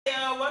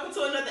Welcome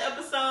to another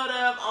episode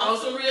of On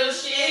Some Real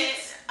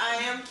Shit. I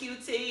am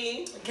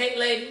QT. Cake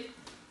Lady.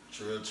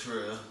 Trill.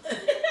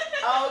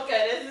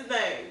 Okay, that's his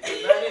name. I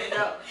didn't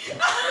know.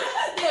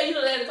 Yeah, you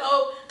know that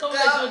whole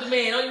conversation with the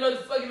man. Don't even know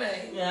the fucking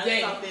name. Yeah,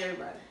 I talk to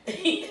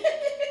everybody.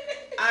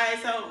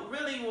 Alright, so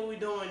really what we're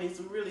doing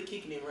is we're really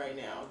kicking it right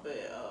now.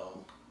 But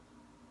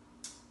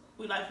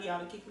we like for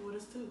y'all to kick it with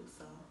us too.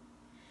 So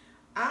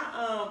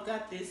I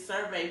got this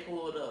survey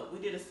pulled up. We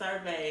did a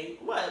survey.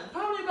 What?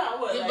 Probably about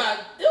what? It was about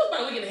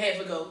a week and a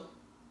half ago.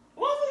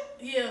 Was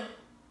it? Yeah.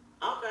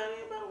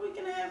 Okay, about a week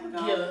and a half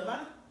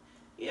ago.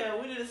 Yeah,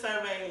 we did a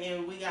survey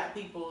and we got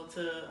people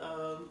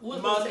to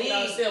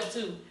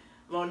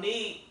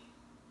Monique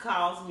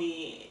calls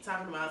me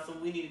talking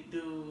about we need to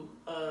do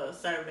a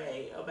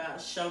survey about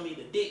show me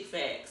the dick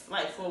facts,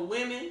 like for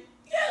women.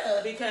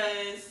 Yeah.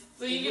 Because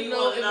so you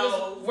know if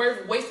it's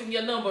worth wasting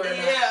your number or not.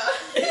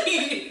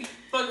 Yeah.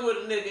 Fucking with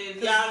a nigga. If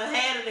y'all done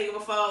had a nigga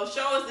before,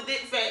 show us the dick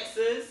facts,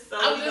 sis. So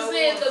I'm just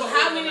saying, because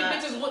how many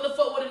bitches wouldn't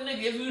fuck with a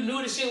nigga if you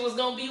knew the shit was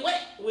gonna be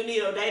wet? We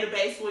need a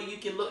database where you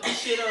can look the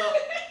shit up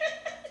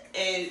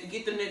and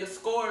get the nigga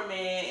score,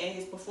 man, and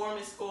his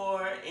performance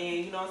score,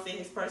 and you know what I'm saying,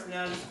 his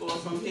personality score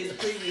from his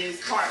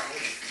previous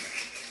partners.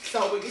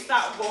 So we can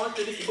stop going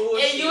through this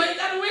bullshit. And you ain't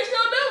gotta waste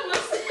your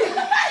numbers.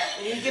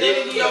 And you get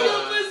it in your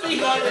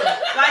pussy. Like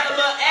a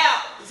little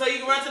app. So you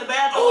can run to the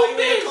bathroom while you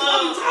in the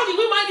club.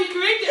 We might be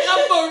creating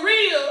up for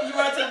real. You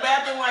run to the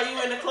bathroom while you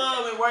in the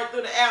club and work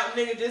through the app.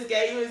 Nigga just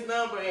gave you his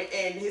number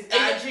and his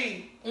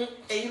IG.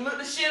 And you look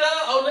the shit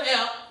up on the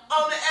app.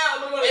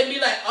 And be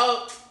like,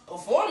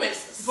 performance.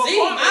 C-.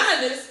 Oh,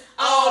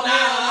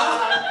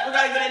 nah. We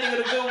gotta get that nigga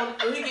the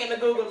Google. He getting the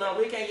Google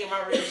number. He can't get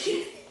my real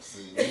shit.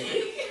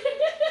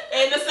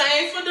 And the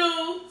same for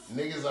dudes.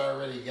 Niggas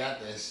already got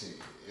that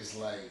shit. It's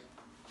like,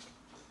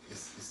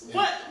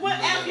 what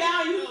app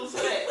y'all use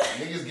for that?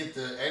 Niggas get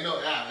ain't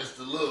no app, it's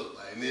the look.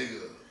 Like,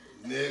 nigga,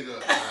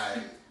 alright.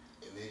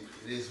 And it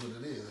is what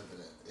it is after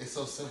that. It's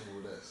so simple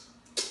with us.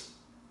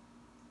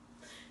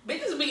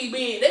 Bitches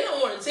be they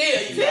don't want to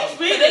tell you. They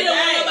don't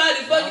want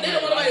nobody fucking, they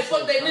don't want nobody to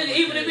fuck that nigga,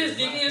 even if his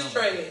dick is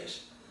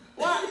trash.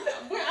 Well,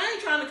 I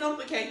ain't trying to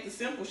complicate the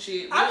simple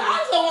shit. I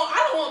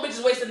don't want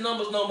bitches wasting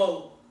numbers no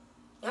more.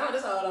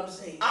 That's all I'm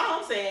saying. All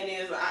I'm saying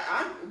is,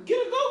 I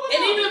get a Google.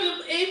 And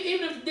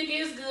even if the dick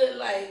is good,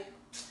 like,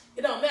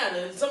 it don't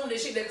matter. Some of the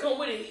shit that come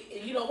with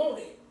it, you don't want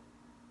it.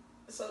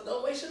 So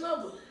don't waste your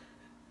number.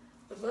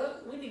 The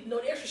fuck? We need to know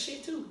the extra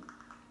shit too.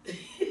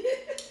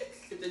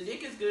 If the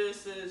dick is good,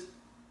 sis,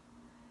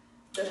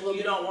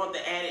 you don't want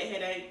the added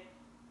headache.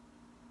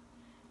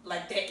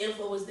 Like that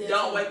info was there.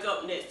 Don't wake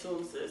up next to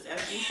him, sis.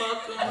 After you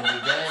fuck him,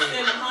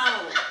 send him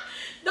home.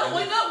 Don't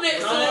wake up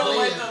next to him. Don't ever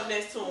wake up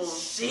next to him.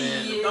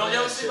 Shit. Don't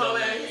ever sleep over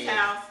at his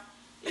house.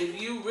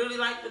 If you really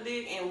like the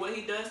dick and what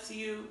he does to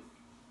you,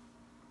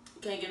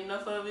 you can't get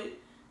enough of it.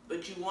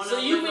 But you want to, so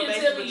you mean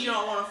tell me you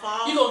don't want to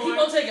fall. You gonna keep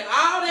on taking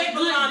all that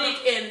good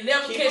dick and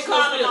never catch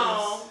no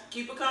feelings.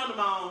 Keep a condom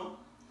on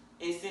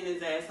and send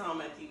his ass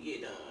home after you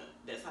get done.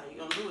 That's how you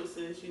gonna do it,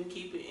 sis. You can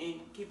keep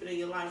it in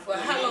your life. For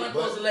how long it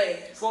supposed to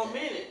last? For a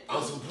minute.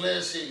 On some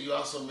player shit, you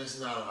also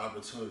missing out on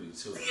opportunity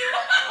too.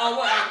 On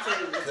what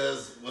opportunity?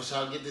 Because once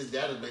y'all get this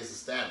database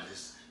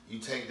established, you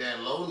take that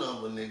low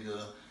number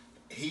nigga,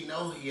 he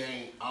know he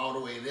ain't all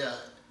the way there,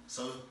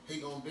 so he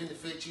gonna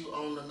benefit you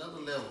on another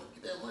level.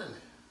 Get that money.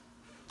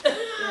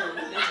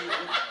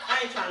 I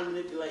ain't trying to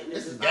manipulate niggas.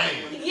 This is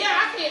game. Yeah,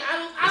 I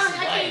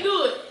can't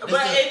do it. But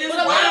in this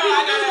world, I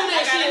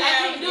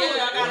can't do it.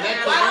 When that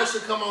commercial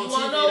come on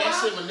TV, that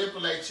shit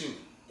manipulate you.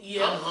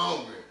 Yeah. I'm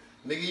hungry.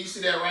 Nigga, you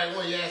see that right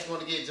one, your ass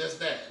gonna get just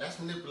that. That's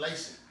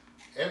manipulation.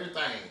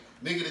 Everything.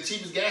 Nigga, the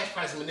cheapest gas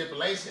price is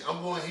manipulation.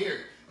 I'm going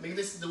here. Nigga,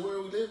 this is the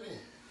world we live in.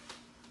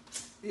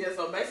 Yeah,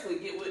 so basically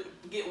get with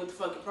the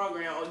fucking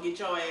program or get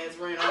your ass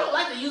ran over. I don't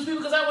like to use people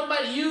because I want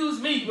nobody to use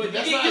me. But you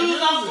get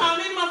used all the time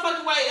any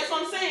motherfucking way. That's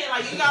what I'm saying.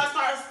 Like, you gotta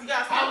start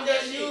How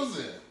that shit.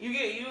 Using? You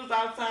get used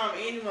all the time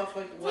any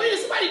motherfucking way. Wait,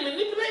 somebody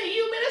manipulating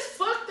you, man? That's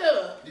fucked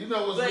up. You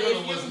know what's real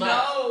and what's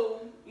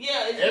not.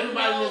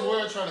 Everybody in this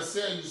world trying to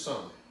sell you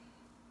something.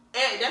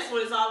 Hey, that's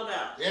what it's all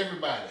about.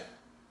 Everybody,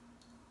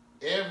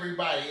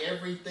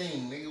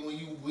 everything, nigga.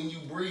 When you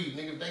breathe,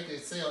 nigga, if they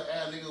could sell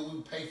air, nigga, we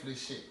would pay for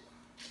this shit.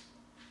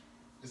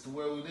 It's the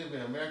world we live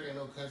in. America ain't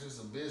no country, it's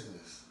a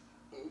business.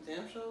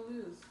 Damn sure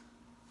is.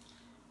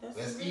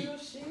 Let's some eat. real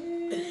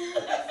shit.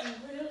 That's some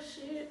real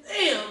shit.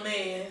 Damn,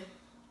 man.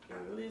 It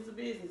really is a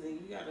business,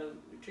 and you gotta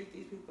treat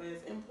these people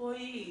as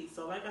employees.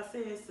 So, like I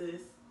said,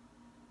 sis,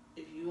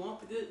 if you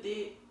want the good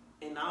dick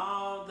and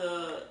all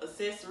the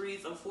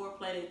accessories or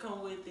foreplay that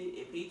come with it,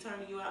 if he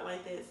turning you out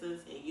like that,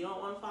 sis, and you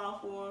don't want to fall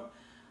for him,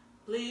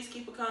 please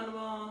keep a condom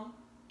on.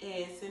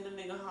 And send a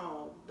nigga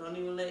home. Don't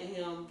even let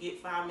him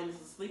get 5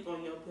 minutes of sleep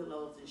on your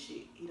pillows and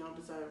shit. He don't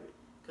deserve it.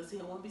 Because he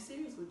don't want to be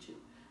serious with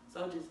you.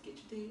 So just get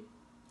your dick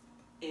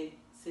and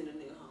send a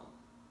nigga home.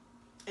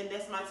 And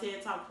that's my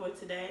TED Talk for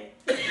today.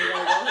 We're going to go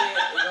ahead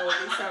and go with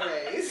these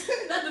surveys.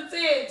 That's the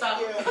TED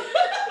Talk. Yeah.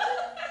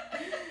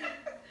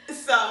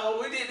 So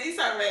we did these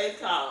surveys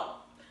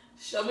called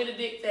Show Me the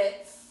Dick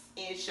Facts.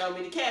 and show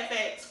me the cat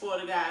facts for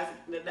the guys.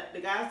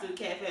 The guys do the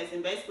cat facts,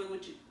 and basically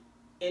what you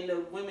and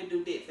the women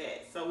do dick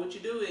facts. So what you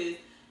do is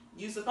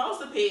you're supposed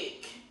to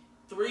pick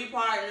 3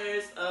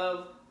 partners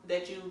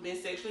that you've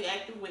been sexually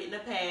active with in the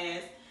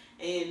past,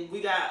 and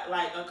we got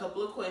like a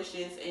couple of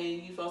questions, and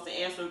you're supposed to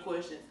answer the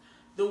questions.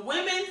 The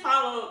women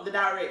follow the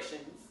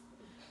directions.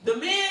 The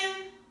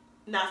men,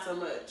 not so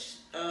much.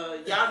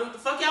 Y'all do what the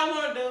fuck y'all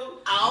want to do.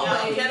 Y'all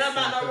don't care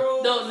about no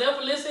rules. Don't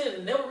never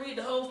listen, never read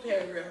the whole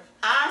paragraph.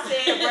 I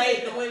said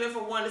rate the women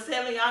from 1 to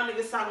 7. Y'all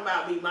niggas talking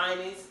about B-,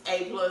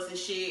 A+ and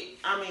shit.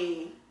 I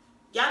mean,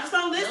 y'all just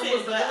don't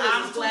listen. But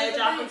I'm glad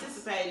y'all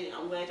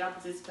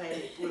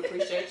participated. We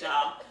appreciate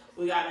y'all.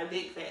 We got our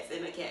dick facts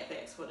and the cat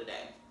facts for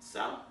today. So,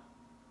 I'm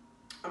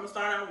going to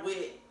start out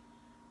with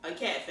a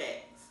cat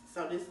facts.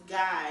 So, this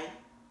guy,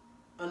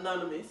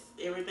 anonymous,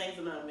 everything's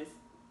anonymous.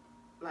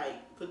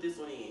 Like, put this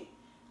one in.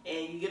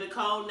 And you get a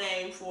code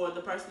name for the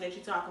person that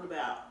you're talking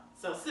about.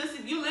 So, sis,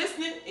 if you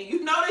listening and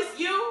you know this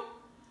you,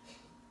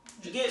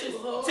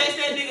 text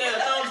that nigga a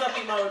thumbs up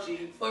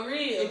emoji. For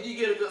real. If you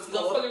get a good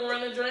score. Go fucking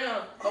run and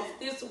drown off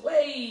this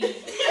wave.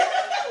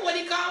 What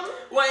he call it?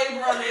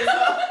 Wave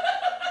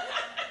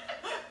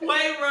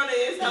runner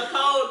is her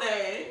code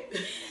name.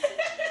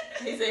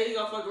 He said he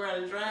gonna fuck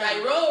around and drown.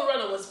 Like, Road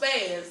Runner was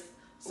fast.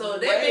 So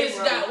that Wave bitch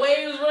runner. got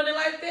waves running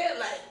like that.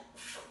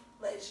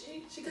 Like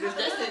she got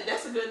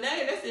That's a good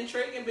name. That's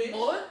intriguing, bitch.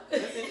 Boy.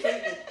 That's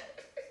intriguing.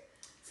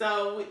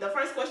 So the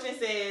first question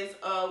says,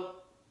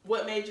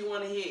 what made you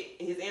want to hit?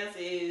 And his answer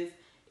is,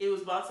 it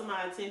was brought to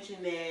my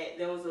attention that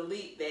there was a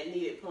leak that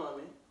needed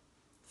plumbing.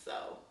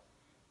 So,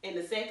 and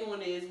the second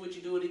one is, would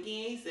you do it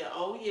again? He said,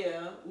 oh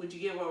yeah. Would you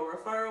give her a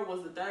referral?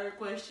 Was the third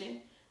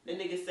question. The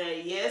nigga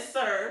said, yes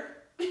sir.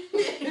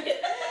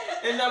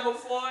 And number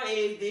 4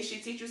 is, did she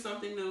teach you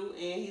something new?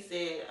 And he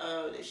said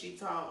that she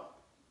taught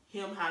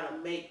him how to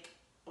make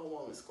a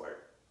woman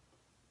squirt.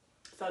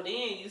 So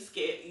then you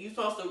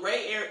supposed to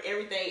rate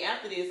everything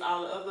after this,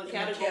 all the other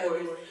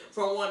categories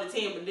from 1 to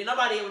 10. But then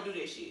nobody ever do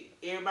that shit.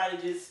 Everybody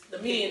just the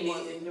men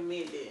did. The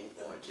men did.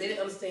 They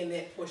didn't understand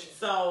that portion.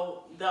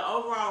 So the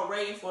overall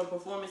rating for the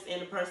performance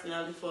and the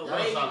personality for y'all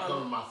rating. stop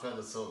coming my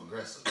fellas so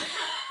aggressive.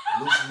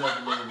 Loosen up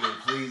a little bit,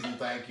 please and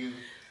thank you.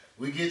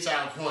 We get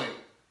y'all point.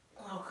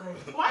 Okay.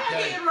 Why y'all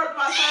get interrupted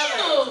by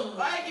silence?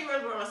 Why y'all get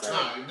interrupted by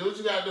silence? Nah, do what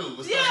you gotta do.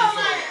 But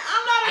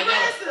I'm not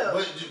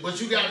aggressive. But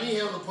you got me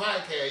here on the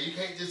podcast. You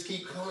can't just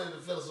keep calling the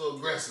fella so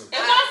aggressive.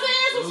 Am I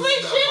saying some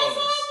sweet shit or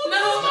something? No,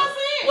 what am I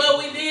saying? Well,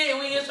 we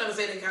did. We is trying to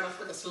say they kind of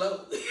fucking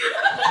slow. You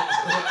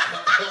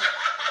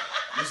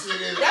see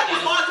this? That was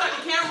before I cut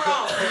the camera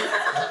on.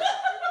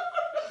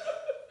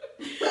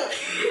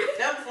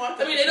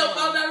 They don't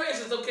follow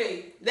directions,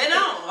 okay? They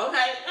don't,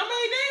 okay? I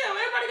mean, damn,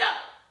 everybody got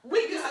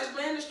weaknesses,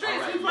 man. The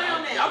strengths, we play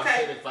on that,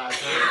 okay? 5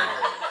 times.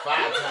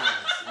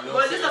 You know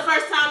But this is the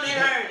first time they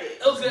heard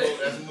it. Okay.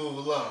 Let's move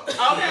along.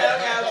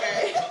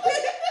 Okay.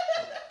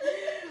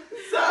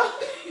 So,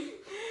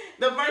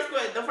 the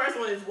first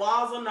one is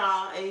walls or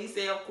nah, and he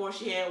said, of course,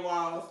 she had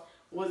walls.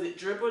 Was it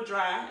drip or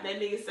dry? That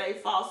nigga say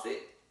faucet.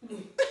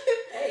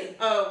 Hey.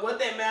 What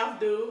that mouth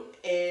do?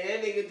 And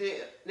that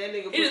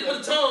nigga He just put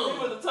the tongue. He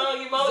put the tongue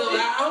emoji. So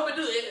I hope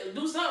it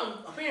do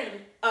something,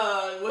 apparently.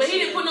 But he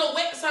didn't put no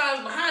wet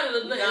signs behind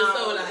it or nothing. No,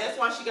 so that's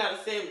why she got a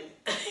 7.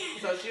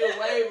 So she a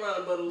wave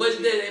runner, but a but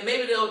little bit.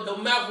 maybe the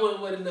mouth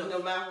wasn't wet enough. The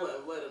mouth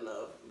wasn't wet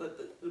enough, but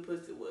the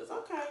pussy was.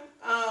 Okay.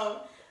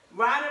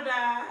 Ride or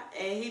die,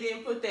 and he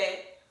didn't put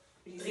that.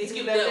 He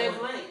skipped that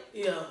blank.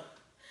 Yeah.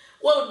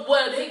 Well,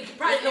 they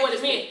probably know what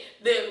it meant.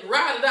 The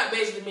ride or die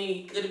basically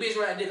mean the bitch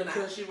ride dick or not.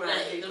 Because she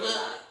ride dick or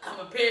not. I'm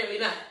apparently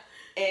not.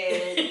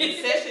 And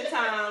the session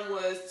time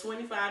was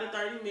 25 to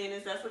 30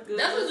 minutes. That's a good.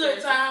 That's a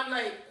good time.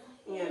 Like.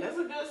 Yeah, that's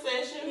a good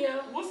session.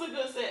 Yeah. What's a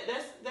good set?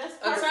 That's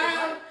a perfect,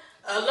 time.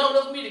 Long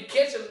enough for me to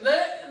catch a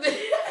nut.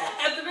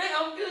 After that,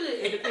 I'm good.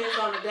 It depends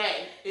on the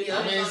day.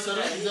 I mean, so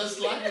that's just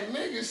like a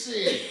nigga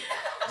shit.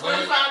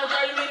 25 to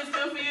 30 minutes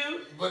good for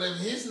you? But if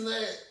his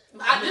nut,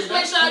 I just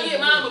make sure I get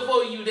mine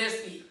before you. That's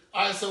it.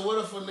 All right. So what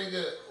if a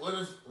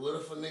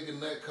nigga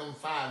nut come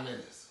 5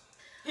 minutes?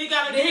 He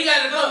gotta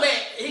come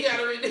back. He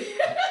gotta be ready.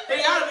 He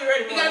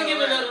gotta give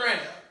me another round.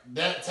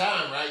 That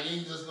time, right? You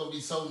ain't just gonna be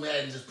so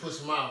mad and just push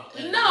him out.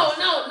 No.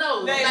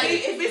 Like,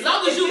 As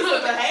long as you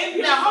come back.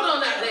 behavior. Now hold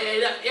on.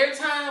 Now, every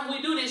time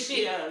we do this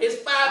shit,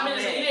 it's 5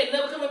 minutes and he ain't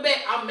never coming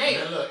back. I'm mad.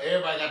 Now look,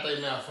 everybody got their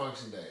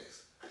malfunction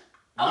days.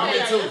 Okay,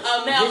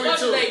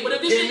 malfunction day. But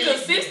if this shit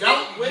consistent,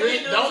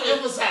 don't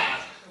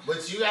emphasize.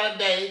 But you got a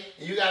day,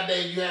 and you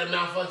had a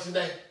malfunction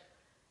day.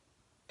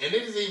 And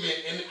it is even,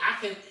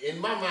 and in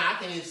my mind, I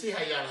can't even see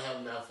how y'all have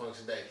a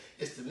malfunction day.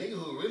 It's the nigga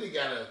who really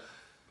gotta.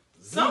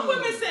 Some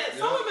women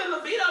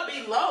libido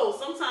be low.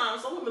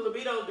 Sometimes some women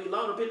libido be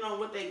low depending on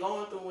what they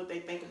going through and what they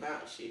think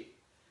about and shit.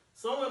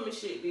 Some women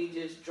shit be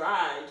just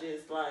dry,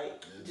 just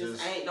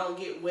ain't, don't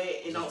get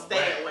wet and don't stay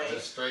that way.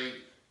 Just straight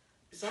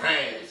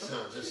trash.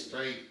 Just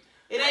straight.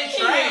 It ain't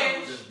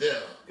trash. Just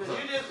there. Cause it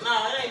ain't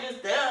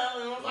just there.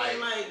 You know what I'm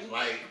saying?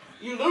 Like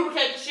you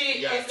lubricate the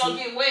shit, it's gonna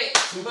get wet.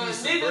 But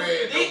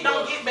niggas' dick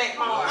don't get back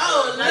hard.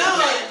 Oh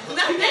no,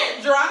 not that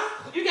dry.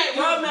 You can't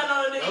rub nothing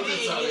on a nigga. I'm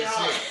just talking get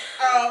hard. shit.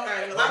 Oh,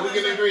 okay. But we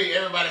can agree,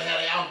 everybody had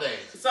their off days.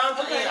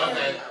 Something.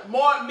 Okay.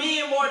 More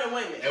men more than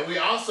women. And we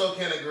also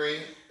can agree,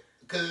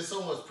 because there's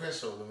so much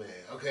pressure on the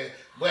man, okay?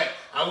 But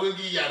I will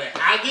give y'all that.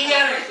 I'll give y'all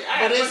that.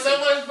 But there's so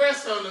much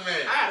pressure on the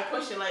man. I got a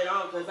question later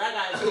on because I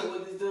got into it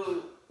with this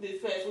dude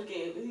this past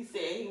weekend. He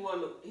said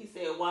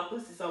why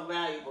pussy so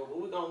valuable, but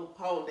we're gonna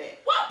hold that.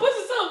 Why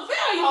pussy so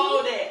valuable?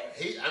 Hold that.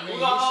 We're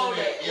gonna hold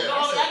that. I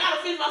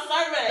gotta finish my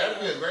survey.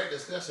 That'll be a great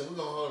discussion. We're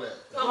gonna hold that.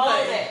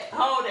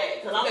 Hold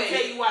that. Cause I'm gonna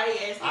tell you why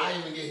he asked me. I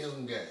even get him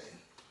some game.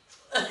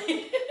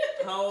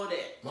 Hold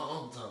that. My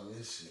uncle taught me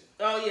this shit.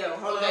 Oh yeah,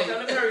 hold on.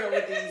 Let me hurry up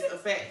with these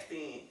facts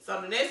then. So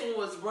the next one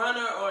was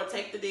runner or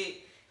take the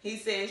dick. He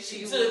said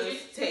she was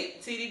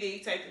take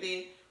TDD, take the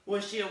dick.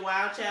 Was she a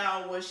wild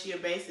child? Was she a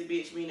basic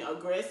bitch, meaning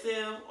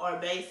aggressive or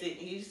basic?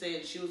 He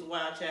said she was a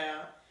wild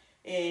child,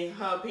 and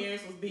her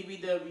appearance was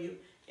BBW,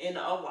 and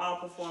the overall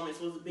performance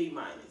was a B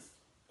minus.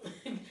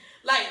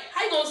 Like,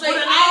 how you gonna say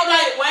all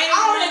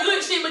that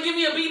good shit, but give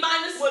me a B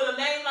minus? With a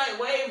name like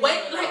Wave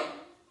Wait, Runner, like,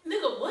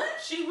 nigga, what?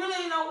 she really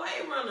ain't no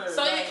Wave Runner.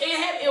 So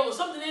it was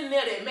something in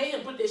there that made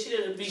him put that shit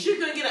in a B. She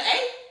couldn't get an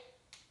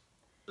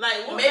A.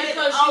 Like what? Maybe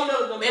because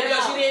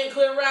she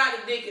couldn't ride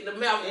the dick in the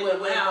mouth. In the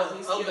mouth,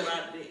 he still okay.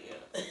 ride the dick.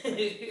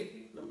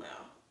 The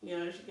mouth. You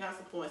know, she got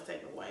some points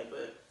taken away,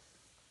 but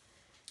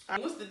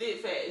what's the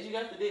dick facts? You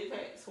got the dick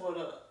facts? Hold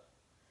up.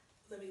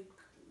 Let me.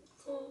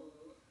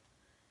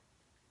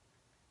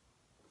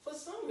 For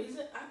some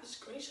reason, I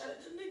just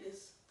screenshotted the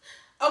niggas.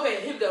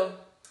 Okay, here we go.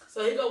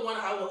 So here go one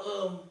of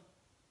our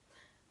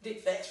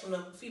dick facts from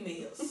the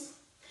females.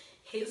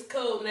 His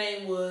code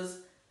name was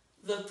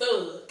the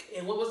Thug,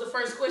 and what was the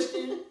first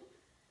question?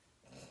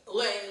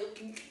 Wait.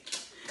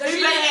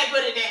 You had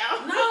put it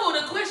down. No,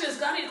 the questions.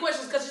 I need the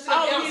questions because she's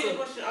gonna answer.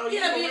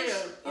 Yeah,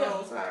 bitch. Yeah.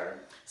 Oh, sorry.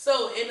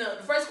 So, and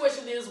the first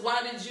question is,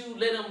 why did you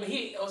let him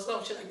hit or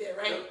some shit like that,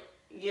 right?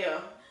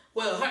 Yeah.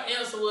 Well, her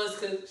answer was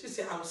because she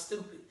said I was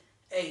stupid.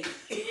 Hey. I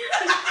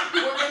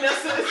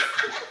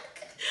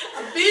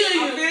feel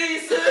you.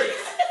 Sis.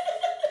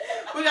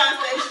 We gotta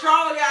stay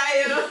strong out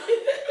here.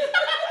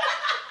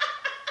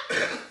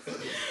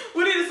 We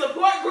need a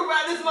support group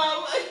out this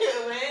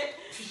motherfucker, man.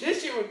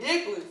 This shit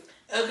ridiculous.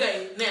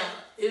 Okay, now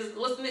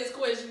what's the next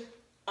question?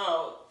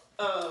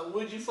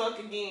 Would you fuck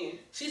again?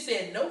 She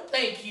said no,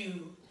 thank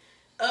you.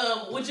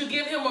 Would you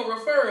give him a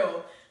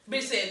referral?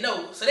 Bitch said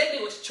no. So that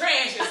nigga was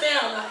trash. It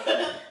sound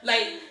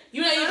like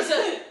you ain't even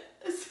say.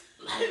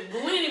 Like, we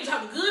ain't even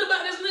talking good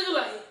about this nigga.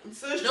 Like,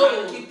 Sis no.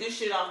 trying to keep this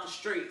shit off the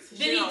streets.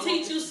 Did he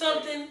teach you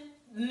something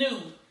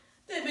new?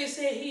 That bitch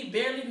said he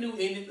barely knew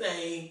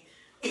anything.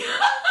 Wait.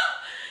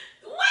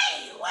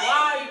 Why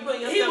are you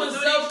putting yourself He was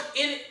so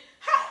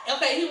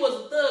okay, he was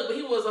a thug, but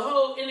he was a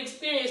whole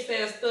inexperienced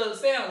ass thug.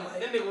 Sound like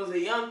that nigga was a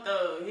young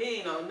thug. He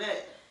ain't on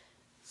that.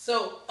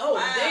 So,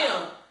 wow.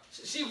 Damn,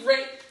 she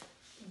raped.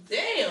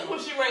 Damn, what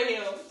she rate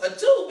him? A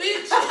 2,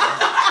 bitch.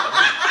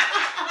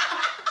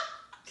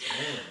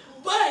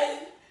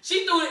 But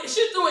she threw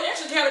an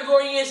extra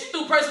category in. She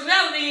threw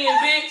personality in,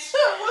 bitch.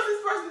 What's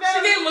his personality?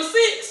 She gave him a 6.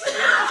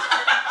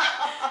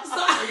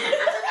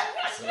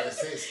 So that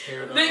 6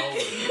 carried her over.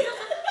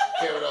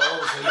 Carried her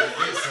over so you could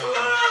get some.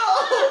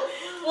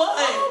 What?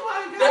 Oh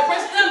my God. That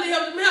personality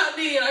helped him out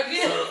then, I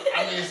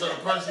guess. So the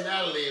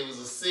personality, it was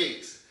a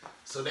 6.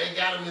 So they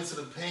got him into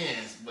the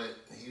pants, but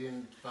he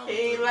didn't follow through.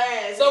 He ain't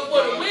last. So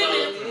for the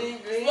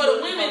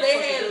women, they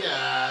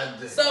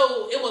had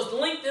so it was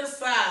length and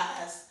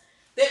size.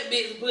 That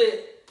bitch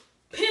put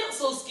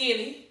pencil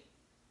skinny.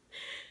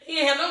 He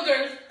ain't had no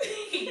girth.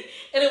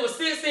 And it was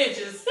 6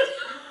 inches.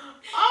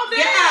 Oh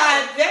damn.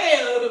 God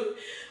damn.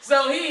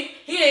 So he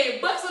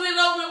ain't busting it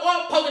open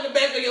or poking the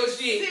back of your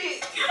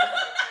shit.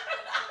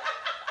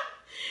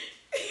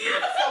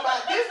 So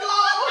about this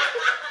long.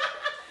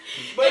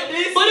 But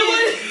it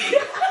was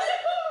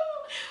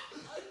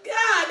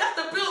God, not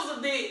the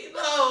pills dick.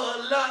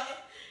 Oh Lord.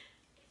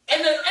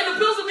 And the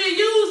pills are being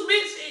used,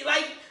 bitch.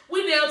 Like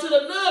we down to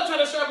the nub trying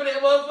to sharpen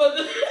that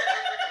motherfucker.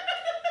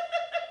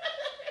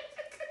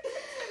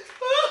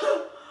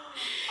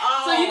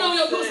 So you know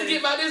your pussy get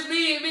about this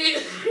big,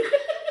 bitch.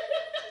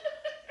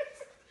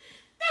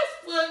 That's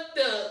fucked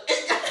up.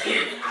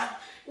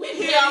 We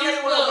already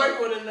want to work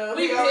with enough.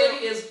 We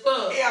petty as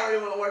fuck. He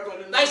already want to work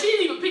with enough. Like she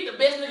didn't even pick the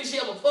best nigga she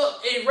ever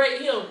fucked and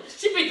rate him.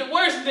 She picked the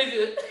worst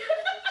nigga.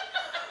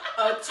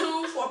 A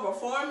 2 for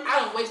performance. I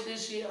don't waste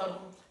this shit.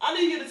 I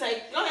need you to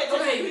take. Go ahead.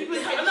 Okay.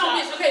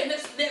 Bitch. Okay.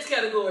 Next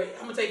category.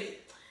 I'm gonna take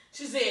it.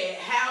 She said,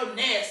 "How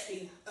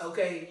nasty?"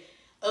 Okay.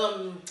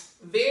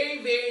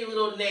 Very, very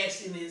little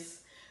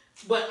nastiness,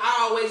 but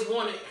I always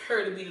wanted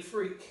her to be the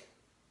freak.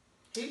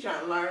 He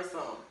trying to learn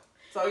something.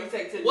 So you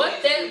take to the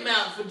what that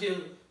mouth would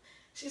do.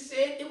 She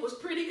said it was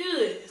pretty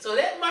good, so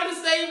that might have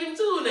saved him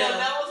too. Now yeah,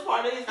 that was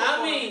part of his.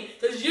 I mean,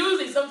 because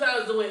usually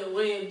sometimes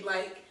when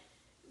like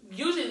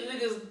usually the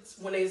niggas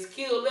when they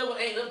skill level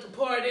ain't up to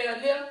par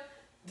down there,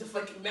 the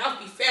fucking mouth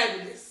be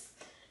fabulous.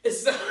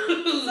 So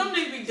some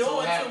niggas be doing too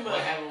much.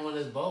 What happened when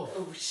it's both?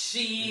 Oh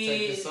shit! You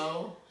take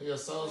your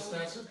soul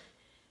snatcher.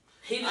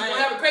 He just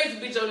gonna have a crazy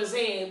bitch on his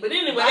hand. But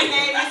anyway. My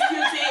name is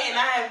QT and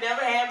I have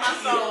never had my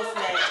soul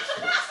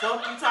snatched.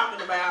 What you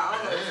talking about?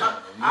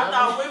 I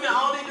thought women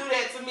only do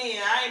that to men.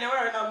 I ain't never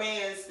heard no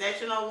man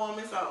snatching no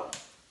woman's soul.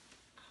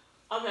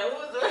 Okay,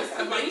 what was the rest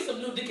of I need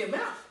some new dick in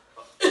mouth.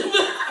 Why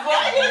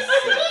you so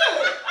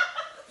good?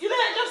 You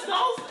had your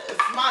soul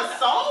snatched? My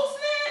soul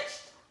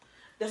snatched?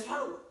 That's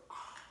probably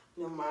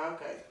never mind,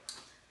 okay.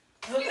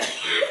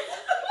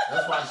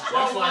 That's why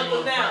you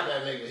want to fight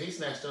that nigga. He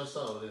snatched your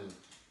soul, didn't he?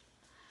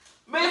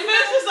 Man,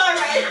 finish this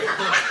alright.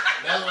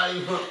 That's why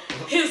you want.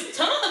 His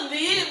tongue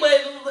did,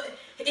 but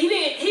he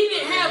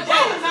didn't have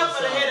both. That's enough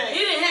for the headache.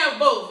 He didn't have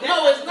both.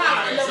 No, it's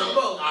not enough for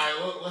both. Alright,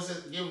 what's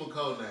it? Give him a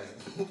code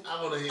name.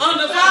 I want to hear.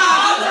 Under 5.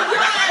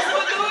 Your ass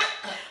will do it.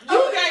 You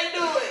can't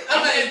do it.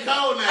 Okay,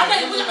 code name.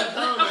 Okay, Give him a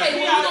code We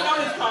name. already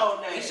know his code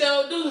name. He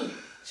sure do.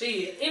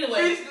 Shit.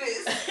 Anyway.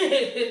 Finish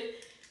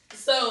this.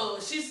 So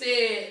she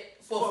said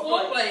for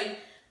foreplay,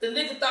 the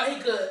nigga thought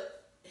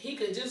he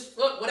could just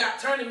fuck without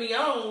turning me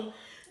on.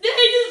 Then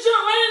he just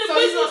jumped right in the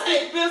business.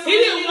 He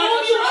didn't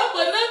warm you up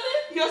or nothing.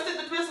 You gonna stick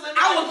the pistol in me?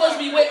 I was supposed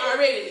to be wet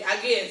already, I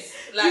guess.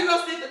 Like, you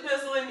gonna stick the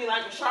pistol in me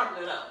like a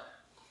sharpener though.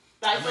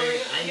 Like, I mean,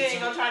 you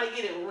ain't gonna try to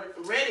get it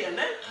ready or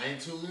nothing.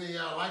 Ain't too many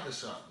of y'all like a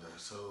sharpener,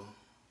 so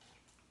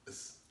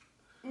it's.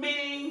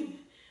 Meaning,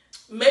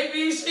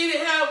 maybe she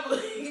didn't have.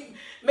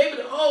 Maybe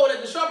the hole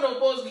that the sharpener was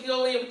supposed to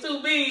go in was too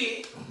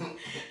big.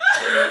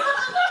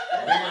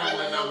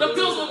 The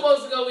pills were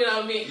supposed to go in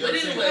on me. But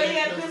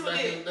anyway.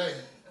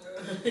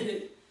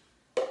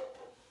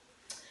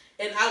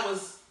 And I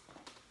was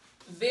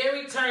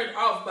very turned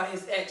off by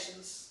his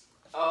actions.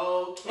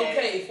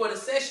 Okay, for the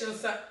session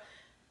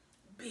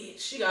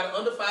bitch, she got an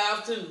under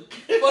 5 too.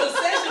 For the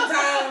session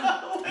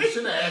time. You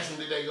should have asked him,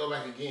 did they go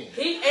back again?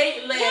 He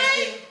ain't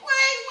lasting. Wait.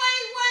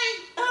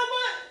 How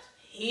much?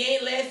 He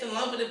ain't lasting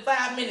longer than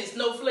 5 minutes,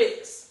 no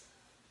flex.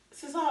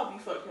 Since I hope you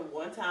fucked him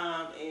one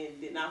time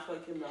and did not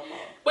fuck him no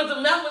more. But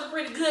the mouth was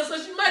pretty good, so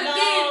she might have No,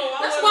 did.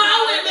 That's why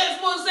I went back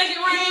for a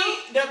second round.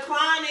 He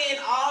declining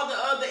all the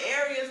other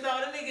areas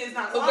though. That nigga is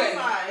not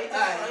qualified.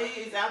 Okay.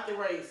 He is out the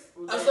race.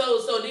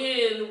 So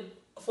then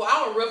for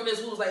our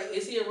roughness, we was like,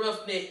 is he a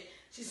roughneck?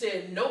 She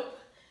said, nope.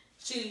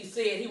 She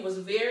said he was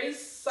very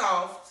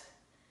soft,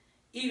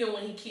 even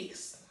when he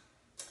kissed.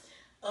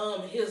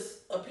 His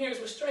appearance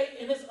was straight,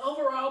 and his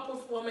overall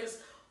performance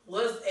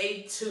was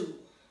a 2.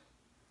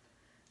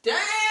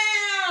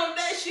 Damn,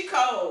 that she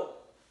cold.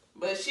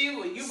 But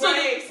you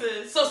brave,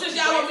 sis. So since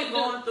y'all want me to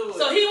going through it.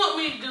 So he want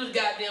me to do the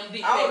goddamn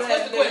dick I would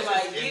next. have What's the to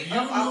question? like, If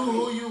you knew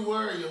who you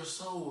were, your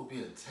soul would be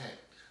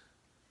attacked.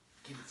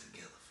 Get it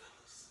together,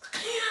 fellas.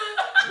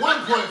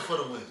 1 point for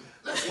the women.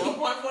 1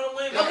 point for the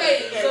women.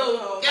 Okay,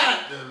 so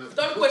God.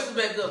 throw the questions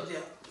back up,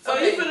 Jeff. So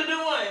you finna do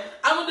one?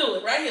 I'm gonna do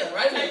it right here,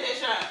 right Take here. that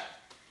shot.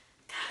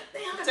 God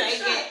damn,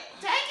 Take it.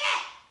 Take it.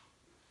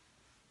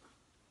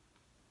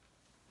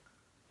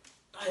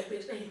 All right,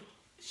 bitch, damn.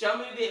 Show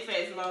me the dick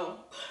face, Mo.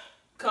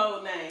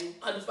 Code name.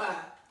 Under 5.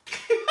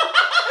 We be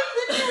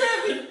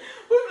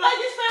like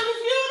it's Family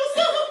Feud or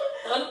something.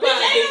 Under 5. Bitch,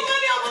 ain't no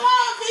money on the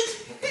line, bitch.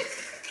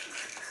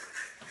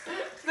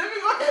 Let me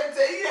go ahead and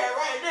tell you that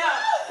right now.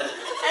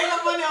 Ain't no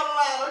money on the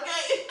line,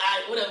 okay?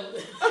 Alright, whatever.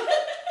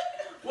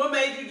 What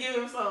made you give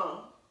him some?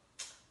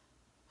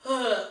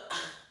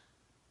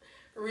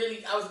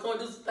 Really, I was going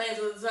to do some things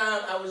at the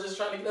time. I was just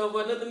trying to get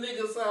over another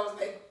nigga, so I was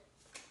like,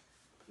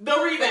 The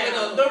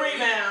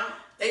rebound.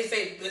 They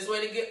say the best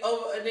way to get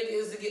over a nigga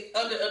is to get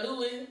under a new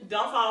one.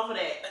 Don't fall for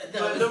that. It's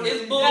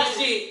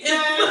bullshit. It's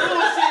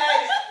bullshit,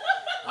 ain't it?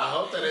 I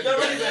hope that ain't the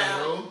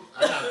goddamn room. I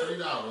got $3.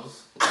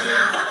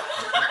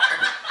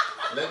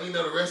 Let me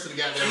know the rest of the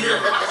goddamn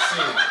room.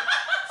 Shit.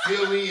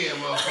 Fill me in,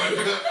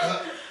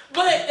 motherfucker.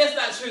 But that's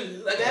not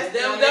true. Like that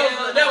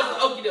was the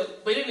okie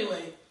doke. But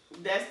anyway.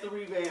 That's the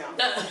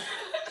rebound.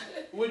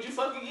 Would you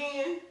fuck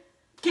again?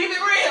 Keep it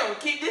real.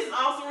 Keep this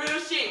on some real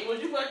shit.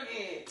 Would you fuck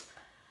again?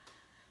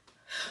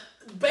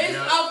 Based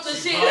off the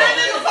shit.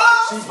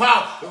 She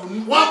popped.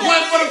 1 point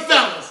for the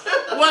fellas.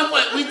 1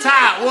 point. We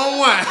tied.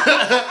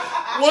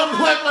 1-1. 1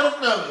 point for the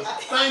fellas.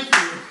 Thank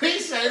you.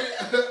 Appreciate it.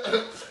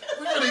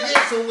 We're gonna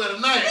get somewhere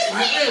tonight.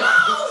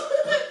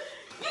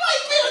 You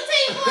ain't been a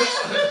team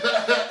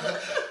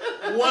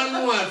player.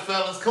 1-1,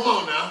 fellas. Come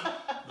on now.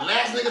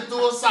 Last nigga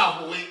threw us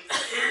off a week.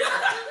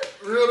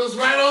 Reeled us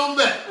right on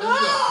back.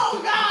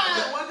 Oh,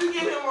 God. Would you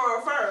give him a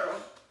referral?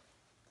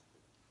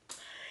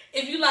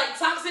 If you like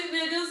toxic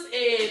niggas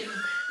and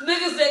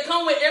niggas that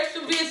come with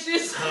extra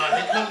bitches.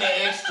 They come to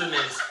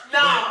extraness.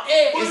 No.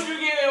 Would you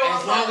give him a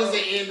referral? As long as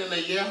they end in a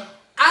year.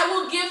 I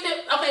will give him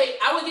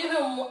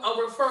a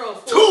referral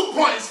for 2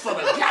 points for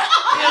the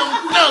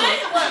goddamn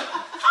fellas.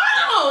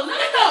 No.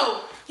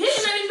 He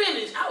ain't let me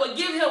finish. I would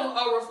give him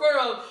a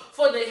referral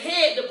for the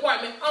head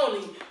department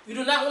only. You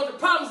do not want the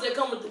problems that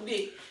come with the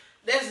dick.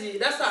 That's it.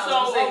 That's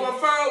all I'm saying. So a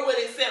referral with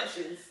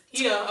exceptions.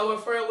 Yeah, a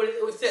referral with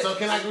exceptions. So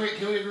can we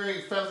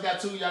agree? Fellas got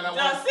 2, y'all got 1.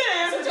 Just sit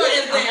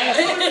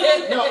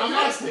there. No, I'm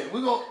asking.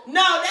 We gon'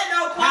 No, that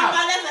don't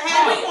qualify. That's a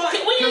half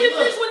point. We ain't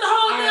finished with the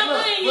whole damn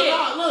thing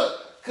yet.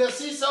 Look, cause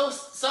she's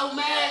so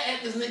mad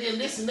at this nigga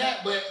and this and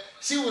that, but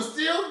she will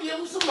still give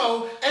him some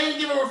more and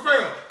give a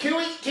referral. Can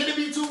it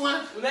be 2-1?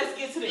 Well, let's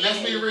get to the Let's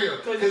end. be real.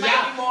 Cause it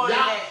might be more than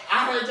that.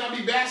 I heard y'all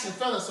be bashing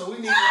fellas, so we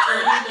need to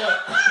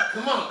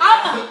come on.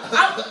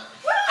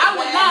 I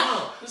would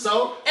not.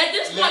 So at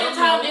this point in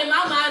time, in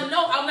my mind,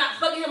 no, I'm not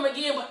fucking him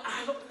again. But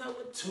I don't know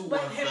what 2-1,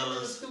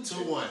 fellas.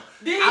 2-1.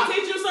 Did he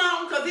teach you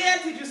something? Cause he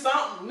had to teach you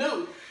something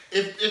new.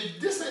 If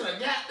this ain't a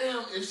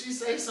goddamn, if she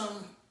say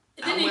something,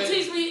 then he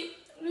teach me.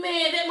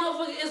 Man, that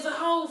motherfucker is a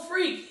whole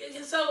freak.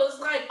 So it's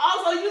like,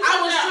 also you.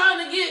 I was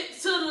trying to get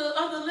to the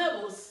other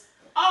levels.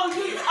 Oh, it's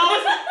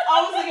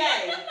a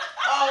game.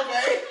 Oh,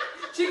 okay.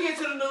 She get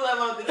to the new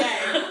level of the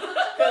game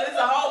because it's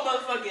a whole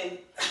motherfucking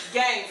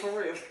game for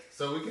real.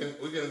 So we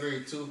can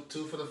agree two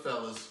for the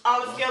fellas.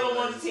 On a scale of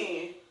 1 to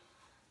 10.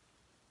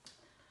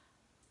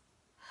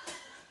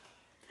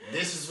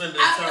 This is when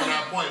determine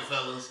our point,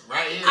 fellas.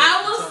 Right here.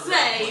 I will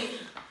say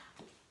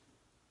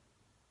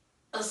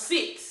a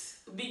 6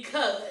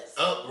 because.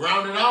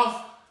 Round it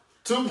off.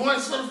 2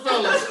 points for the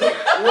fellas. 1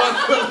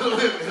 for the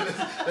women.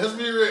 Let's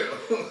be real.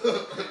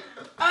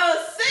 A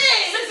 6.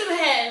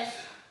 6.5.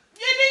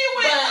 You did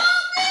win.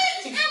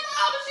 Bitch.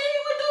 All the shit he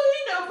would do,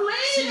 he done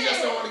played. She just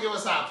don't want to give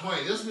us our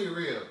point. Just be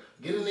real.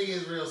 Get a nigga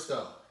his real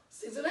score.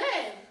 6.5.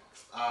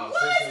 Why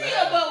is he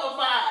above a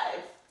 5?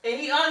 And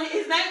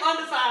his name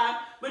under 5,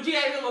 but you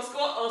gave him a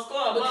score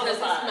above because a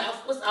 5. his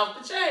mouth was off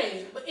the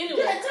chain. But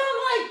anyway,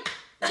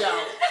 Yeah,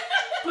 y'all,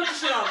 put the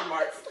shit on the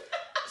mark.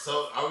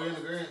 So are we in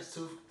agreement?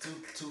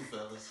 Two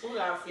fellas. We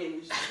gotta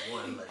finish.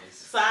 1 ladies.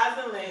 Size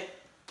and length.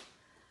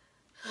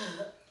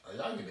 Oh,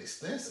 y'all get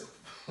extensive.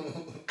 Talk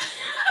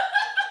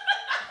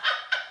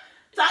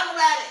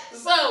about it.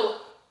 So,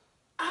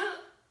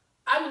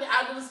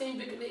 I've never seen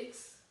bigger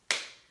dicks.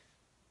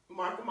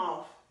 Mark them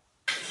off.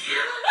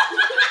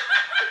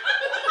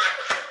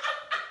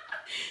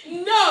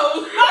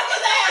 No. Mark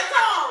his ass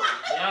off.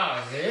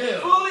 Y'all hell.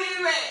 Who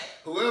you at?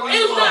 Whoever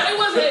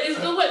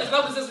It's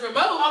no consistent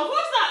remote. Of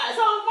course not.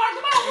 So mark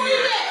him off. Where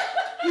you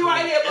at? You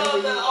right here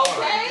above the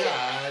okay.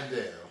 God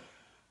damn.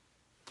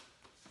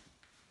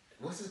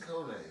 What's his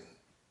code name?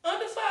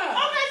 Under 5.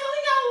 Okay, so he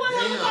gotta let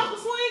him off the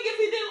swing if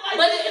he didn't like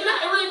But it. it's not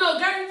really no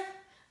girth.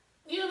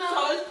 You know.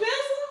 So it's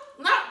pencil?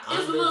 It's a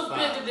Under little 5.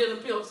 bigger than a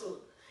pencil.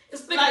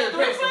 It's bigger Like than a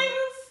 3 pencil.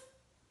 fingers?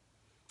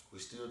 We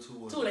still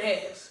 2-1.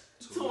 2.5.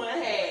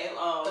 2.5.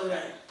 Oh, okay.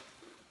 Okay.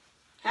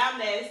 How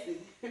nasty?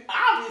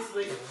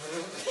 Obviously.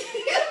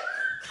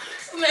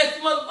 Smash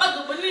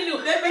motherfucker, but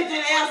anyway. That bitch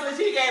didn't answer.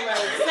 She gave a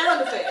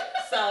sound effect.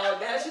 So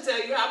that should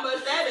tell you how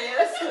much that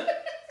is.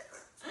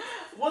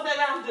 What that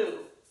mouth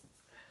do?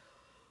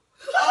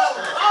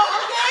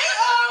 Okay.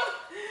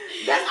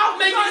 That's off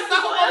the Make me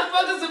stop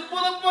motherfuckers and pull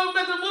up on them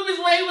at the movies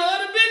where he with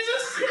other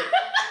bitches.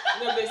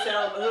 That bitch sat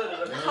on the hood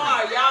of the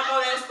car. Y'all know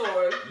that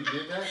story. You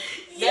did that?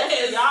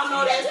 Yes. Y'all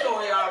know that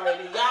story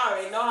already. Y'all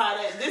already know how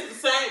that. This the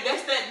same.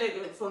 That's that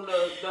nigga from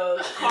the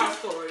car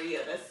story.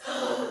 Yeah,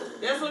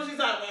 that's what she's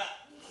talking about.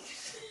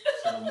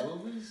 Some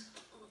movies?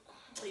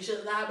 You should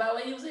have lied about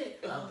where he was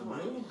at. Out the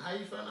blue? How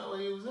you found out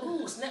where he was at?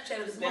 Ooh,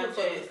 Snapchat is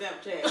motherfucker.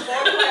 Snapchat.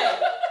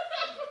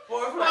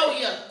 Foreplay. Oh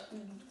yeah.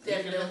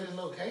 Did you Definitely. get his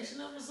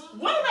location up or something?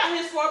 What about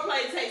his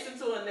foreplay takes him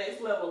to a next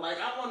level? Like,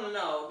 I want to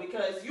know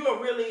because you're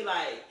really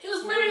like. He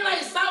was very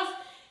like soft,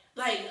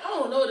 like I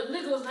don't know. The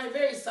nigga was like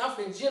very soft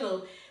and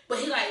gentle, but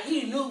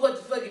he knew what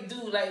to fucking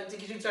do like to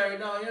get you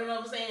turned on. You know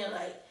what I'm saying?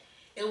 Like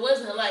it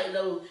wasn't like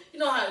no. You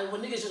know how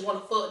when niggas just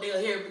want to fuck, they'll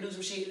hear produce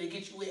some shit and they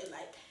get you wet.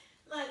 Like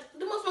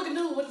the motherfucker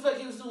knew what the fuck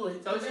he was doing.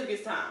 So it took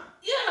his time.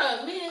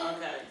 Yeah, man.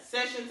 Okay.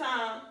 Session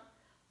time.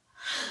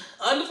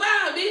 Under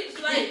 5,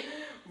 bitch. Like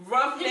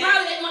Roughneck. he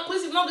probably ate my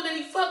pussy longer than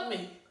he fucked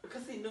me.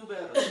 Because he knew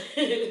better.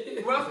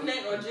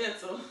 Roughneck or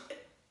gentle?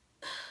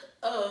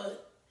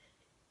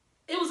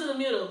 It was in the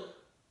middle.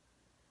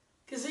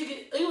 Cause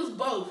he was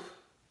both.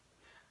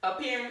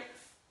 Appearance.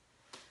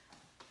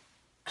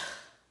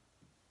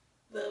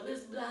 Love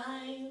is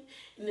blind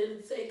and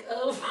it'll take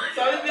over.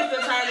 So this bitch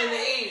done turned into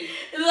Eve.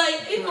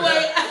 Like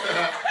anyway, I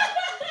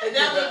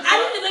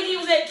didn't think he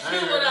was that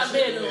cute when I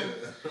met him.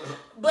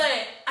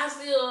 But I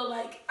still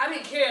like I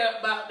didn't care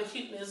about the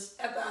cuteness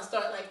after I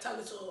started like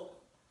talking to him.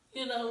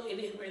 You know, it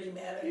didn't really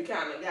matter. You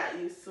kind of got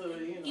used to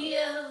it, you know.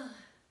 Yeah.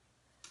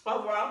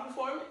 Overall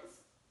performance.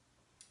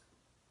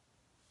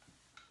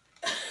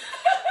 Give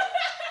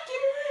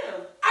me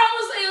real. I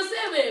would say a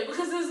 7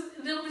 because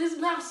his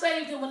mouth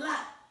saved him a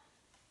lot.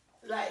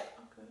 Like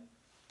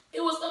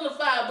it was under 5,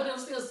 but it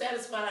was still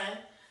satisfying.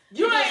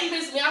 You ain't ain't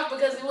pissed me off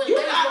because it went You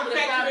fast not over the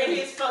 5 factoring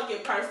minutes. his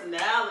fucking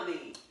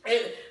personality.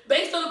 And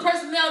based on the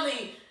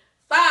personality,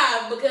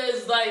 5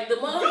 because like the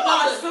You are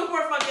motherfucker,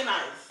 super fucking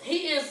nice.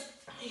 he is.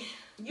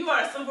 You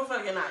are super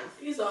fucking nice.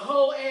 He's a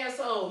whole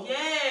asshole.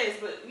 Yes,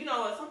 but you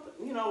know what?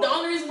 The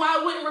only reason why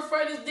I wouldn't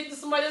refer this dick to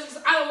somebody else is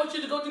because I don't want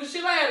you to go through the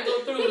shit I had to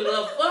go through.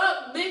 The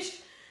fuck, bitch.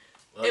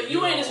 Well, if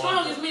you ain't as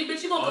strong as me,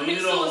 bitch, you gonna commit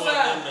you don't want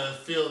suicide. them to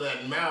feel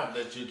that mouth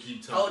that you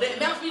keep talking Oh, that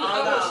mouth be shut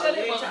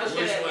that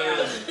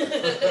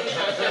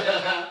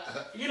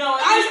motherfucker. You know,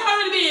 I was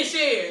already being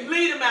shared.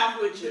 leave the mouth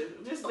with you.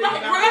 Just leave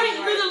Like, the mouth right? with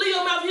you. Really leave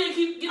your mouth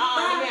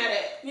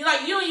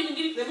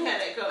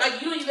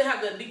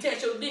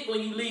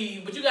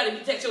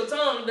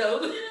tongue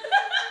though.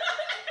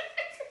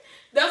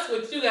 That's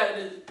what you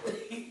gotta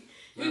do.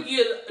 You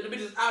get the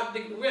bitches out the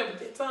red with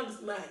that tongue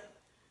is mine.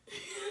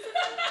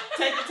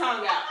 Take the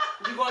tongue out.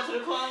 You going to the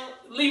club?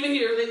 Leave it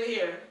here. Leave it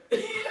here.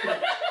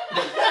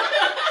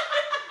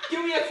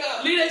 Give me a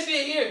cup. Leave that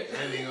shit here.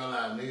 I ain't gonna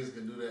lie, niggas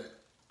can do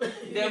that.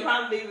 They'll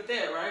probably leave it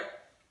there, right?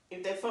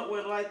 If they fuck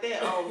with it like that.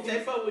 Oh, if they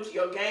fuck with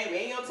your game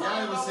and your tongue.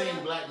 Y'all ever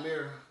seen Black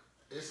Mirror?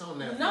 It's on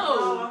Netflix.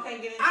 No. I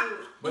can't get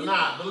into it.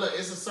 But look,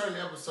 it's a certain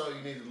episode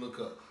you need to look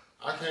up.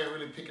 I can't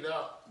really pick it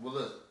out. But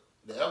look,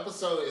 the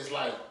episode is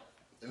like,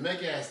 it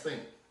make your ass think.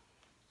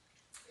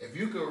 If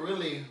you could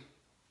really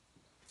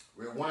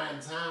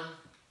rewind time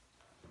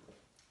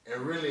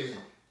and really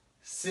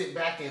sit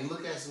back and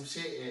look at some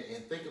shit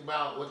and think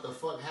about what the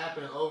fuck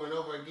happened over and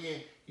over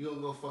again, you gonna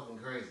go fucking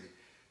crazy.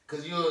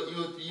 Cause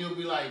you'll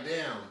be like,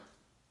 damn.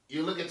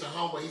 You look at your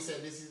homeboy, he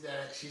said this, he said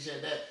that, she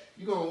said that.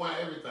 You gonna rewind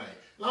everything.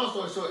 Long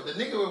story short, the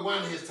nigga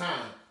rewinding his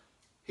time.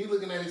 He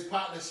looking at his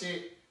partner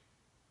shit.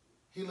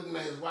 He looking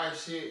at his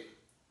wife shit.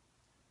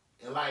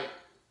 And like,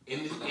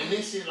 in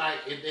this shit, like,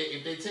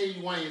 if they tell you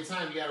rewind your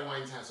time, you gotta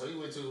rewind your time. So he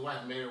went to his wife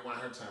and made her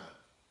rewind her time.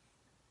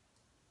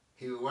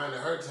 He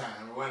rewinded her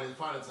time, rewinded his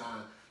partner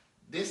time.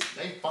 They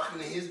fucking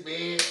in his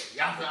bed.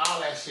 Y'all feel all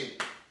that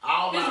shit.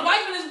 All His about,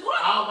 wife and his boy.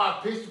 all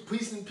about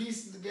piecing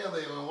pieces together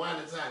and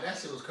rewinding time. That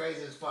shit was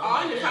crazy as fuck. Oh,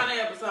 I didn't find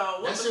that episode.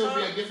 That What shit would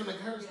be fuck? a gift from the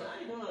curse. Yeah, I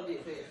ain't doing no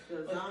dick pics.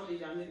 Because I don't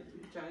think y'all niggas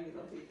be trying to get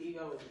no big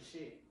ego and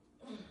shit.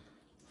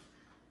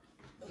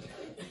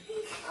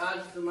 I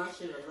just do my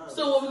shit alone.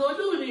 So what we gonna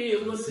do in here?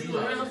 We gonna See, do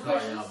like, random call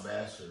questions. y'all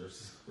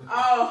bastards.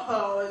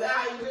 Oh, is that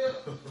how you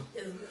feel?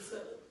 It's,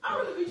 I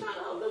really be trying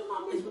to uplift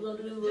my we're bitch. gonna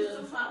do It's this.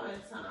 a 5 at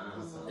a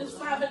time. It's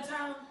 5 at a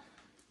time.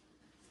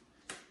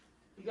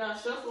 You gotta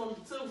shuffle them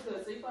too,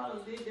 because they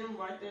probably did them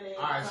right there.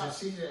 Alright, so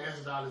she just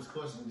answered all these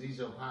questions. These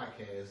your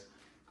podcast.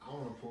 I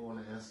want to pull one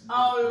and answer.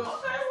 Oh, these okay,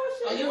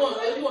 questions. well,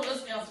 shit. You want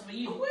us to answer for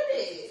you? I'm with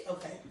it.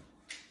 Okay.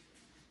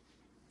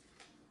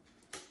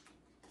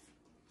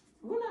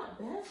 We're not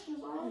bastards,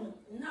 are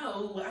we? No,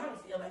 I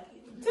don't feel like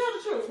it. Tell the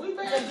truth. We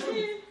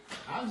bastards.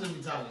 I'll just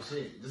be talking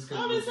shit. Just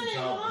I'm because just you saying,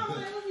 I talking.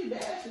 don't think we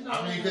bastards.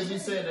 I mean, because you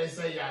said they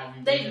say y'all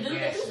be They being do. They do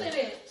bashing. say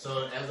that.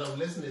 So as I'm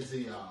listening to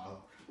y'all,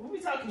 We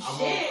be talking I'm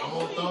shit.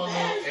 gonna We throw a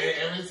bastards.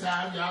 little, every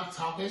time y'all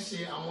talking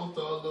shit, I'm gonna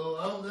throw a little,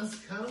 oh, that's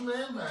kind of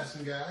man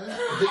bashing, guys.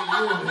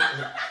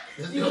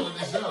 Let's go with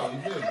the show. You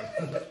feel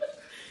me?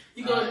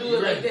 You gonna Alright, do you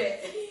it like ready? that?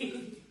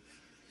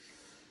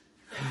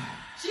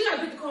 She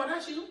gotta pick the card,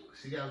 not you.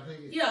 She got to pick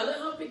it. Yeah, let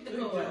her pick the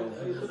card.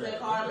 Put that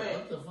card back.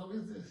 What the fuck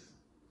is this?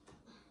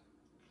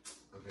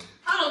 Okay.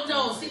 I don't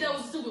know. See, that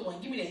was a stupid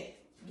one. Give me that.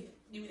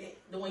 Give me that.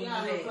 The one You you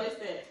gotta had. replace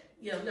that.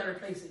 Yeah, we gotta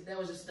replace it. That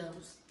was just dumb.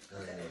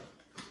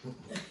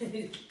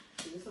 Okay.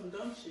 It's some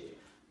dumb shit.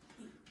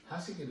 How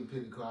she get to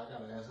pick the card? I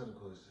gotta ask her the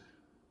question.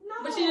 No,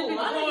 But she didn't pick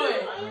the I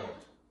didn't card. do it.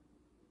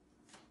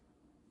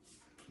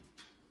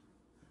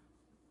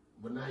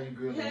 But now you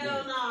grilling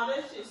Hell me. no,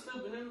 that shit's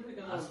stupid. Let me pick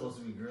I'm another. supposed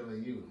to be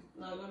grilling you.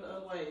 No, go the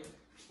other way.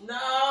 No,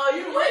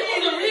 you What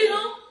you gonna read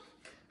them?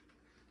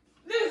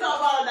 Niggas talk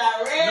about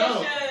No,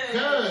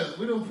 direction. cuz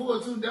we done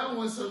pulled 2 down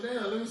ones, so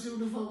damn, let me see what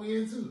the fuck we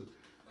into.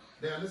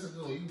 Damn, this is a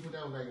good one. You can put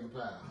that one back in the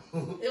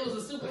pile. It was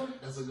a super one.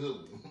 That's a good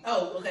one.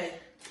 Oh, okay.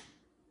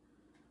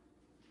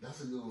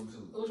 That's a good one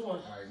too. Which one?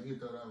 Alright, you can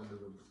throw that one to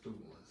the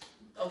stupid ones.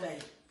 Okay.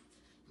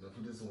 Now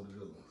put this one with the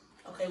good ones.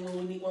 Okay, well,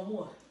 we need one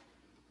more.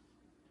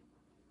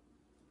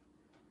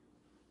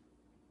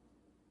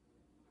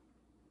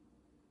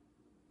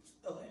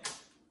 Okay.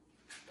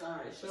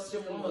 Alright, shuffle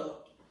Strip them them up.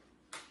 up.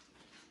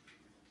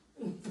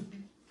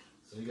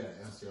 So you gotta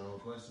answer your own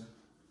question?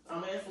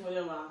 I'm asking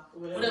whatever.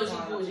 Whatever she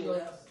do, she go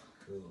out.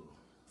 Cool.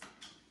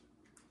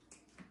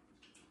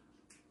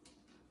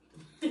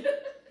 You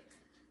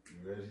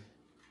ready?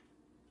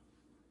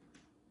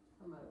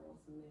 Somebody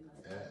wants some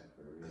midnight.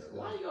 At-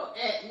 Why you gonna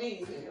at me?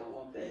 You don't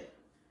want that.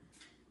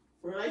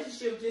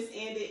 Relationship just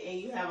ended and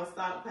you have a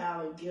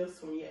stockpile of gifts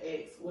from your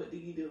ex. What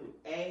do?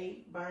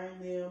 A, burn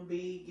them.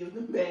 B, give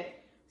them back.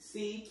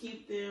 C,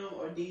 keep them.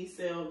 Or D,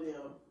 sell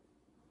them.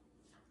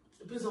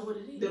 Depends on what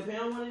it is. Depending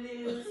on what it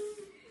is,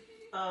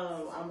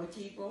 I'm gonna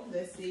keep them.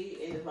 That's C.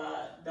 And if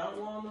I don't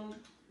want them,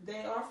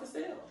 they are for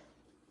sale.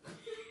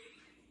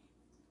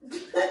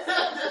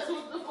 That's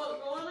what the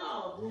fuck going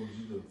on. What would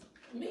you do?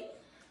 Me?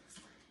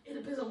 It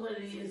depends on what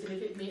it is and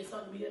if it means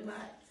something to me or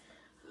not.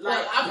 Like,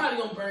 Like, I'm probably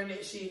gonna burn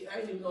that shit. I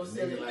ain't even gonna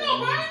sell Nigga it. like you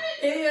gonna burn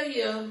it? Hell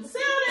yeah.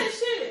 Sell that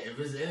shit. If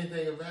it's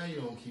anything of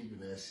value, I'm keeping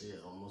that shit.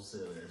 I'm gonna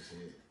sell that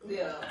shit.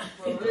 Yeah,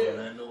 for There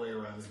real. ain't no way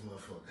around this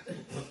motherfucker.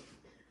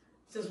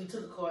 Since we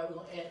took a card, we're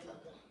gonna add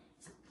something.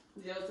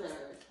 Your turn.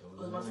 So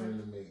we're in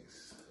the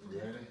mix. You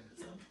ready?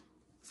 Yeah.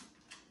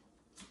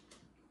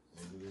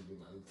 Maybe this be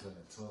my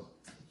Lieutenant Tongue.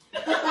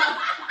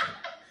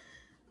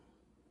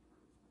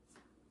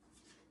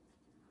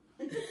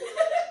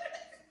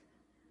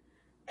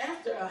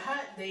 After a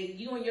hot date,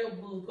 you and your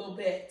boo go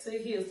back to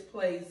his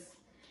place.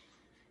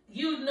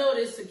 You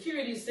notice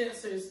security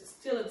sensors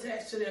still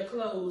attached to their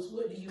clothes.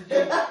 What do you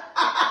do?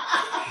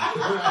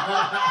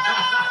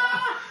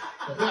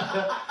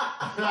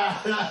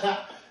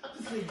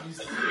 nigga, you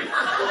stink.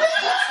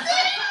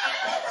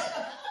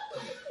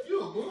 You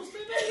a booster?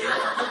 I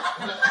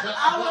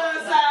want a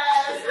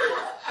size.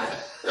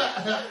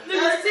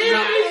 Nigga,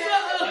 still be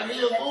I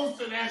need a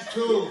booster, that's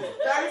cool.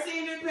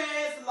 13 in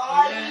pants,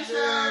 large in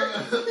shirt.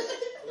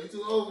 We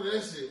too old for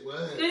that shit,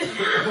 what?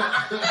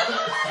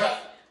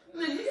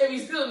 Nigga, you can't be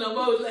stealing no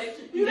more. Like,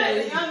 You like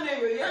the young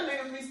nigga. Young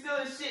niggas be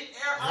stealing shit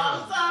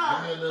all the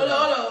time. Hold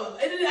on.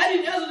 I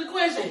didn't answer the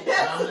question.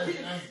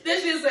 That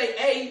shit say,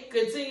 A,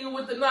 continue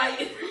with the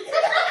night.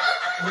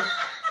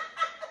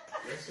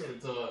 That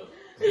shit retarded.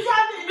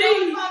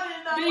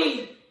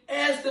 B,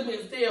 ask them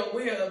if they're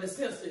aware of the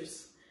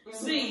censors.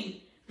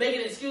 C, make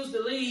an excuse to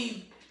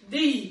leave.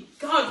 D,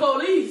 call the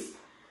police.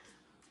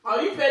 Oh,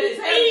 you better E,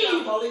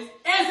 say police.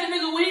 ask that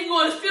nigga when he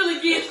going to steal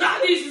again. So I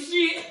need some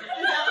shit.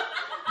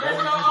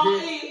 That's no OE.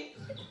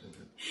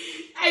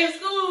 Hey,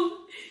 school,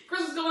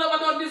 Christmas coming up. I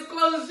know I'm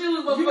disclosing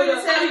shoes, but You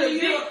better tell me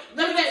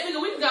none of that, nigga.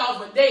 We can go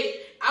off a date.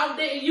 I'm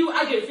dating you.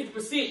 I get 50%.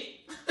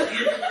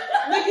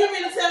 Nigga, you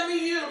mean to tell me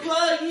you the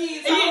plug? You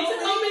ain't And you ain't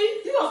tell me?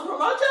 You gonna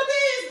promote your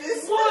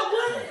business? What?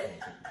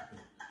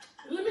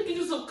 Let me get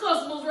you some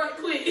customers right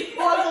quick. Boy,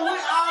 we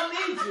all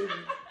need you.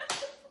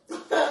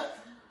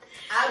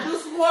 I do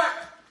some work.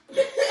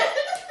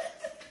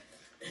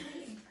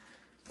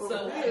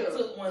 So I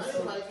took one.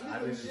 So I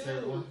need to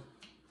take one.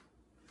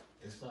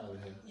 It's probably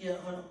here. yeah,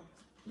 hold on.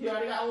 You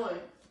already got one.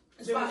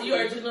 It's fine. You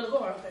already took another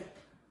car, okay?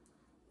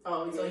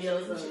 Oh, yeah. So yeah,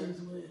 let's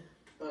choose one.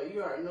 Oh,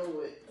 you already know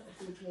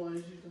which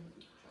ones you can.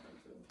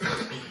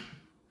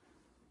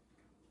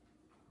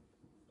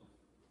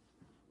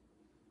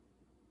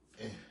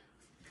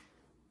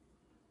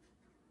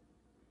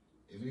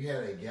 If you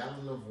had a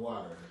gallon of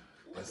water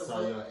and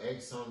saw your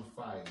ex on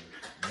fire,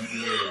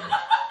 you would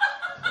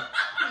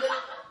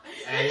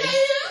A.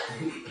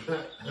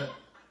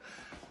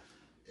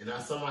 And I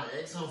saw my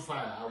ex on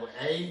fire, I would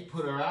A,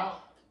 put her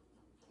out,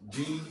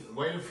 B,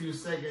 wait a few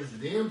seconds,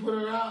 then put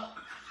her out,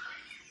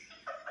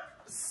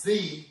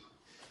 C,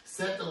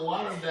 set the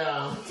water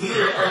down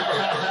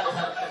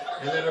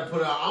and let her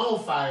put her own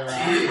fire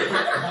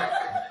out,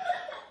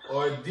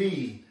 or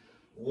D,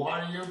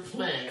 water your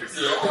plants.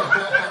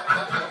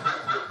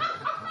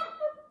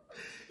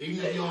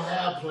 Even if you don't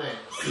have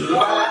plants.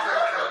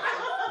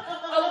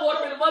 I'm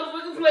watering the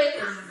motherfucking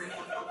plants.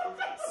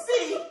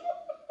 See?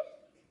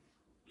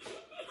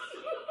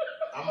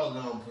 I'm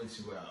gonna go and put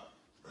you out.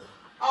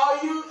 Oh,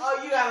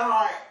 you got a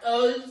heart.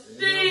 Oh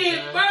shit!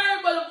 Yeah.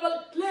 Burn,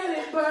 motherfucker! Let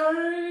it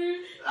burn!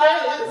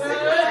 Let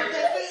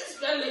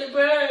Let it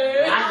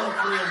burn! I'm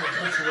gonna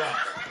put you out.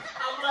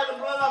 I'm gonna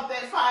blow up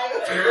that fire.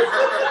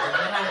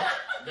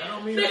 That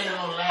don't mean that don't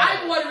I'm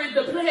last. watering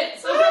the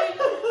plants, okay?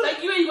 Like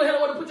you ain't gonna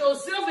have to put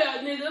yourself out,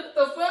 nigga.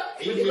 The fuck?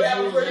 You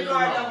have a pretty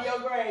garden over your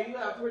grave. You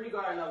have a pretty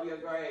garden over your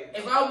grave.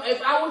 If I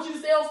want you to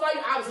stay on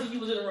fire, obviously you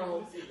was in the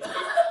wrong.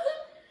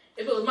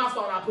 If it was my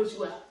fault, I'd put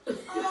you out.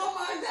 Oh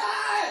my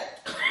God.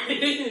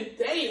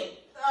 Damn.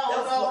 Oh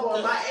no,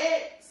 boy, my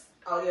ex.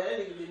 Oh yeah, that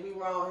nigga did me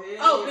wrong here.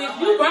 Oh, bitch,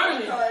 you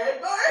burning.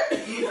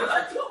 You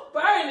You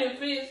burning,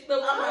 bitch. I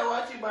might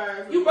watch you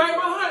burn. You burn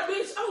my heart,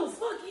 bitch. Oh,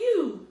 fuck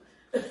you.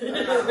 I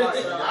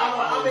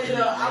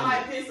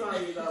might piss on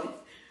you though.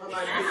 I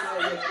might piss on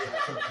you.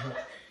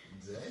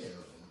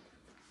 Damn.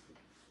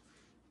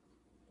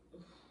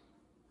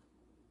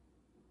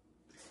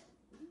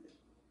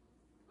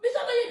 Bitch, I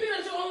know you ain't been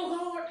at your own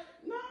card.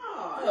 No.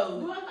 Oh.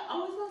 Do I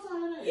always want to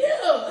sign that? Yeah.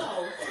 Oh.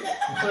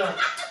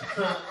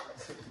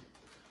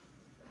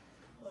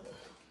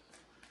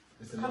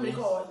 How many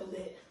cards is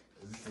that?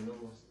 Is this the new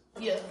ones?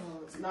 Yeah.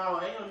 No,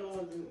 I ain't no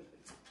one do it.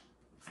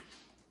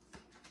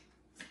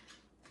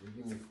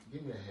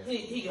 Give me a half.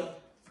 Here you go.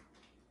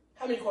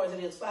 How many cards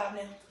it is? 5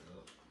 now?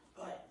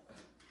 All right.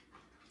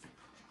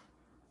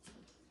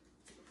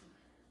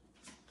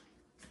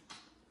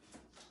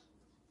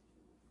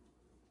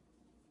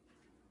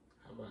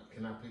 How about,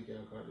 can I pick your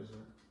card this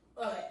one?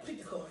 All right,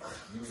 pick the card.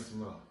 Give me some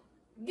more.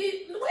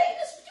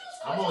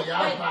 I'm on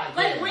y'all podcast.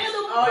 Like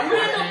random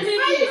yeah.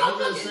 picking. I'm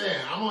just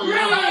saying, I'm on y'all.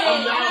 Damn, I'm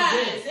y'all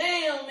guest.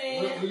 damn,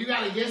 man. When you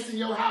got a guest in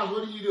your house,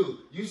 what do? You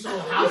show You don't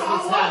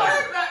hospitality.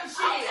 worry about the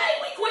shit. Okay,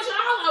 we question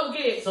all our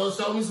guests. So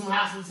show me some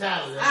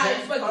hospitality, All right,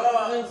 okay? fuck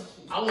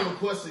I want to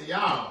question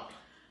y'all.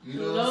 You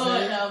know what I'm Lord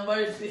saying? have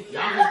mercy.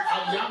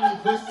 Y'all can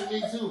question me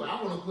too. I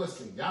want to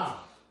question y'all.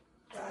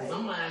 Because Right.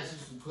 I'm going to ask you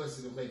some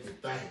questions to make you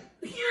think.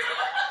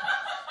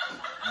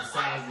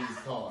 Besides these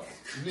cards.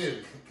 You feel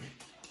me?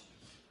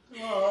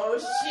 Oh I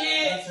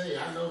shit. tell you,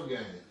 I know the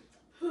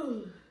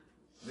game.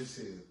 This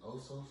is oh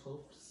so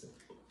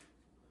simple.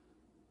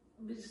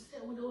 Bitch,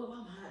 that window up,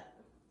 I'm hot.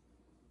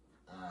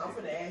 I'm Alright.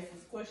 gonna ask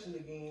this question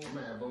again. I'm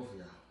going to ask both of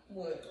y'all.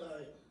 What?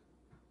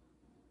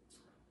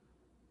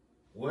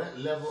 What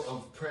level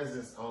of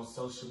presence on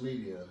social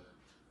media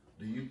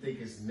do you think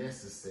is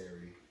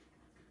necessary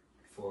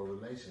for a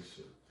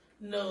relationship?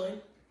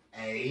 None.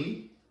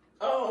 A,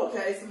 Oh,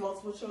 okay. It's a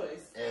multiple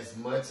choice. as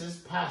much as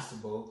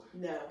possible.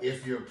 No.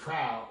 If you're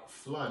proud,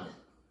 flaunt it.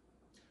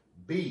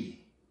 B,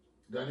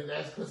 do I need to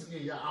ask the question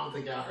again? Y'all, I don't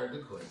think y'all heard the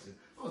question.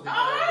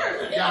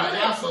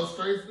 Y'all so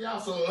straight. Y'all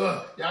so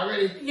y'all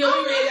ready? Yeah,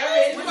 we ready. I'm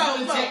ready. We're Come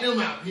gonna on. check them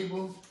out,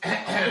 people. What?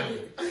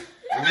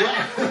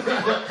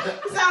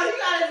 So you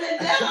gotta been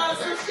down on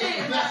some shit.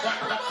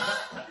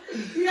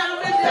 You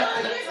gotta been down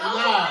on some shit.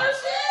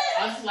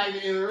 I just like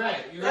to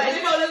interact. You know? Right,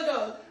 let's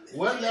go.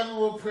 What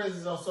level of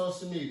presence on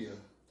social media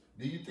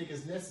do you think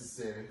is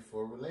necessary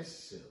for a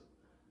relationship?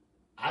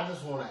 I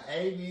just want an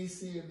A, B,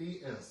 C, or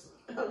D answer.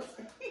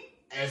 Okay.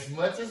 As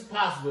much as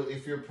possible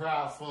if you're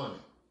proud funny.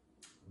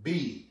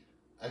 B,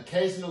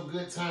 occasional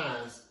good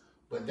times,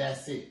 but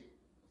that's it.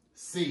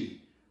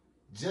 C,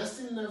 just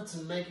enough to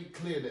make it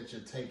clear that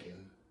you're taken.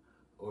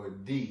 Or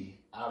D,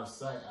 out of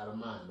sight, out of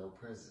mind, no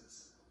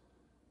presence.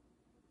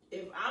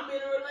 If I'm in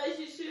a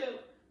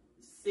relationship,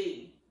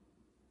 C.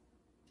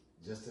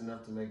 Just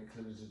enough to make it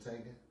clear that you're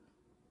taken?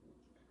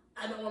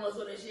 I don't want to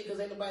know that shit because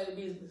ain't nobody's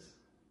business.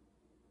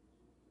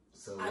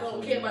 So I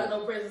don't care about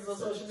no presence on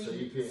social So media.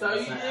 you pick So out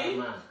you of sight, out think? of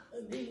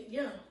mind.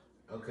 Yeah.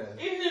 Okay.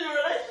 Even in a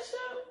relationship?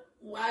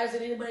 Why is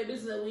it anybody's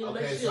business that we in a Okay,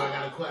 relationship? so I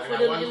got For one them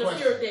to interfere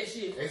question. with that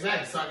shit.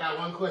 Exactly. So I got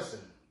one question.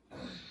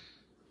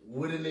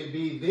 Wouldn't it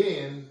be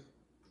then,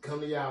 come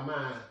to y'all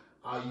mind,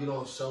 oh, you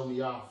don't show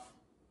me off?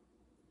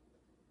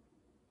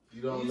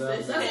 You don't You love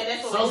me? said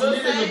that's what Social you're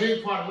media is a saying?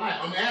 big part of life.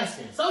 I'm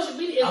asking. Social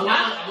media is A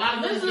not. lot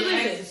of listen, people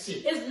get listen. asked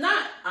shit. It's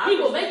not.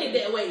 People make it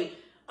that way.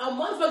 A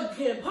motherfucker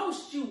can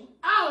post you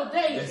all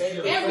day, That's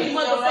still every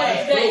cool. motherfucking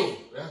That's day. cool.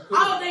 That's cool.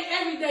 All day,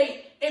 every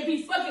day, and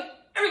be fucking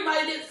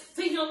everybody that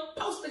see him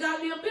post the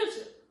goddamn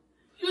picture.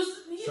 You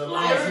So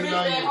long like, as Every he bitch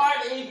love that you. hard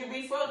that he can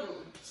be fucking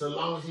with. So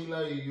long as he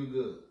love you, you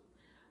good.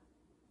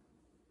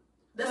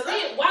 that's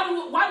it.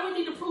 Why do we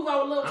need to prove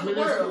our love I to mean,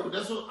 the that's world? cool.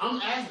 That's what I'm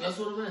asking. That's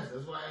what I'm asking.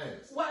 That's why I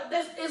asked. Why?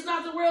 It's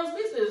not the world's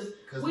business.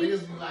 Because We-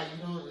 niggas be like,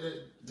 you know,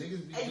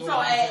 niggas be And doing so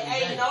this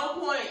every at day. no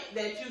point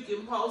that you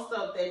can post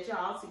up that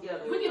y'all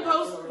together. We can Like,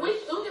 post. you know,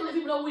 We can let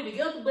people know we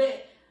together,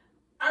 but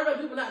I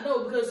rather people not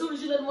know because as soon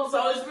as you let them So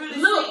motherfuckers it's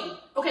really look. sweet.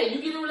 Okay,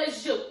 you get in a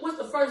relationship. What's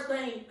the first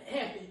thing that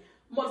happen?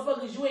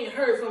 Motherfuckers, you ain't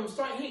heard from them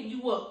start hitting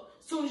you up.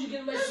 As soon as you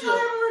get in a That's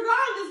relationship, not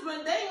regardless,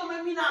 but they ain't gonna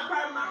make me not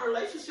proud of my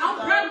relationship. I'm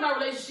though. proud of my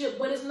relationship,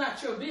 but it's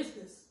not your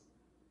business.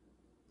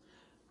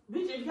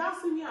 Bitch, if y'all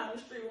see me out in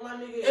the street with my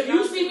nigga, If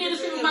you see me in the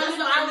street with my that's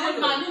nigga, I'm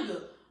with my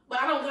nigga. But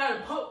I don't gotta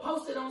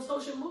post it on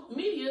social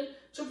media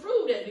to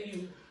prove that to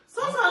you.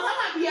 Sometimes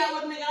I might be out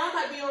with a nigga, I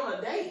might be on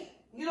a date.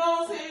 You know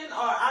what I'm saying?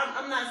 Or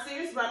I'm not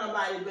serious about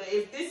nobody, but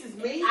if this is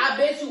me, I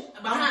bet you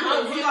behind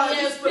all We the gonna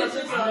ass just put a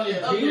pictures picture I mean,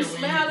 of you when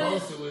smiling. you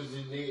post it with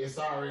your nigga, it's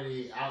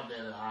already out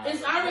there.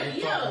 It's already- they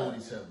fucking yeah.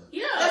 with each other.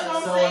 Yeah. that's what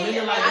I'm So a saying.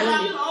 nigga like I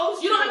me- don't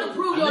post You don't have to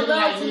prove your A nigga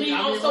love like to me I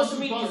on mean, social once you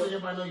media. post it,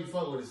 everybody know you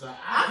fuck with it. So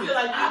I feel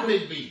like I you-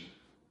 big B.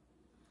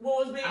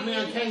 What was being I mean,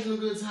 occasional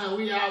good time.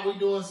 We out, we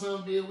doing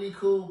something, we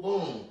cool,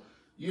 boom.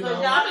 You Cause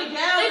know. y'all If you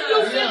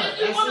together. Yeah, if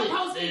you that's want it. to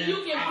post it, you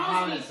can Then I post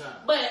it.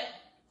 apologize. But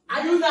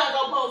You not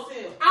gonna post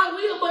him. I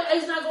will, but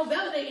it's not gonna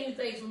validate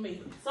anything for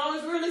me. So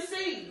it's really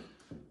C.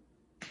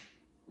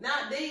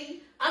 Not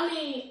D. I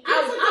mean,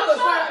 You took your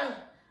shot.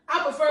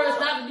 I prefer us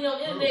not to be on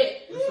the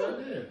internet. It's right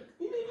there.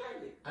 You didn't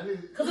have it. I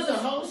need 'Cause it's it's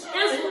a whole shot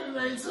it's- here today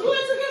You ain't too. took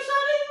your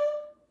shot either?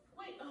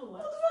 Wait, oh, What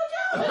what? the fuck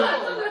I y'all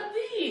thought doing? I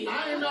did.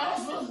 I didn't know I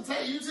was supposed to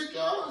take. You took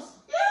yours.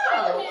 Wait a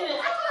Yeah. minute,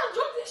 I thought I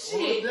drunk this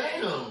shit. Well,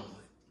 damn.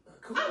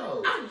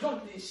 Cool. I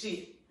drunk this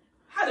shit.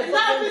 How the It's fuck?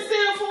 not I been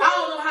said for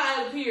don't know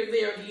how it appeared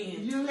there again.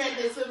 You had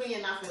this to me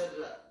and I filled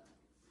it up.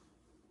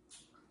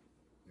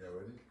 You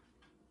ready?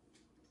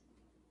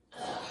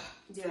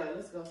 Yeah,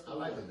 let's go. I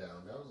like it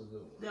down. That was a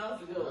good one. That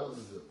was a good That one. was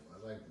a good one.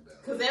 I like it down.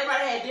 Because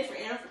everybody had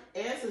different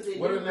answers. And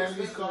What are different the name of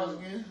these perspectives. cards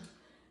again?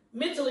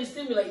 Mentally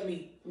stimulate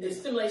me. It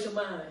stimulates your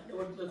mind.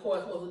 What the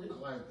course supposed to do. I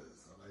like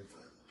this. I like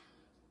that.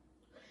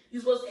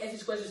 You're supposed to ask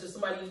these questions to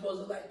somebody you're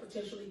supposed to like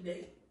potentially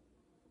date.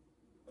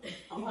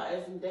 I'm not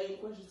asking dating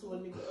questions to a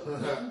nigga.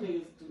 Them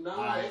niggas do not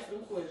Alright. ask them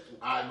questions.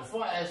 All right,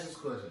 before I ask this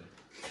question.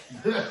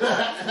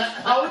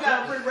 Oh, we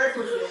got a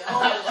prerequisite.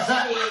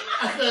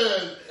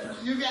 Oh,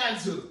 You got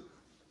to.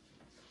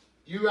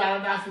 You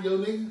ride or die for your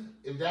nigga?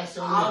 If that's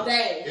your shit. All nigga.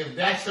 day. If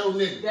that's your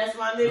nigga. That's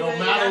my nigga. No I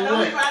matter know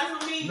what. he riding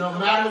for me. No I'm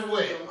matter riding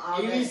what. for him all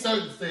Any day.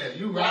 circumstance,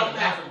 you ride or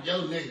die for your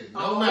nigga. No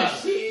Oh, matter.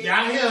 shit.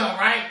 Y'all hear her,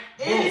 right?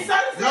 Any Boom.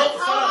 circumstance, Nope,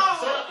 shut hold up. on.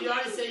 Shut up. You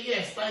already said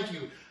yes. Thank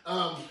you.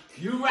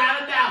 You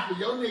ride or die for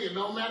your nigga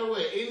no matter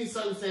what. Any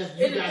circumstance,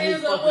 you It got his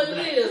depends on fucking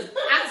what it back. is.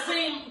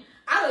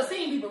 I done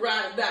seen people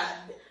ride and die.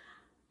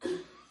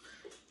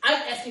 I'm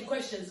asking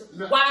questions.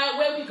 No. Why,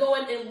 where we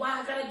going, and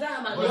why I gotta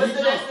die, my But What's nigga? the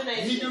he,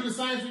 destination? he do the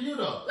same for you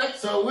though. Like-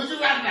 So would you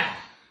rather die?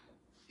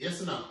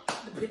 Yes or no?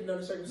 Depending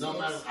on the circumstance. No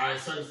matter. All right,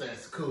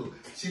 circumstance. Cool.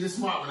 She the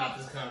smart one out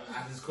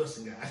this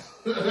question, guys.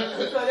 So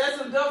that's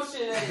some dumb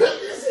shit. Ain't it?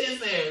 This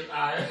shit says, all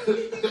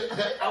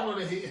right. I want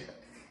to hear.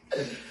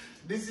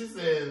 This shit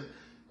says,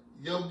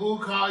 your boo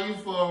call you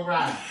for a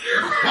ride.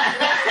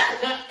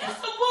 It's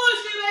some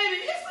bullshit, ain't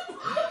it? It's some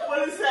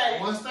What it say?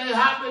 Once they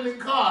hop in the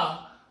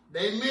car,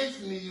 they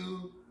mention to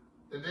you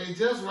that they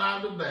just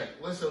robbed the bank.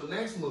 What's your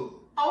next move?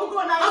 Oh, we're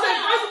going out Okay,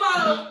 first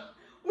of all,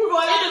 We're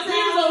going out it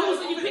depends on who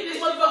said you pick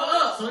this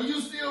motherfucker up. So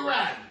you still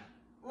riding?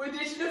 We're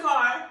ditching the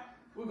car.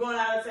 We're going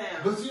out of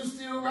town. But you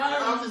still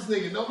riding with this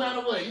nigga, no matter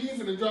what. You ain't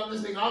finna drop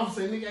this nigga off and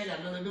say, nigga ain't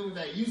got nothing to do with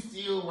that. You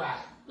still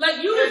riding.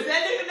 Like you If just,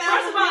 that nigga down,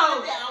 first of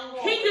all,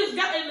 down, he just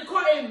got in the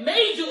car and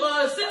made you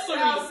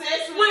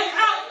accessories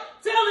without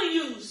telling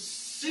you.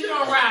 She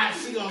gonna ride,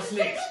 she gonna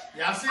snitch.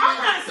 Y'all see I'm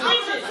that? not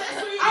snitching.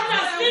 I'm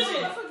not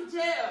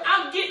snitching.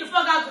 I'm getting the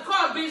fuck out the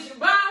car, bitch.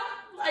 Bye.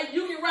 Like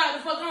you can ride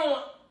the fuck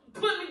on.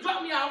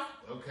 Drop me off.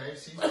 Okay,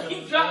 she's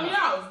He dropped me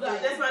off.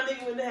 Like, That's my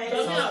nigga with the hand.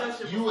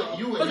 So you would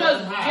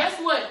because guess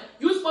what?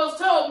 You supposed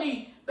to told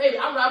me, baby,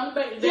 I'm robbing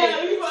back today.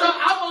 Yeah, so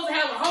I'm supposed to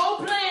have a whole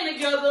plan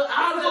together.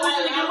 I'm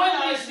supposed to get away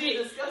with this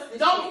shit.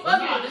 Don't fuck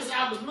nah, it. this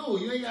out the blue.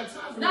 You ain't got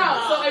time for No,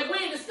 that. so if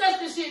we ain't discuss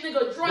this shit,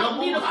 nigga, drop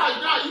me the fuck.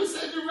 No, you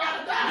said you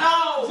ride or die.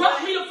 No.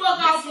 Drop me the fuck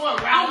off. Guess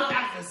what? Ride or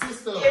die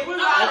consists of If we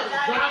the ride or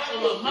die, drop of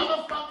a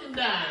motherfucking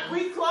dime.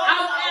 We close. I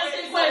was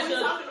asking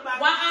questions.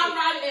 Why I'm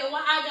right? riding and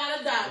why I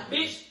gotta die,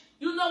 bitch.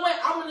 You know what?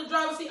 I'm in the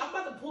driver's seat. I'm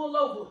about to pull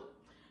over.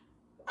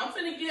 I'm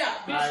finna get out,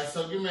 bitch. Alright,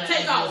 so give me an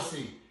Take A, off.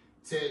 B,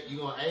 C. You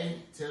gonna A,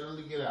 tell them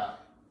to get out.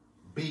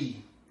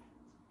 B,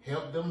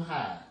 help them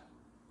hide.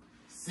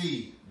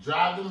 C,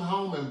 drive them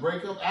home and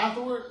break up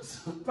afterwards.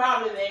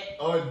 Probably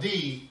that. Or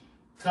D,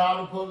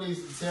 call the police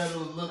and tell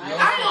them to look. I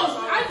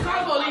ain't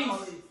call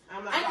police.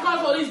 I ain't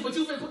call police, but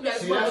you finna put me at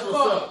See, the that's car.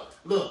 what's up.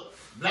 Look,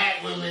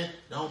 black women,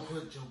 don't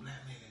put your black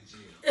man in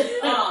jail.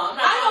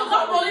 I don't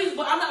call police,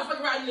 but I'm not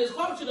fucking riding in this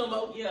car with you no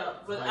more. Yeah,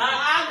 but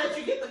I'll let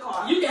you get the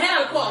car. You can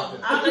have the car.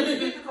 I'll let you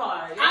get the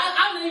car. Yeah.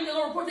 I'm not even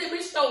gonna report that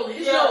bitch stolen.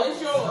 It's Yeah, yours.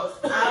 it's yours.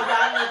 I'll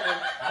buy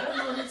another. I didn't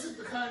know he took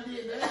the car and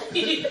did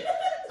that.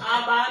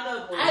 I'll buy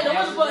another one. I know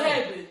what's gonna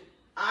happen.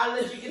 I'll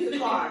let you get the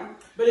car.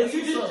 But if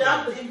you just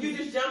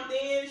jumped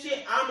in,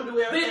 shit, I'm gonna do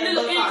But everything.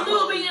 nigga, it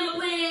could be in the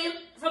plan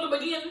from the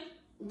beginning.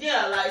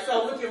 Yeah, like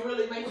so we can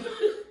really make it.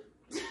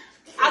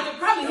 I can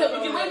probably help you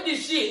get away with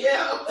this shit.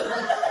 Yeah.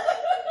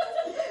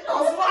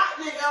 I'm smart,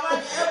 nigga. I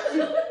might help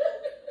you.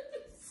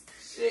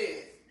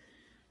 Shit.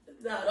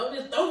 Nah, don't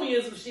just throw me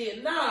in some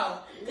shit. Nah.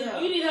 Yeah.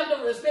 You need to have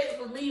no respect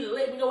for me to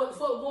let me know what the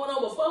fuck going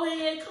on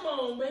beforehand. Come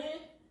on, man.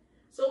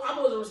 So I'm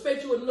supposed to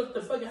respect you enough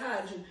to fucking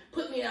hide you.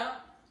 Put me out.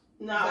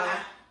 Nah. Bye.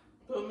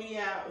 Put me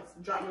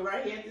out. Drop me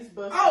right here at this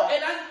bus. Oh,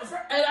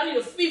 and I need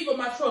a fee for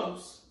my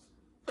troubles.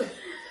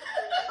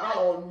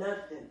 Oh,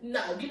 nothing.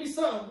 No, give me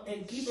something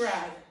and keep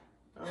riding.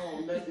 Oh,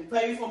 nothing.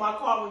 Pay me for my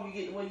car when you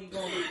get where you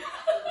going.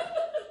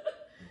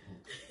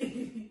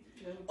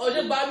 Or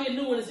just buy me a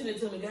new one and send it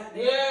to me, goddamn.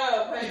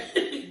 Yeah,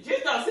 pay.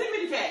 Just don't send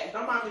me the cash.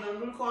 Don't buy me no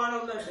new car,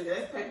 no nothing.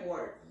 That's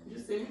paperwork.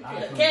 Just send me the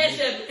cash. Cash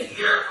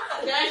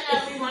app. Cash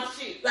app me my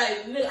shit.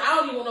 Like, nigga, I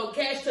don't even want no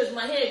cash touch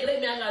my head, because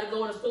that mean I gotta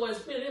go in the store and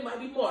spend it. It might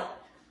be more.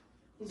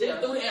 Just Yeah.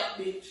 through the app,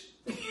 bitch.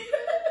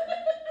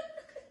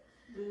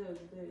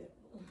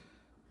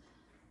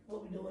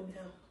 What we doing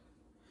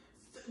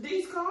now?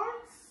 These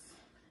cards?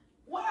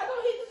 Why I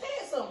don't hit the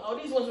add something? Oh,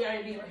 these ones we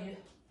already did right here.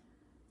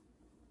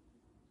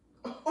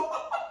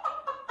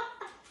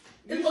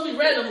 This gonna be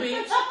random,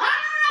 bitch.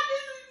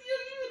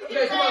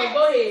 Okay, come on,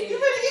 go ahead. You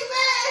better get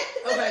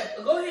mad.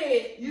 Okay, go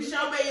ahead. You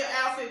show me your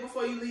outfit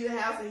before you leave the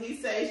house, and he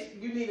says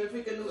you need to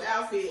pick a new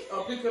outfit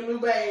or pick a new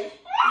bag.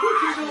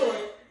 What you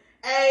doing?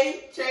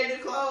 A, changing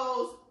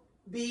clothes.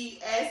 B,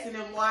 asking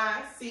them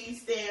why. C,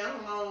 staying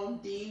home.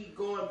 D,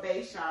 going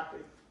base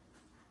shopping.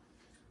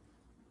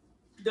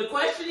 The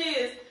question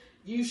is,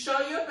 you show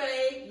your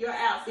bag, your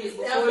outfit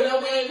before you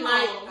leave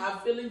home, I'm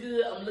feeling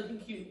good. I'm looking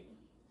cute.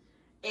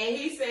 and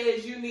he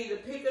says you need to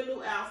pick a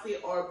new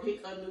outfit or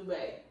pick a new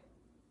bag.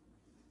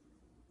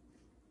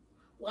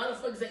 Why the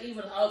fuck is that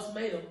even an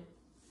ultimatum?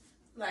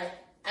 Like,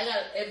 I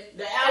gotta, if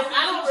The I outfit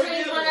don't you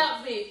change my revealing.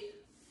 outfit,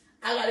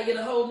 I gotta get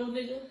a whole new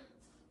nigga.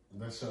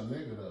 That's your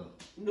nigga though.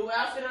 New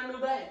outfit or new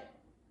bag?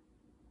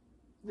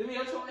 Give me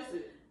your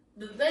choices.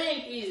 The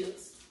thing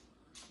is,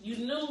 you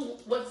knew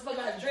what the fuck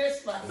I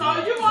dressed like. So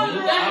if you want to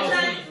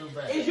I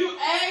change, is you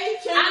A,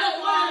 change don't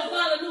want to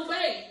clothes? find a new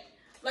babe.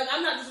 Like,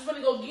 I'm not just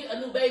gonna go get a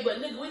new babe, but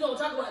nigga, we gonna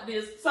talk about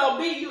this. So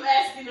B, you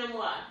asking them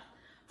why?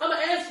 I'm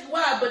gonna ask you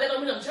why, but that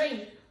don't mean I'm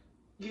changing.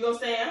 You gonna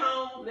stay at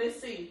home? Let's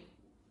see.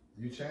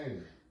 You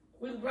changing.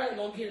 We probably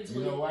gonna get into You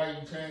know it. why you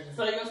changing?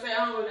 So you gonna stay at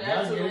home with the Y'all get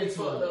absolutely into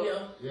fucked it.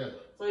 up. Yeah. Yeah.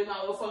 So you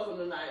might well fuck them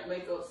tonight,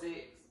 make up sex.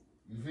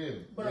 You feel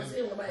me? But I'm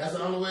saying what That's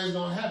the only way it's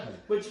gonna happen.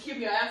 But you keep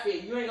your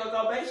outfit. You ain't gonna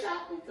go base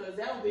shopping because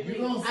that would be You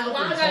me. gonna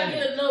Why I gotta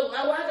get a new?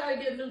 Why I gotta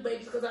get a new babe?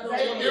 Because I don't.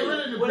 Baby, want It to. really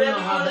depends Whatever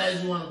on how you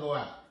bad you want to go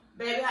out.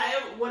 Baby,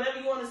 however, whatever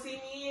you want to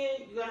see me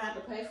in, you're gonna have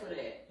to pay for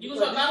that. You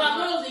gonna buy my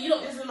clothes and you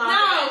don't. This is No,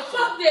 my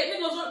fuck that.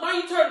 Niggas, why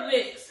you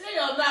turtlenecks?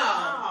 Hell no.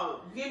 No,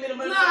 give me the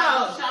money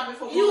No. for shopping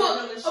for You more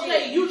than the okay?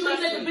 shit. You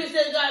trust treat that me. bitch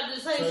that got the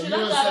same So shit you I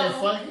gonna got say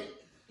on. fuck it?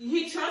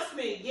 He trusts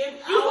me. Give me.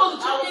 You supposed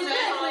to I trust was me at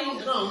exactly. home.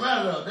 It don't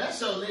matter though.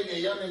 That's your nigga.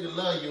 Your nigga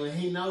love you, and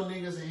he know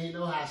niggas, and he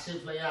know how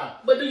shit play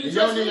out. But do you And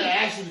your trust nigga me?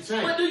 ask you to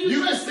change. But do you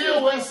can trust still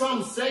me? wear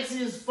something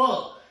sexy as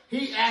fuck.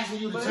 He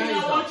asking you to But he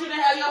change don't want though. you to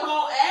have your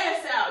whole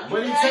ass out. You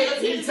But he have your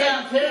taking titties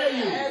out, care of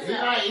you. your ass He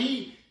out.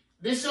 like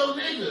this your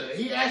nigga.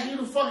 He asking you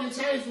to fucking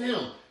change for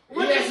him.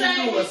 What He you asking you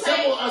saying? to do a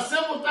He say-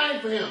 simple thing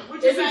for him.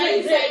 What you If he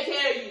saying? He take take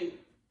care of you.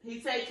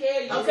 He take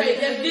care of you. Okay,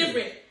 that's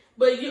different.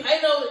 But you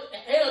ain't no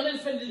nigga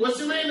finna. What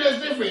you mean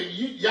that's different?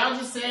 Y'all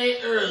just said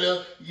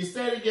earlier, you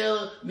stay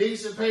together,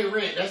 niggas should pay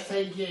rent. That's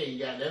taken care of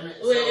you,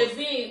 goddammit. Well, if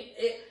he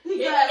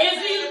paying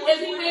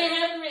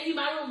half the rent, he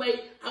my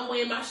roommate, I'm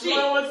weighing my shit. You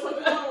know what the fuck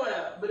you doing with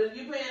it? But if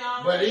you paying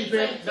all but he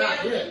rent, paying,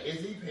 not yet. Is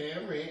he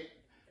paying rent?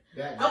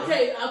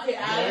 Okay, I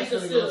that's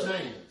gonna consider.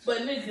 change. But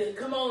nigga,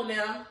 come on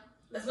now.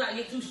 Let's not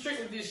get too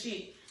strict with this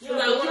shit. You It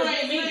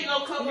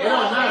don't come It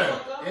don't matter.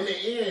 In the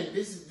end,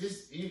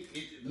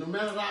 no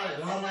matter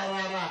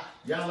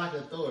y'all like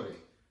authority.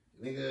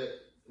 Nigga,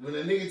 when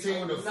a nigga tell you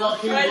what the fuck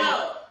he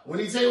want, when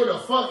he tell you what the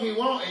fuck he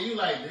want, and you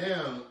like,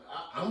 damn,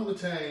 I'm gonna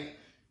change.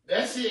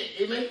 That shit,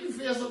 it make you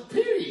feel some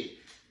period.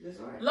 That's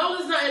right. Long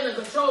as it's not in a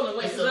controlling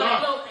way. It's a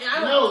lot.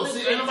 No,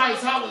 see, ain't nobody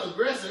talking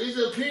aggressive. It's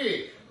a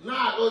period.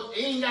 Nah,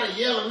 he ain't gotta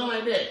yell or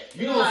nothing like that.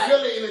 You gonna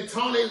feel it in the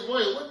tone of his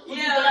voice. What you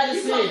think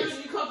this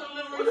is? You come to the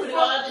living room, you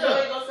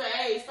gonna say,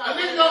 hey, stop. A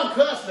nigga gonna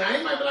cuss now.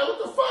 He might be like, what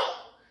the fuck?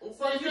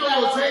 So you don't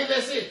gonna change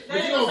that shit. But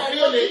you gonna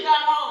feel it.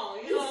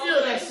 You feel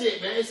that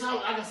shit, man. It's all,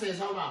 like I said,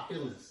 it's all about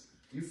feelings.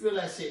 You feel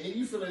that shit. And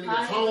you feel that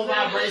nigga tone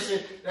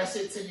vibration, that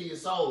shit tickle your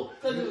soul.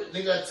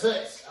 Nigga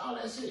touch, all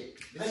that shit.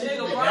 This shit is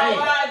a game.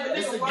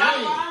 It's a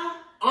game.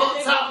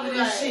 On top of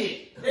this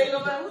shit. They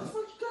gonna be like, what the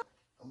fuck you got?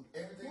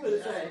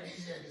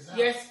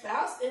 Your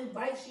spouse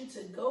invites you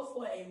to go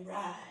for a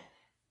ride.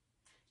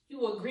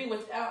 You agree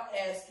without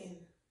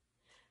asking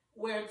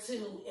where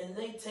to, and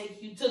they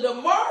take you to the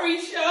Maury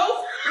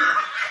show.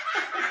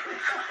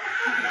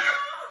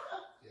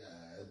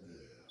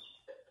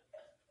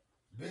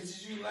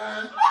 Bitches, you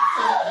lying?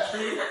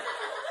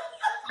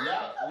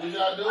 What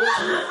y'all doing?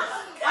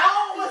 I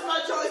don't know what's my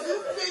choice.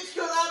 This bitch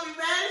cause I'll be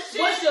mad as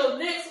shit. What's your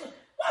next one?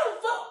 What the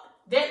fuck?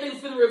 That nigga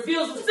finna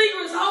reveal some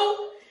secrets,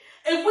 ho.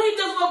 If we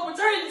just want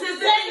paternity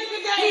test,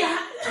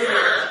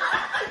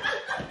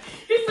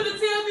 he finna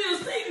tell me a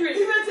secret.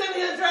 He finna tell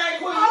me a drag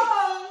queen.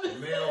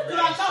 Cause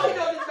I know he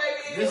know this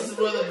baby is. This is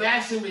where the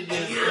bashing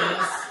begins,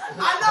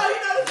 I know he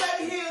know this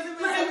baby is.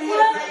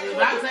 If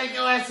I take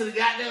your ass to the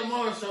goddamn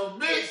morning show,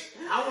 bitch,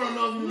 I wanna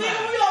know if you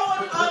nigga, we don't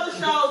want other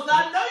shows.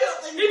 I know you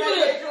don't think he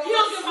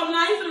don't give a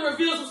lie. He finna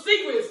reveal some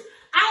secrets.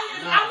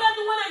 I'm not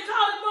the one that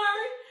called him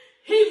Murray.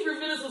 He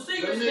revealed some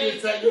secrets. He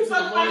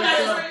fucked my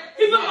best friend.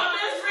 He fucked my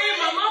best friend,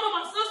 my mama,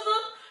 my sister.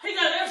 He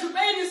got an extra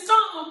baby or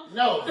something.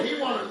 No, he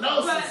wanna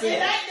know some secrets. It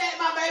ain't that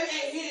my baby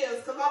ain't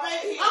his, cause my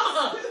baby his.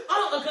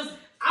 Cause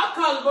I'm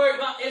calling Bird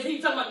if he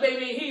talking about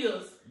baby ain't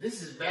his.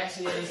 This is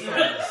bashing at his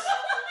finest.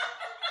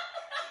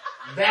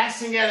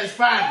 Bashing at his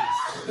finest.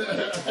 Oh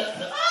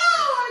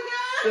my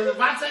god. Cause if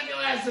I take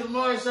your ass to the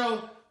morning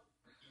show,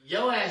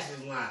 your ass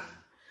is lying.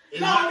 I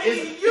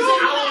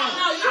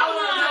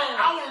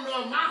want to know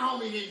if my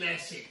homie hitting that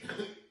shit.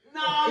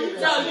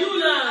 you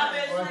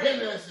lying. Or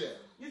hitting that shit.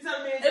 You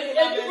telling me if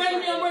you bring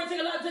me on work, take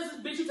a lot of tests,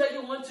 bitch, you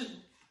taking one too.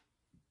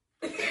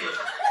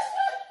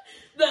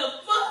 The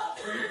fuck?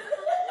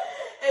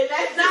 And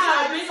that's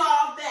how we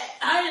solve that.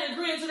 I ain't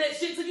agreeing to that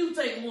shit till you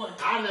take one.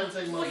 I never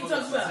take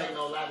motherfuckers to take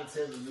no lie to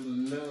tests or do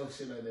no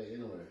shit like that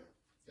anyway.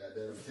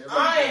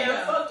 I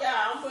am. Fuck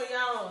y'all. I'm putting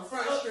y'all on the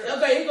front street.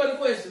 Okay, here go the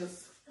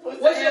questions.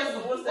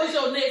 What's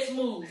your next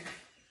move?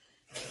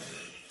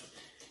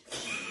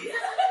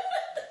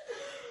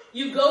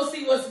 You go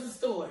see what's in the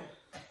store.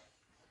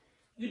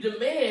 You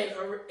demand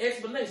an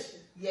explanation.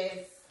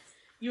 Yes.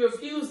 You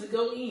refuse to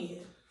go in.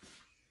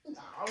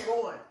 No, I'm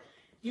going.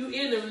 You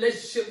in the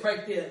relationship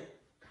right there.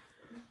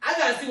 I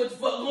gotta see what the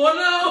fuck going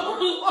on.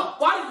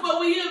 Why the fuck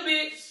we here,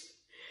 bitch?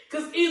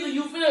 Cause either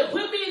you finna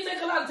put me in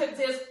take a lot of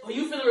test, or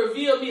you finna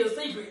reveal me a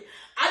secret.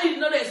 I need to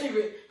know that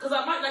secret, cause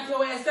I might knock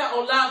your ass out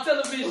on live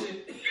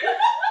television.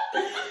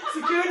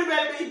 Security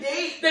better be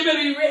deep. They better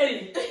be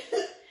ready.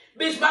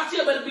 Bitch, my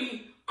shit better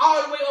be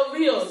all the way over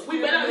here. We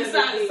better be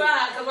side to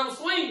side, cause I'm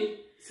swinging.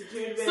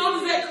 Security better soon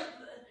as that,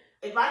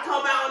 if I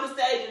come out on the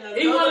stage and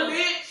another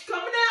bitch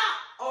coming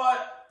out, or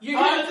you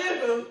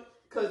nigga,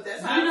 cause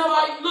that's how you know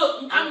why.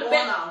 Look, I'm the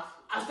back. Off.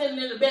 I'm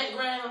standing in the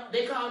background.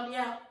 They called me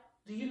out.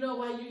 Do you know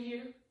why you're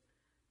here?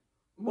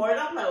 Boy,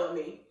 don't play with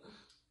me.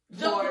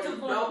 Boy, don't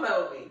play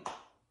with me.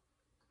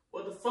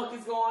 What the fuck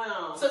is going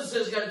on?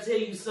 Such gotta tell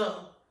you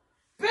something.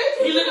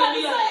 Bitch, he looking at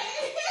me like,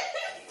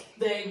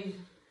 dang.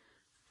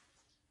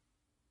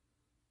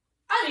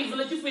 I didn't even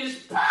let you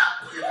finish. Pop.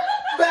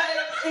 But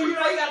and you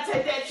know you gotta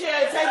take that chair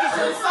and take it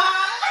to the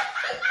side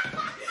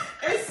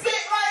and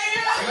sit right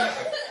here.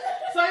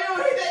 So you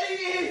don't hit that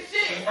nigga in his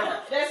shit.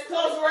 That's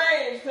close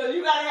range, cause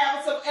you gotta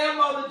have some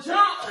ammo to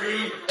jump.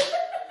 And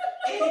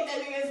hit that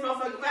nigga in his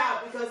motherfucking mouth,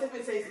 because if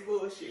it takes some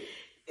bullshit.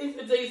 If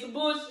it takes some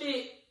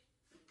bullshit,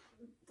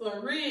 for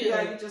real. You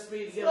gotta get your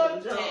speed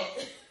together to jump.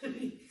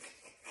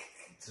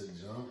 To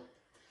jump?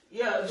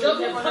 Yeah,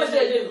 jump and punch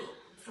that nigga.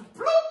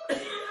 Bloop.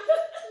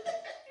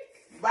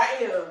 Right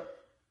here.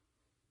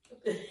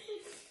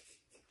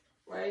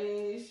 Right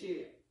in his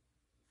shit.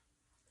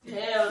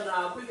 Hell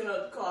no, picking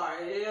up the car.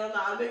 Hell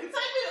no, nigga, take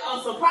me on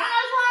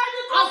surprise ride.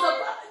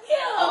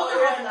 Yeah. Oh,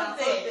 hell no,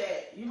 fuck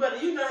that. You better,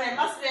 you know, have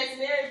my snacks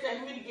and everything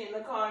for me to get in the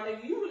car,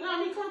 nigga. You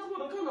got me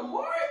comfortable to come to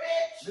Maury,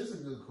 bitch? This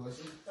is a good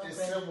question. Okay. It's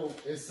simple.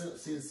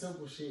 It's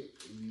simple shit.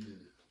 You need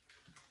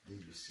to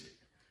leave your shit.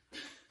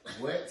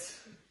 What?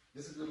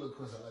 This is a good little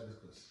question. I like this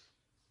question.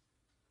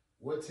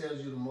 What tells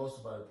you the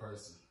most about a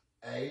person?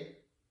 A,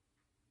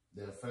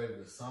 their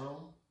favorite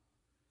song.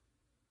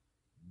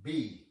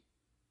 B,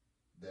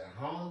 their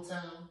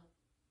hometown.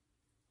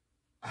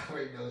 I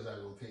already know what y'all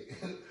gonna pick.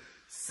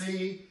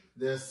 C,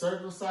 their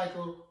circle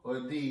cycle,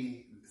 or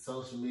D,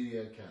 social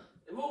media account.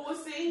 What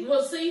was C?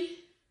 We'll see.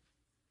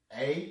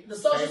 A, The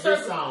social favorite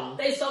circle. song.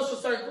 They social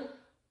circle.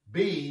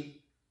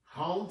 B,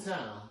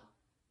 hometown.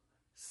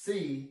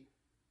 C,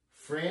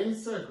 friend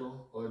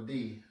circle, or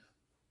D,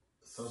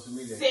 social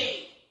media account.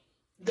 C.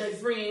 They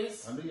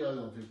friends. I knew y'all was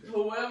gonna pick that.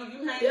 Whoever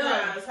you hang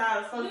Yeah. around is how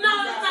the fuck No, you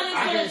that's got not some-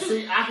 I can Listen,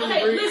 see. I can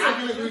okay, agree. listen, I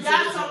can agree You to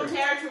got some disagree.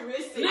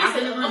 characteristics. I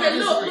can agree okay, to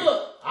look, disagree.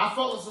 look. I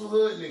fuck with some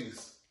hood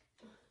niggas.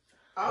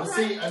 All But right.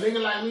 see, a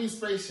nigga like me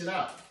space shit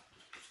out.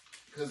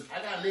 Cause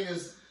I got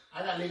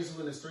niggas who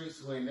in the streets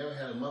who ain't never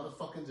had a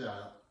motherfucking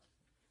job.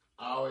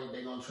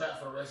 They gonna trap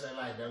for the rest of their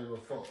life. They don't give a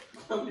fuck.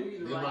 They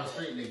my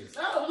street niggas.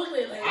 Oh, look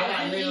at that. I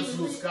got niggas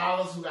who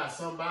scholars, who got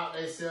something about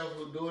themselves,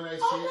 who doing that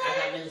shit. I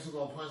got niggas who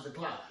gonna punch the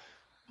clock.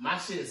 My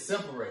shit is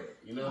separated.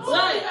 You know what I'm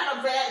Right. saying? You got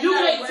a bad. You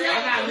got a can't bad-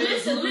 I got niggas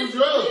listen, who do listen,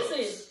 drugs.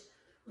 listen.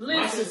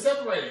 My shit Listen.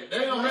 separated. They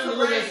don't make me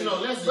look at you no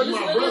less. But You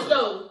listen my to this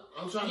brother. though.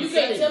 I'm trying You to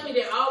can't say. tell me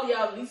that all y'all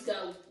at least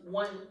got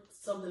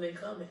something in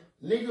common.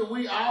 Nigga,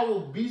 we all will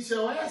beat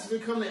your ass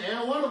if it come to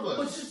any one of But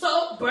us. you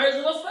so birds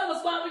of a feather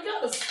flock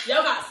together.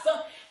 Y'all got some.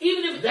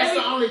 Even if That's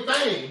the only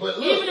thing. But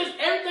look, even if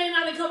everything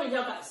not in common,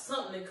 y'all got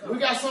something in common.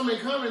 we got something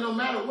in common no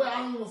matter what. I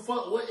don't give a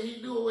fuck what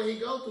he do or what he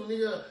go through,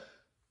 nigga.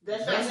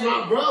 That's your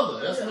my brother.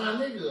 That's my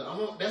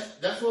nigga.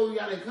 That's what we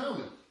got in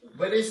common.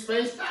 But it's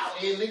spaced out,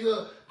 and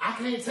nigga, I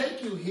can't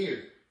take you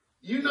here.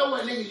 You know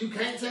what, nigga? You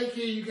can't take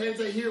here, you can't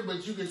take here,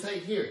 but you can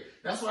take here.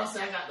 That's why I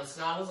say I got the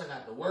scholars, I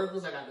got the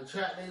workers, I got the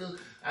trap niggas,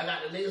 I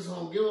got the niggas who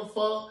don't give a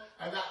fuck,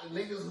 I got the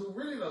niggas who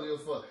really don't give a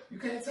fuck. You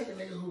can't take a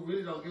nigga who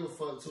really don't give a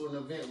fuck to an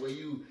event where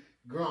you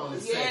grown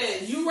and Yes.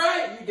 sex. You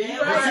right. You damn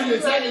But right. you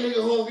can take a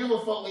nigga who don't give a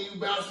fuck when you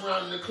bounce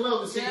around in the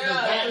club and shit, because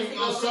Yeah, that because nigga he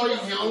gonna gonna show you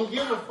give he a don't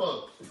give a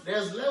fuck.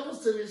 There's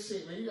levels to this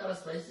shit, man. You gotta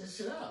space this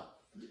shit out.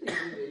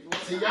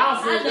 See,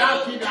 y'all feel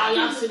y'all keep all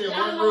y'all shit in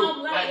one group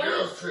like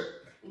girls trip.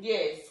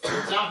 Yes.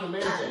 Y'all can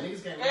manage that.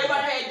 Niggas can't manage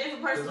Everybody that. had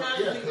different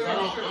personalities. Yeah, because I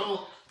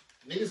don't,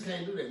 niggas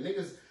can't do that.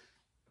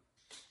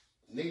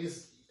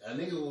 A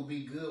nigga will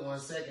be good 1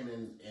 second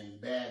and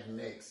bad the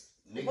next.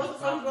 Niggas What the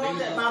fuck going on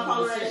with that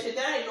bipolar ass shit?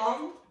 That ain't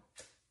normal.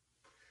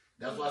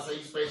 That's why I say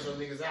you space some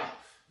niggas out.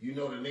 You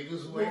know the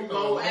niggas who ain't Who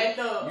normal. go act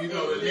up. You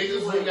know the and niggas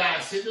do who it.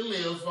 got shit to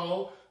live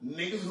for.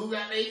 Niggas who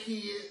got their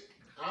kids.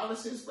 All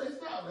this shit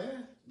spaced out,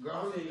 man.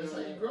 Grow. That's how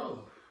you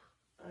grow.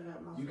 I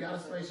got my You gotta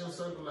space your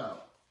circle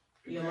out.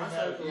 Yeah, my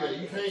circle. Yeah,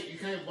 like you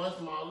can't bunch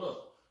them all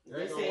up. That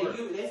They ain't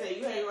gonna work. say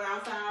you hang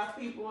around 5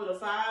 people. The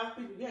 5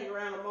 people you hang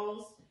around the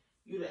most,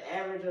 you the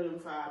average of them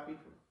 5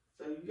 people.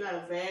 So you got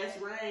a vast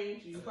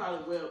range. You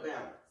probably well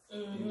balanced.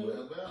 You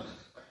well balanced.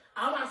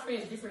 All my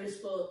friends different as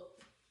fuck.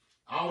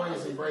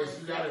 Always embrace.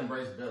 You gotta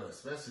embrace better,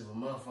 especially if a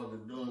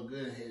motherfucker doing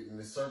good and hitting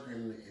the circle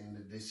and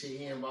the shit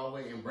he involved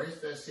with. Embrace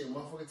that shit.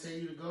 Motherfucker tell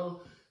you to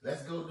go.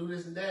 Let's go do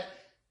this and that.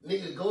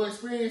 Nigga, go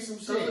experience some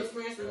So shit.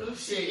 experience the new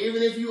Shit, shit.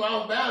 even if you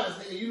off balance,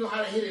 nigga, you know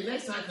how to hit it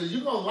next time because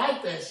you gonna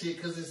like that shit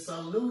because it's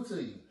something new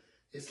to you.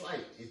 It's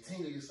like, it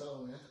tingle your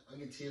soul, man. I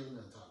get chills when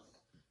I'm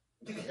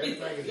talking.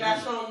 Everything is You gotta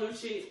new. show them new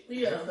shit.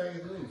 Yeah. Everything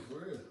is new,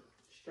 for real.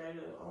 Straight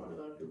up. I wanna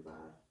go to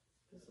Dubai.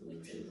 That's some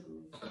new shit for me.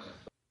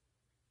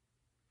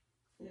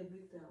 Yeah,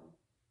 pick that one.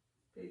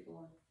 Pick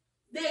one.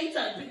 Then you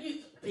try to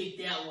pick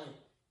that one.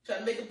 Try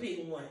to make a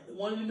pick one. The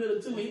one in the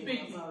middle too. He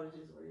picked My it.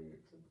 apologies for you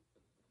too.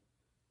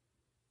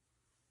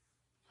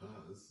 Oh,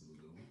 this is a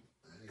good one.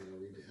 I didn't even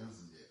read the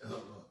answers yet.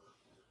 Hold on.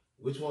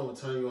 Which one would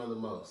turn you on the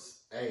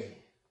most? A,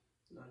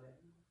 No,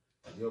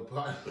 that. your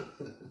partner.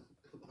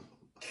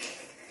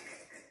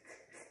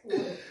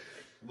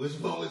 Which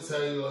one would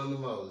turn you on the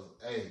most?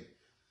 A,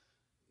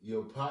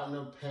 your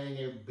partner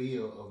paying a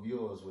bill of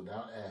yours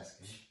without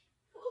asking.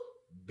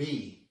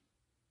 B,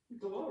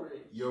 Glory.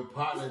 your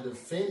partner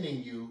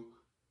defending you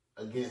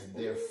against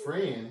their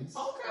friends.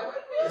 Okay,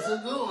 wait It's a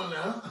good one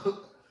now.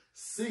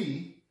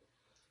 C,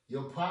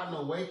 your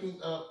partner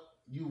waking up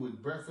you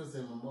with breakfast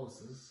and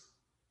mimosas.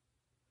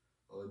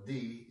 Or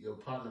D, your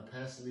partner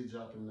passively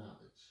dropping knowledge.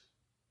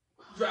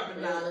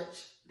 Dropping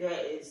knowledge.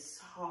 That is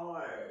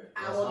hard.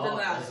 I want the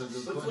hard. knowledge. That's a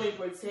good Between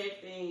question.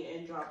 protecting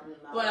and dropping the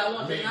knowledge. But I I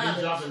want mean, the if you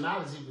knowledge. dropping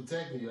knowledge, he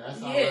protecting you.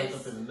 That's all Yes.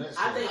 wrapped up in the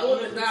nutshell. I think I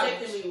want even the knowledge.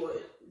 protecting me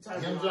would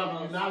turn Him me dropping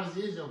on. you knowledge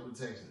is your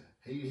protection.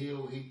 He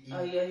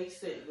Oh yeah, he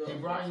said go. he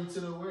brought you to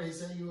the word. He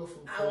said you up for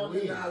I want the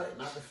win, knowledge.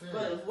 not the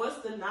failure. But what's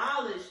the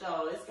knowledge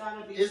though? It's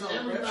gotta be It's something.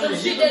 everything. Some You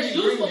shit can that's be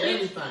useful, bringing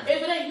bitch. everything.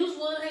 If it ain't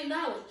useful, it ain't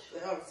knowledge.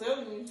 I'm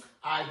telling you.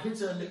 All right,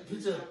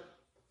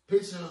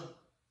 picture.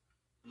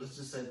 Let's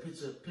just say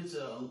picture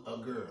a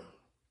girl,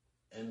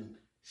 and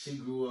she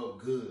grew up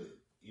good,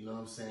 You know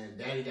what I'm saying?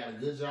 Daddy got a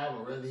good job,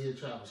 or rather he a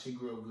trapper. She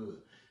grew up good.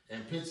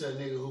 And picture a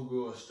nigga who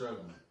grew up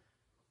struggling.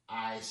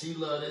 Alright, she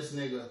love this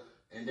nigga,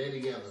 and they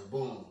together.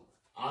 Boom.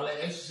 All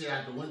that extra shit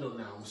out the window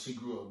now when she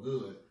grew up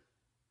good.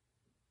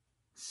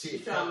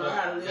 Shit, trying to learn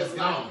how to live that's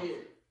gone. life.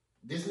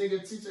 This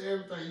nigga teach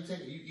her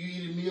everything. You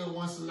eat a meal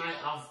once a night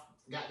off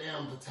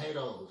goddamn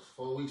potatoes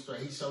for a week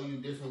straight. He show you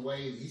different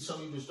ways. He show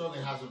you the struggle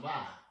and how to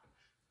survive.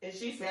 Is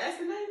she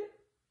fascinated?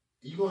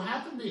 You gonna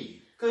have to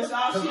be. Cause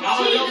all your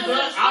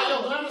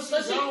glamour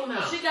shit gone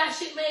now. She got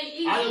shit made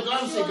easy. All your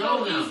glamour shit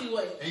gone now. Easy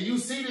way. And you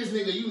see this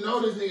nigga, you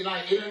know this nigga,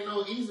 like, it ain't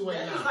no easy way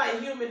now. It's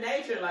like human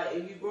nature. Like,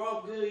 if you grow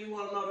up good, you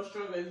want to know the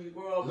struggle. If you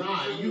grow up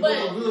you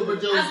grow up good,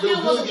 but your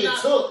good get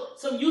took.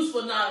 Some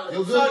useful knowledge.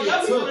 Your good so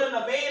get your people took. in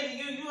abandon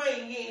you, you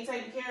ain't getting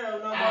taken care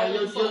of no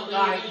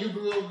more. You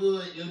grew up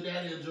good, your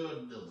daddy a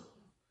drug dealer.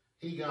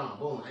 He gone,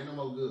 boom, ain't no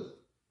more good.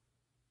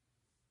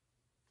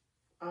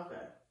 Okay.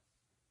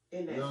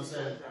 In that You know what I'm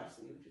saying? I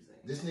see what you're saying.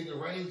 This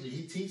nigga raised you.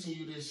 He teaching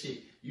you this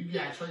shit. You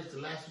got traits to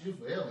last with you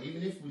forever,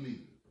 even if we leave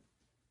you.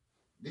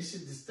 This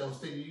shit just don't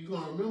stick. You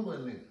gonna remember a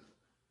nigga.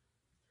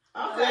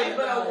 Okay,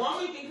 but a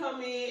woman can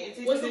come in and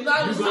teach you. You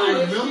gonna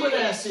remember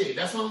that shit.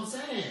 That's what I'm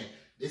saying.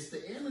 It's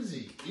the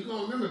energy. You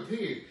gonna remember,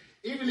 period.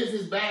 Even if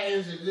it's bad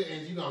energy or good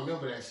energy, you gonna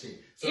remember that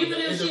shit. So even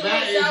if it's shit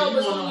bad went energy, sour, you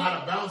gonna know how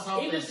to bounce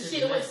off even that if the shit.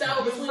 shit went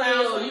sour between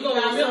you, you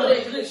gonna remember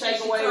that good shit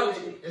she told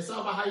you. It's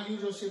all about how you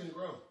use your shit and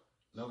grow.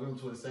 November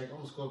 22nd,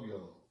 I'm a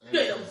Scorpio.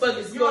 Yeah,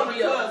 fucking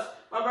Scorpio.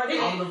 My birthday.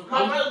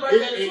 My birthday.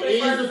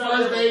 It is the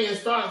first day and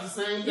starts the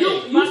same day.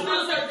 You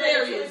still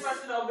Sagittarius.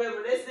 21st of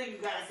November. This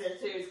nigga got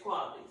Sagittarius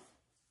qualities.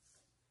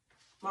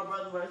 My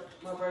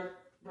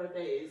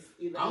birthday is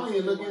either. I don't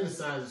even look into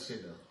signs and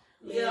shit though.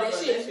 Yeah, that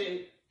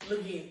shit.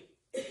 Look in.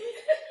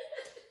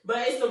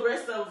 But it's the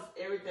rest of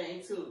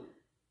everything too.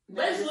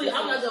 Basically,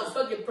 I'm like a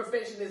fucking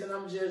perfectionist and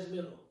I'm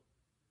judgmental.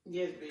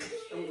 Yes, bitch.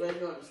 I'm glad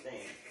you understand.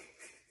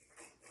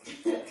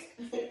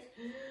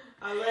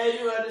 I'm glad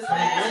you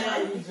understand. You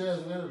gotta be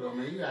judgmental though,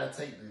 man. You gotta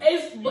take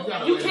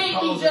the. You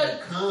can't be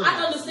judged.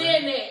 I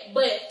understand that,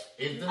 but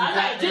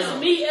just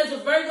me as a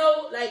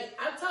Virgo, like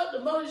I talk the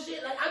most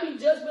shit. Like I be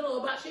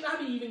judgmental about shit. I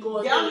be even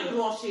going. Y'all be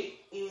want shit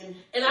in.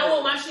 And I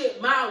want my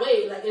shit my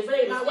way. Like if it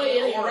ain't my way,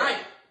 it ain't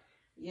right.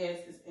 Yes,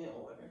 it's in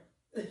order.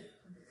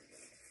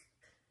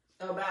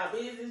 About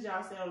business,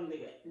 y'all stay on the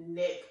nigga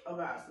neck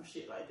about some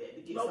shit like that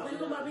to get something.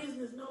 But my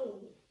business, no.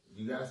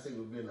 You gotta stick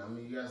with business. I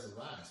mean, you gotta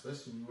survive,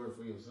 especially if you work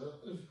for yourself.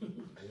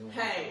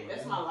 Hey,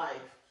 that's my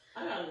life.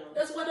 I gotta know.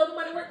 That's why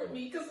nobody work with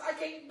me because I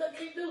can't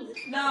do it.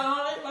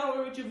 No, they don't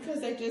work with you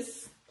because they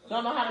just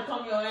don't know how to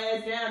calm your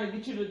ass down and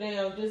get you to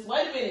damn. Just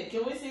wait a minute.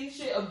 Can we see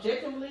shit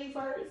objectively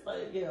first?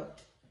 Like, yeah.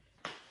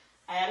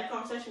 I had a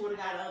conversation with a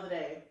guy the other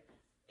day,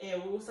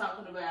 and we was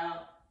talking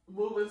about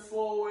moving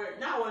forward.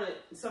 Not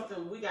what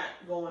something we got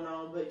going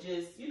on, but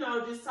just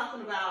just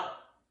talking about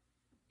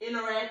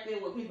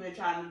interacting with people and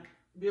trying to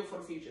build for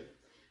the future.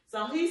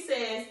 So he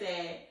says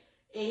that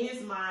in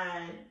his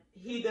mind,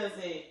 he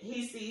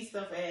sees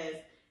stuff as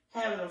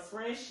having a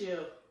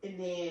friendship and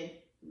then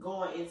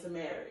going into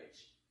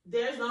marriage.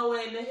 There's no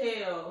way in the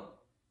hell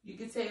you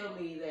can tell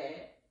me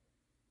that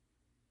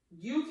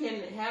you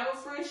can have a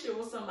friendship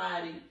with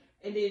somebody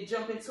and then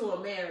jump into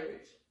a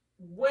marriage.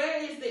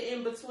 Where is the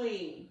in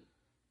between?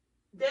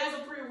 There's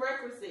a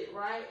prerequisite,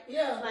 right?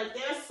 Yeah. Like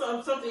there's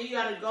something you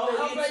gotta go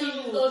into.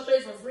 You go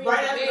straight from friendship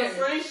right after the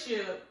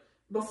friendship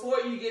before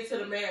you get to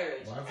the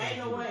marriage. Ain't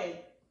no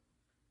way.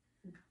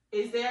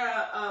 Is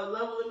there a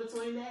level in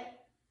between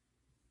that?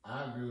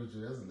 I agree with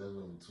you. There's a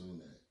level in between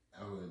that.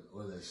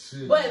 Or there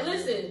should. But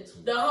listen,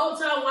 the whole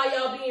time while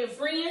y'all being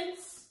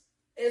friends,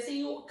 as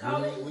he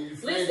call it, when you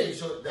friends,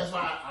 that's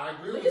why I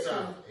agree with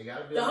y'all. It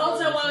gotta be the whole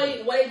time while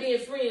they being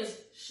friends,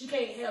 she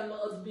can't have no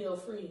other male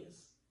friends.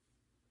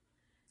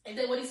 Ain't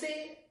that what he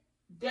said?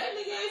 That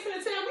nigga ain't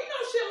finna tell me no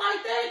shit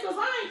like that because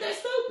I ain't that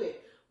stupid.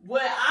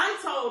 What I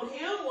told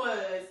him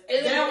was,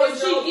 and then when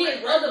she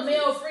get other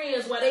male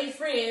friends while they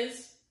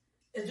friends,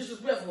 it's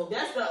disrespectful.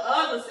 That's the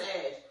other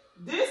side.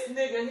 This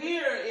nigga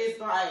here is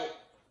like,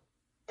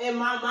 in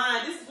my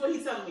mind, this is what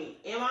he's telling me.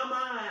 In my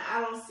mind,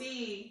 I don't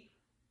see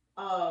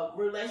a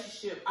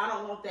relationship. I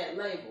don't want that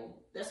label.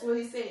 That's what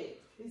he said.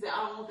 He said,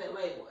 I don't want that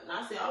label. And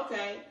I said,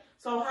 okay.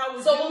 So how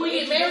would when we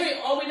get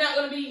married, are we not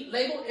going to be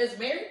labeled as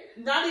married?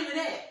 Not even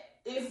that.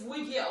 If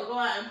we go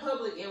out in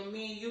public and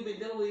me and you've been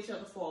dealing with each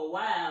other for a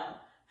while,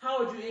 how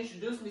would you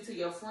introduce me to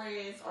your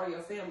friends or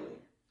your family?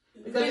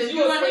 Because if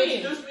you're going to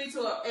introduce me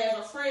as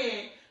a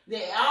friend,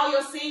 then all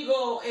your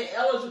single and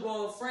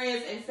eligible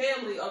friends and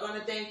family are going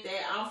to think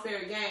that I'm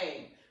fair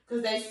game.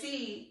 Because they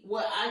see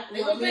what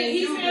they gonna think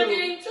he's fair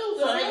game too.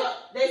 So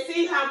they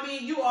see how me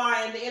and you are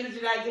and the energy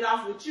that I get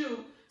off with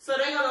you. So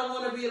they're going to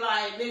want to be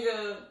like,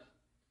 nigga,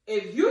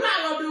 if you're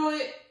not going to do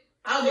it,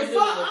 I'm gonna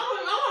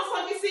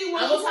fucking see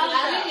what you're talking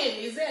about.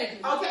 Exactly.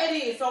 Okay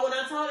then. So when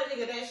I told that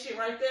nigga that shit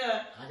right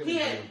there, he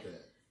had.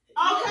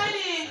 Okay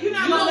then. You're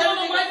not gonna let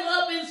her wake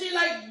up and she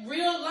like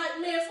real like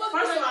man. Fuck.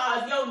 First of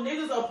all, if your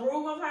niggas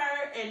approve of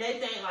her and they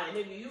think like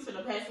nigga you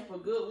finna pass up a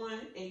good one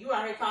and you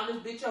out here calling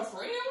this bitch your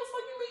friend, what the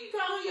fuck you mean you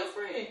call her your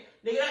friend?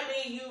 Nigga, that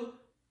mean you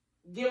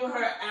giving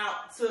her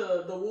out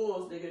to the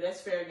wolves, nigga.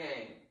 That's fair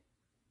game.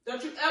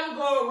 Don't you ever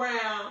go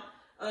around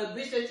a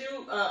bitch that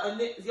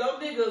your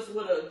niggas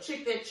with a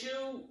chick that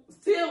you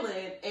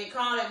feeling and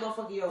call that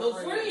motherfucker your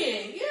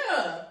friend.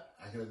 Yeah.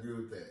 I can agree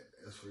with that.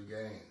 That's free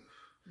game.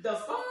 The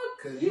fuck?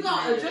 You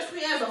gonna address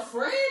me as a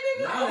friend,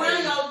 nigga?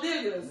 Around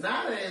your niggas.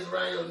 Nowadays,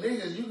 around your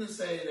niggas, you can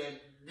say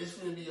that this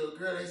finna be your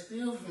girl. They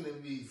still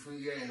finna be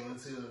free game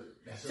until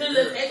that's your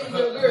girl. Actually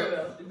your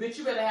girl. Bitch,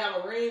 you better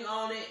have a ring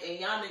on it, and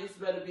y'all niggas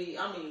better be,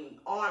 arm in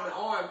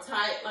arm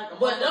tight like a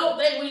But don't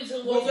think we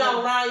just when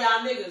y'all around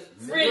y'all niggas.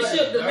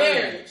 Friendship to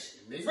marriage.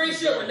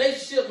 Friendship,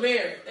 relationship,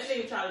 marriage. That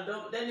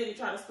nigga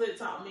try to split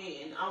top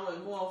me, and I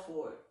wasn't going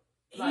for it.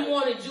 Like, he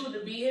wanted you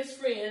to be his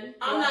friend.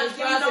 I'm not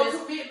giving no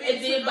commitment.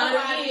 And then by the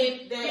end,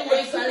 he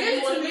was decided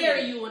he want to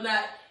marry you or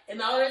not.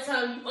 And all that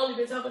time, you only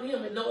been talking to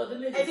him and no other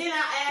niggas. And then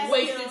I asked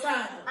wasting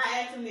time. I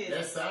asked him this.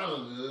 That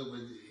sounds good, but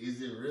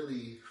is it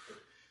really?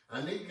 A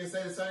nigga can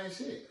say the same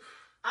shit.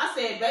 I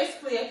said,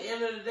 basically, at the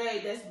end of the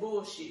day, that's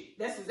bullshit.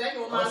 That's exactly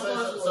what my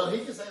response was. So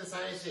he can say the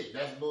same shit.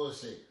 That's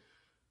bullshit.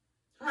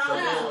 How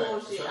that's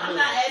bullshit? I'm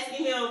not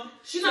asking him.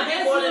 She's not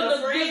asking him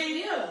a friend.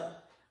 Yeah.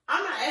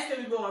 I'm not asking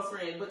him to be my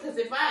friend because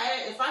if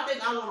I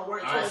think I want to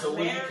work towards so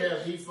marriage, would you care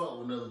if he fuck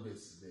with other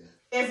bitches then?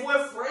 If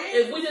we're friends,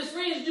 if we're just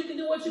friends, you can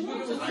do what you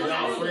want. Are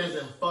y'all friends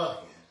and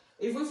fucking?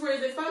 If we're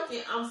friends and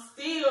fucking, I'm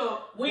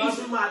still gonna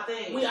do my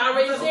thing. We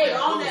already said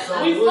on that.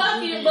 So we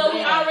fucking, but we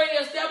already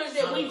established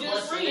that we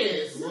just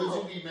friends. Would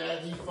you be mad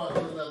if he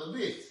fucking another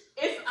bitch?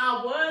 If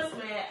I was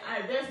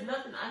mad, there's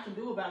nothing I can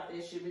do about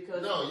this shit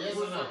because yes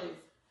or no?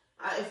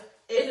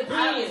 It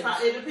depends.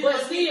 It depends.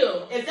 But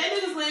still, if that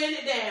nigga's laying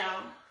it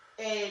down.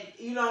 And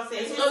you know what I'm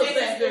saying?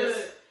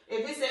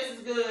 If his sex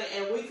is good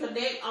and we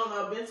connect on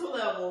a mental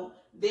level,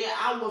 then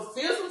I will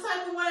feel some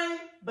type of way.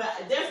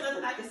 But there's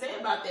nothing I can say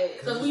about that.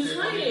 Because we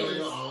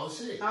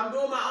friends. I'm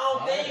doing my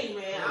own thing,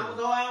 man. I'm gonna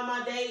go out on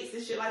my dates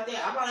and shit like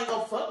that. I'm probably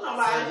gonna fuck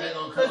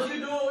nobody. Because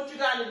you're doing what you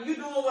gotta do. You're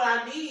doing what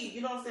I need.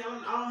 You know what I'm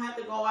saying? I don't have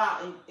to go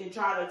out and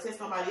try to test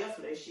somebody else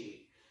for that shit.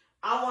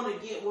 I want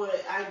to get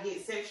what I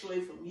get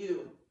sexually from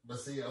you. But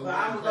see, I'm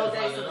gonna go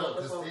date some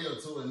other because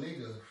still to a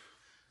nigga.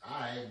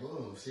 Alright,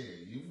 boom,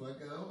 shit. You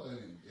fucking know.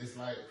 It's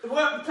like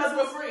because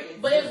we're friends.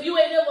 But if you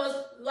ain't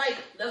never like,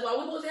 that's why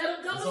we supposed to have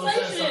a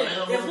conversation.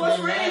 If we're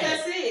friends,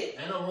 that's it.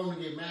 Ain't no room to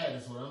get mad.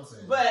 That's what I'm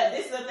saying. But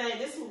this is the thing.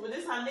 This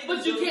how niggas.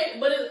 But you can't.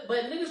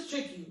 But niggas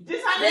trick you.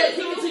 This how niggas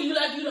kick it to you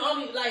like you the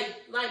only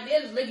like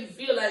they just make you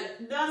feel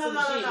like no.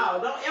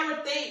 Don't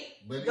ever think.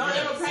 Don't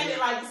ever paint it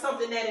like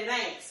something that it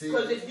ain't.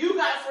 Because if you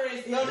got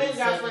friends, your niggas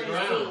got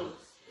friends too.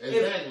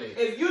 Exactly.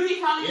 If you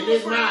need calling in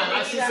his mind,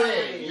 like she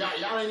said,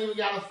 y'all ain't even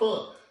gotta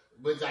fuck.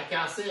 But like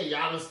I said,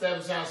 y'all done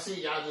established y'all shit.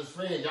 Y'all just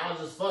friends. Y'all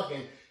just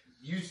fucking.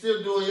 You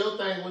still doing your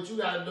thing. What you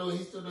gotta do,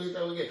 he still doing his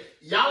thing.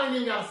 Y'all ain't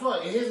even gotta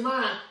fuck. In his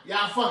mind,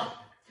 y'all fucking.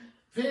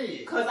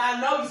 Period. Cause I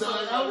know you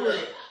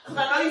Cause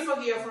I know you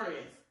fucking your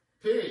friends.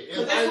 Period.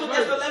 Cause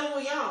that's the level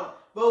we on.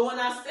 But when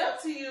I step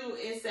to you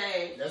and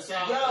say,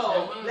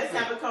 yo, let's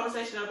have a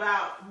conversation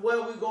about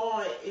where we're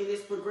going in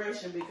this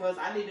progression because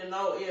I need to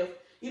know if,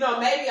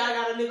 maybe I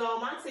got a nigga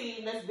on my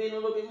team that's been a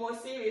little bit more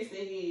serious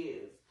than he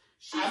is.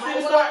 She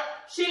gonna start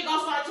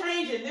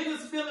changing.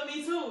 Niggas feeling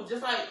me too.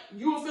 Just like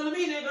you were feeling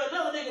me, nigga,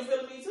 another nigga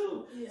feeling me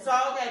too. Yeah. So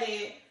okay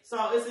then.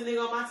 So it's a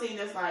nigga on my team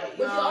that's like,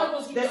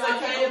 that's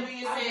came to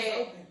me and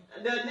said,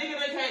 the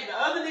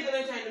other nigga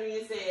that came to me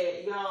and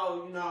said,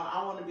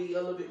 I want to be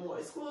a little bit more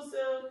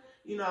exclusive.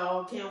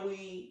 Can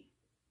we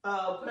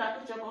put our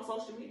picture up on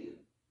social media?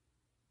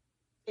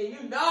 And you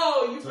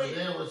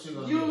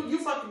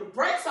fucking the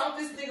brakes off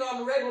this nigga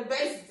on a regular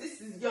basis. This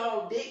is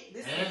your dick.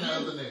 This and is the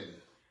other nigga.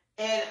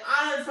 And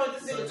I done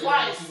fucked this nigga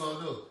twice. What you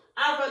gonna do?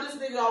 I fucked this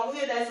nigga over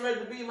here that's ready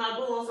to be my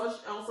boo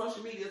on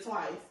social media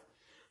twice.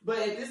 But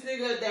if this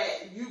nigga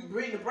that you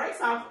bring the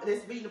brakes off,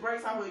 that's beating the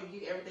brakes off, where you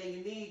get everything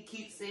you need,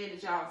 keep saying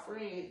that y'all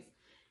friends,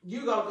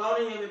 you gonna go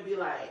to him and be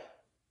like,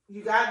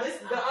 you got this,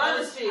 the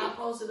other shit. I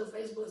posted a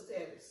Facebook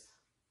status.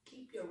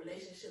 Keep your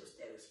relationship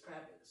status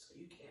private so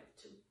you can have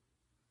two.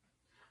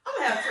 I'm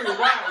gonna have two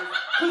wives.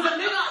 Cause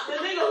the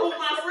nigga who's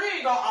my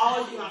friend gonna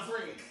always be my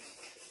friend.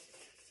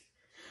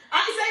 I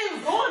didn't say he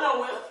was going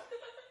nowhere.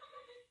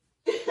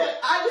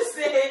 I just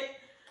said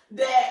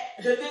that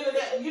the nigga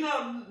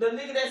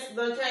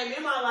that came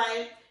in my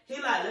life, he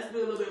like, let's be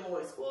a little bit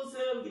more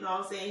exclusive. You know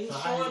what I'm saying? He's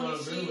showing me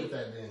shit. How you gonna agree with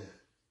that then?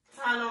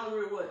 How I don't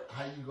agree with what?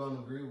 How you gonna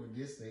agree with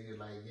this nigga?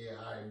 Like, yeah,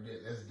 all right,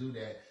 let's do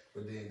that.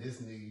 But then this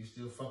nigga, you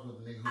still fuck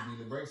with the nigga who be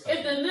the brakes.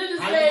 If the nigga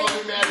how you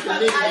gonna be mad at the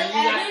nigga?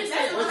 You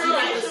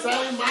got the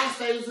same mind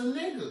state as a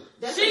nigga.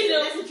 That's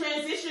a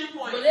transition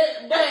point.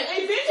 But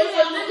eventually,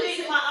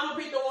 I'm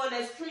gonna pick the one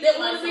that's treated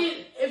like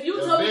something. If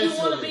you told me you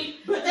want to be,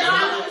 but then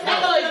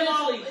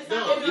eventually.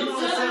 No, you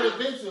just said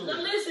eventually.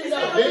 Listen, it's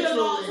gonna be a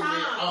long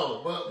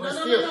time. But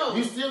still,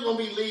 you still gonna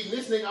be leading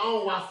this nigga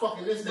on while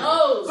fucking this nigga.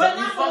 No, so but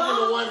you not fucking for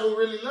the long. one who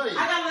really love you.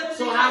 I gotta let the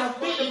So nigga how the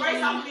beat fuck the brakes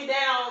you- off me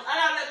down.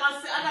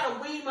 I gotta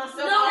wean myself.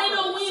 No, off ain't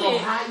no of it. winning. So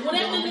how you When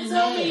that gonna nigga be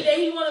told me mad? that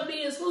he want to be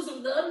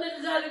exclusive, the other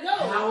nigga gotta go.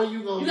 How are you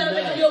gonna You be gotta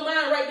make mad? up your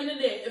mind right then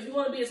and there if you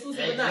want to be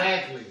exclusive or not.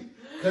 Exactly.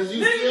 Cause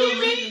you Nigga, still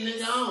you leading mean-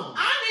 the nigga on.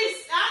 I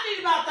need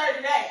about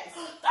 30 days.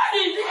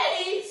 30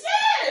 days.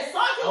 Yes, so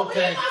I can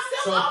Okay, wean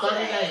myself so off of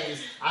 30 that.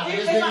 days. After If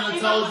this I- nigga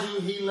if told I- you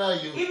he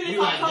love you, Even if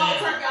you I like, call damn.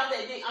 turkey out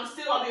that dick, I'm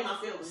still gonna be in my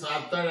feelings. So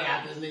I'm 30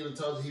 after this nigga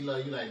told you he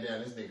love you, like, damn,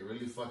 this nigga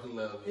really fucking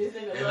love me. This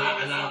nigga And love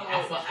me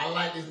so I much.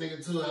 like this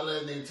nigga too, I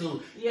love this nigga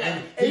too. Yeah.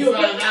 And And he you-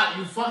 found out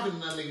you fucking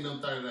that nigga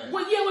them 30 days.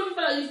 Well, yeah, what you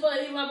found out? You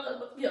found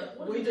yeah.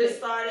 What We you just did?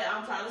 started.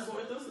 I'm trying to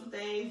sort through some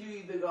things. You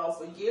either gonna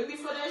forgive me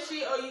for that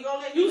shit or you gonna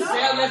let You me go.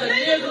 sound like a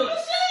Nigga nigga. do the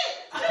shit.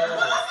 I don't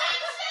wanna say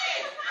the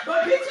shit.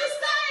 But bitches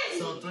stay.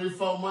 So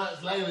 3-4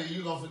 months later,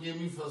 you gonna forgive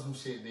me for some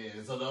shit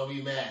then. So don't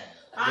be mad.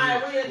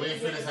 Alright, we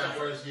ain't finished our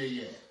first year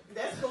yet.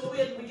 That's cool. We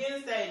at the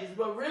beginning stages.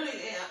 But really,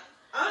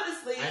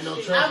 honestly, Ain't no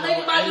shit, trust, I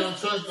think about ain't no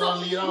this- trust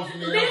gonna lead on from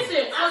there.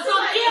 Listen, I feel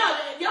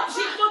like- y'all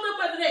shit fucked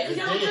up after that. It's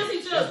Y'all don't dead. trust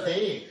each It's other.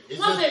 dead. It's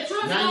Once just, that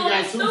trust now you gone, got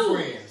it's two through.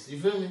 friends. You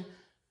feel me?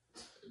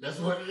 That's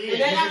what it is.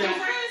 And they You got just two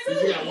friends you too.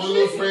 just got one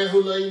little friend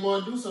who love you more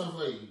and do something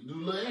for you. Do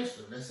a little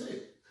extra. That's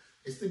it.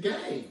 It's the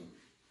game.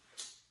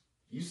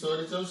 You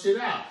sorted your shit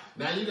out.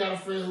 Now you got a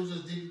friend who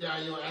just dick you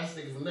down, you don't ask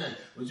nigga for nothing.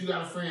 But you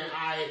got a friend,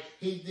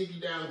 he dick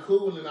you down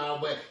cool and all,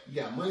 but you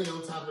got money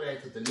on top of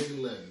that because the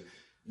nigga love you.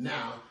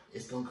 Now,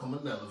 it's gonna come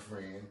another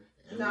friend.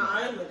 and No,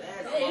 I ain't with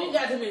that. Hey, you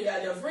got too many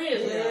goddamn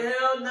friends now.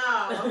 Hell no.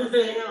 I'm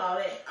saying all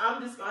that.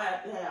 I'm just gonna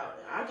have to have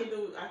it.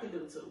 I can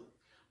do two.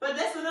 But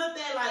that's another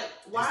thing, like,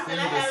 why It's can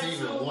I still have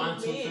deceiving. two 1,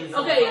 2, 3, men? 4,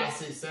 Okay. 5,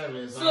 6, 7.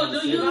 It's all So do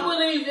you deceiving.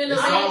 believe in the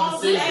It's I all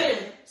want deceiving.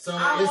 seven. So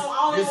I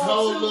only this want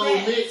whole two little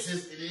men. mix,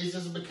 it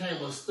just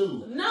became a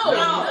stew. No,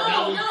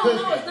 Now we no, cooking.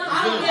 it's not.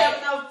 I don't You have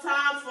enough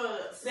time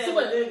for seven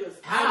But- niggas.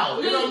 How?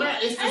 It don't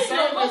matter. It's the Ain't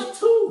same no as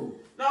two.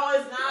 No,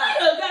 it's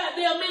not. Wait a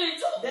goddamn minute,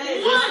 too. That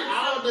is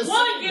all One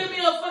deceiving. give me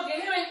a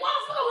fucking headache. Why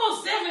the fuck I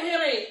want 7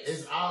 headaches?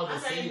 It's all I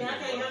deceiving. can't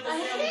bro.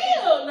 understand.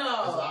 Hell It's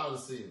no. all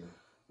deceiving.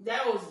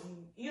 That was,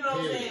 you know what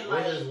I'm Period. saying?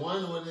 Whether Like, it's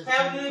one, whether it's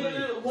have two, a nigga three,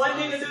 do it's one all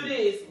nigga do deceiving.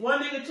 this,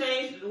 one nigga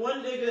change,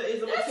 one nigga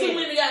is a That's too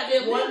many mechanic,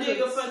 goddamn one nigga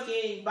niggas.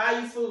 fucking buy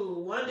you food,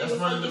 one That's nigga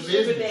running fucking the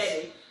sugar business.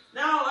 daddy.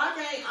 No, I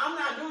can't. I'm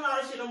not doing all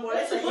that shit no more.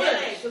 That's a That's too much.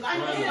 headache because I can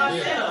do it Running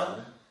the myself.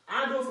 business.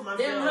 I do it for myself.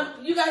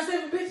 Damn, you got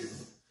 7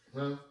 bitches?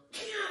 Huh?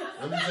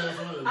 I'm just saying it's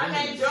running the I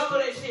can't business. juggle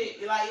that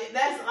shit. Like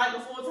that's like a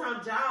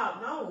full-time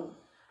job. No,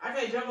 I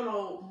can't juggle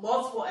no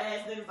multiple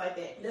ass niggas like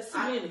that. That's too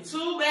many.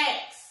 2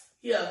 backs.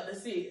 Yeah,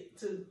 that's it.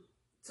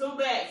 2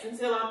 backs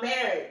until I'm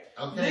married.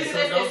 Okay, Nigga so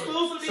that's don't-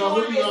 exclusively so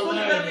wanna who be you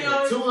gonna exclusively marry?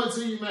 on- 2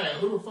 until you marry.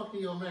 Who the fuck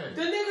you gonna marry?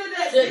 The nigga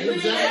that The nigga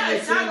nigga that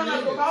is not that gonna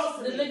niggas. propose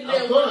to The me. nigga Of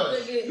that course.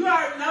 one nigga. You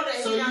already know that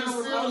So he's you not gonna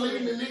still propose to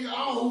leaving the me. nigga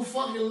on who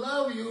fucking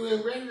love you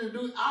and ready to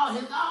do all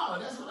his all.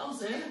 That's what I'm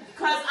saying.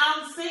 Cause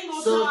I'm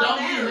single So till I'm don't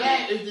be married.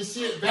 mad if the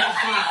shit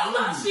backfire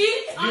on you.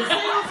 Shit. I'm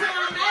single till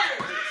I'm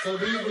married. So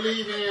do you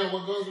believe in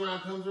what goes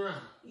around comes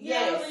around?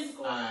 Yes.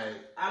 Alright.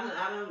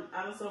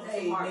 I don't suffer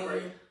Hey, some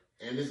heartbreak. man.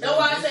 And this That's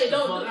why I say the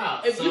don't fuck do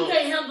out. If you So,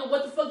 can't handle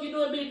what the fuck you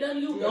doing being done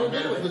to you, You don't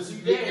better do put it.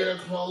 some Yeah. big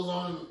clothes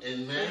on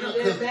and man And up,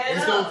 then 'cause man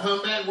it's up. gonna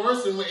come back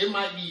worse than it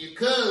might be your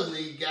cousin.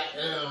 You got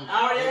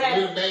Already had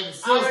your it. baby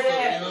sister. Already You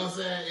had know what I'm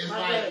saying? It's My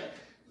like bad.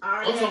 I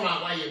already I'm talking had-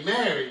 about why you're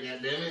married.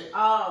 Goddamn it.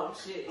 Oh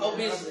shit. Oh,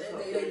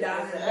 bitch, they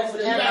die. That's You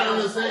what gotta Oh,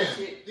 understand.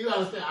 shit. You gotta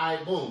understand. All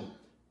right, boom.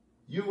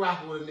 You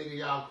rocking with a nigga,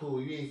 y'all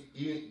cool. You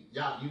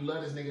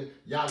love this nigga.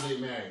 Y'all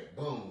get married.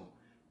 Boom.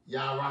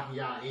 Y'all rocking,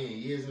 y'all in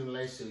years in a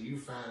relationship. You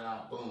find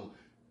out, boom,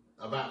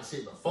 about the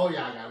shit before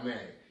y'all got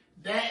married.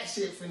 That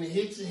shit finna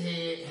hit your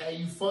head. How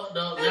you fucked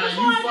up. And Now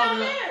before you I got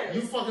fucking up. married.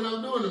 You fucking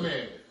up doing the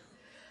marriage.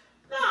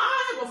 No,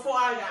 I ain't before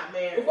I got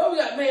married. Before we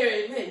got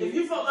married, man. If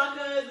you fuck my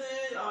cousin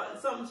or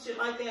some shit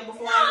like that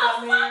before Nah, I got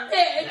fuck married.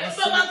 that. If you That's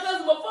fuck my it.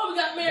 cousin before we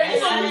got married, That's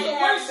it's gonna be it. the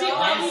worst shit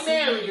while we That's it.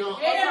 married. Yo,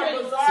 Every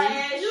Some bizarre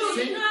ass you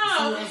shit. See no,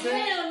 what I'm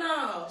saying? hell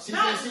no. She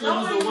No, said she no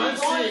gonna do one some was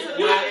going shit to the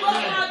You while marriage. they fuck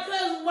my married.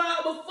 cousin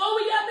while before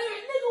we got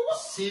married, nigga. What?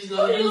 She's Who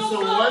gonna you do gonna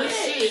some fuck worse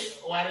next? shit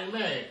while they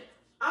married.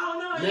 I don't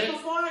know. It's Next.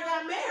 before I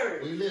got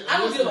married. I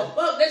don't give a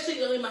fuck. That shit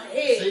gonna in my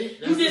head. See, You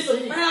that's did the some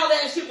thing. foul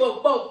ass shit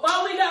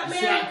before we got You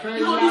see how married. crazy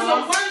You gonna do y'all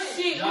some are? worse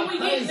shit Y'all when we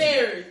crazy. get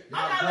married.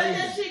 I'm not letting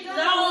that crazy. shit go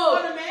No.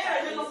 before the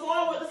marriage and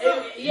before with the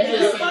fuck. Yeah, You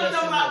yeah. fucked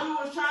up like we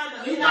was trying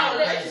to. You know, might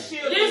let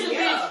relationship. listen,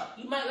 Yeah.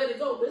 bitch. You might let it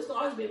go, but it's gonna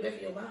always be back in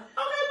your mind.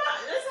 Okay, but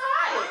that's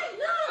alright.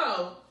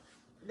 No.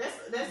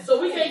 That's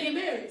So we can't get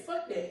married.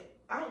 Fuck that.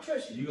 I don't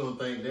trust you. You gonna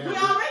think that? We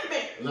already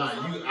married.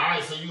 Nah, you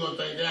alright, so you gonna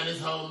think that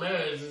this whole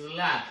marriage is a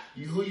lie.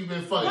 Who you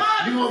been fucking?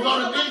 Nah, You gonna go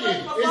to because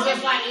digging.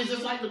 I'm It's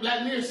just like the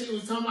Black Mirror shit we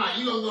was talking about.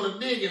 You gonna go to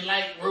digging,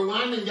 like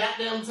rewinding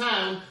goddamn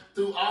time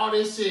through all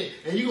this shit.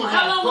 And you gonna How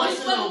have long was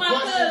questions you fucking on my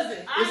questions.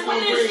 cousin? It's When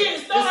this shit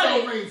it's gonna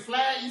started. bring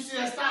flag. You see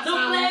that stop No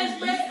sign?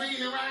 You flashback.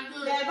 speeding around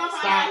good? That if I'm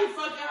Stop. out here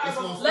fucking her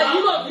it's gonna Like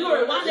stop. you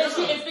gonna rewind that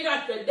shit and figure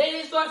out the day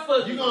they start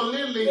fucking. You gonna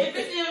literally. If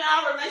it's in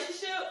our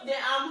relationship, then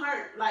I'm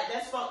hurt. Like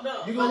that's fucked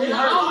up. You gonna be I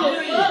hurt. don't give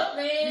a Period. fuck,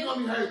 man. You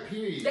gonna be hurt.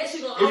 Period. That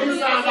shit gonna If you always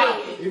found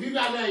happen. out, if you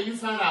got married, you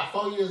found out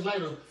 4 years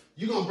later,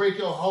 you gonna break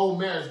your whole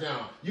marriage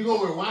down. You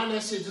gonna rewind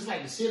that shit just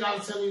like the shit I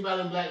was telling you about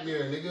in Black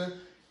Mirror, nigga.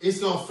 It's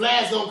gonna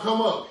flash gonna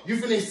come up. You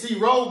finna see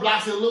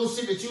roadblocks and little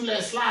shit that you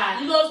let slide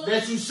You gonna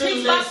that you shouldn't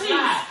piece by let piece.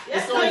 slide.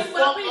 That's It's gonna Piece by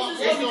fuck piece, up. it's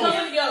It's gonna be gonna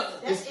coming together.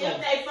 That's It's if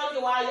gonna- they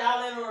fucking while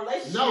y'all in a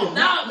relationship. no,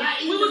 Nah,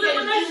 not we even was in if a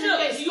relationship. Even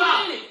if they You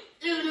stop. did it.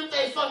 Even if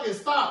they fucking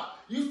stop,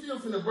 you still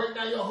finna break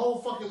down your whole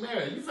fucking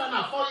marriage. You found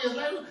out 4 years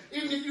later,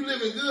 even if you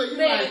living good, you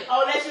Man, like,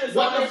 Oh, they should have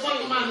what told the that fuck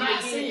shit am I in the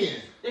not beginning.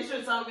 seeing? They should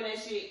have told me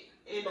that shit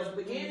in the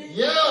beginning.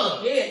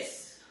 Yeah.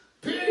 Yes.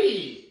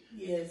 Period.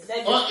 Yes.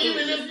 They Or just-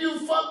 even if you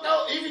fucked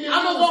up, even if I'm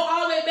you gonna go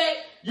all the way back.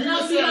 you and I'll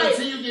just be said like,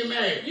 until you get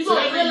married. you So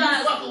gonna that means realize-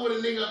 you fucking with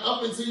a nigga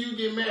up until you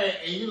get married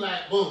and you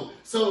like, boom.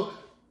 So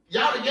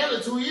y'all together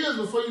 2 years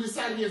before you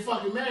decide to get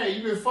fucking married.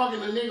 You been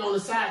fucking a nigga on the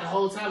side the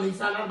whole time. He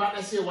found out about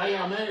that shit. Why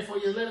y'all married 4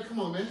 years later? Come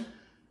on, man.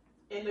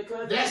 And the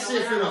cousin That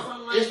shit around or finna,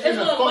 something like it's that. It's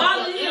finna gonna fuck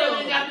bother up. him. It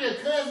ain't gotta be a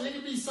cousin. It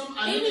could be some a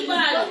nigga you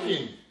anybody.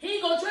 fucking. He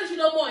ain't gonna trust you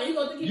no more. He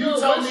gonna think You know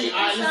told one me, shit all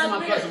right, listen inside to my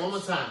the question marriage.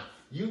 one more time.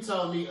 You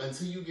told me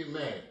until you get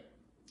married.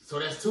 So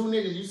that's 2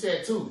 niggas. You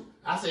said 2.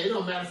 I said it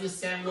don't matter if it's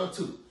 7 or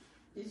 2.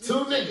 2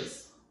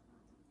 niggas.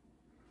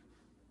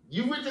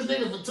 You with this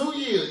nigga for 2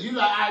 years. You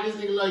like, all right, this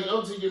nigga love you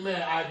until you get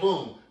married. All right,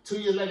 boom. 2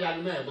 years later, y'all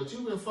get married. But you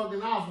been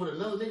fucking off with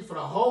another nigga for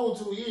the whole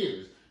 2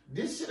 years.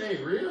 This shit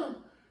ain't real.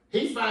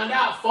 He find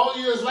out 4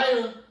 years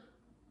later,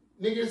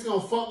 nigga, it's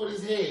gonna fuck with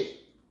his head.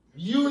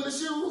 You in the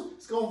shoes,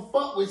 it's gonna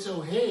fuck with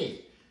your head.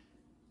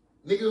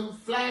 Nigga,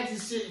 flags and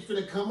shit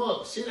finna come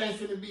up. Shit ain't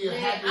finna be a Man,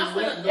 happy I'm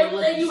wet, finna- no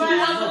everything lucky you shit. do, I'm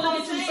That's finna what look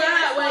I'm at you saying.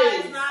 That's why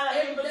sideways. it's not an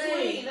in Everything.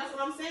 between. That's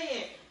what I'm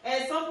saying.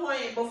 At some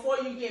point before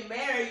you get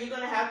married, you're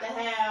gonna have to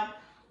have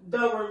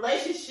the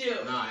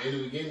relationship. Nah, in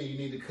the beginning, you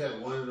need to cut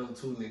one of them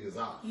 2 niggas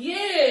off. What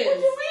Yes.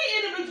 you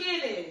mean in the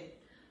beginning?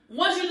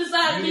 Once you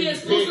decide to You be need to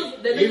exclusive,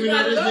 pick- then even you if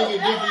gotta this go. nigga That's what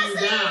digging I'm you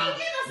saying. down,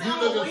 You you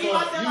know, looking we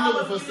about to for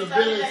love you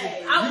stability.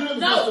 today. You looking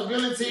No. for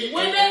stability.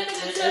 When and- that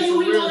nigga and tell some you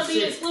he real wanna be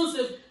shit.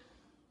 exclusive,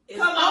 it's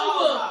Cut the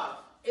hoes over. off.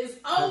 It's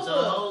Cut your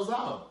over. hoes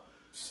off.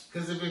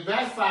 Because if it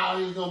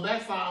backfire, it's gonna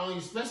backfire on you,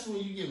 especially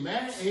when you get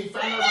married and he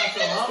find out about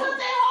your Just cut hoes.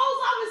 their hoes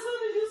off as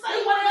soon as you say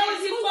That's what why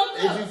they get fucked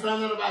If up. you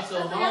find out about your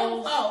That's their own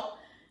hoes, fault.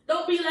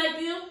 Don't be like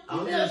them.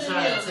 I'm You just better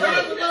trying than to them. tell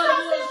Girls you. love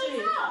the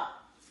bullshit.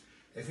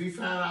 if he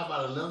found out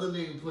about another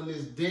nigga putting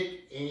his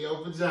dick in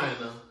your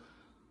vagina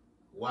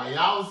while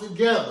y'all was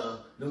together,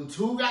 them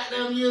 2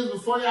 goddamn years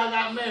before y'all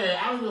got married,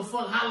 I don't give a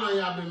fuck how long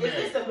y'all been If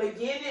married. it's the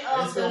beginning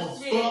of It's the gonna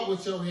shit, fuck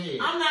with your head.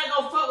 I'm not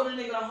gonna fuck with a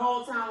nigga the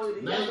whole time with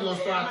it. Now you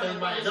gonna start thinking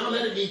about it. Don't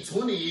let it be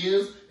 20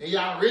 years and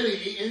y'all really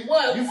eating.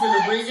 What? You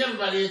finna bring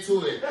everybody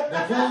into it. The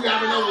pool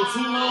got been over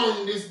too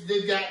long. This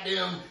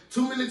goddamn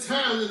too many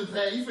times in the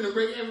past. You finna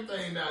bring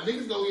everything down.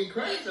 Niggas gonna get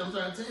crazy. I'm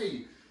trying to tell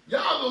you.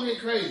 Y'all gonna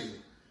get crazy.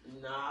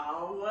 No,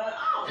 what?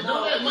 I And don't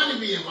don't know. let money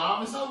be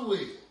involved. It's over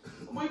with.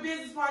 We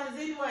business partners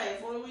anyway.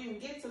 Before we even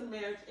get to the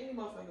marriage, any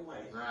motherfucking way.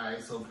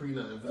 Alright, so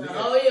prenup. If a nigga-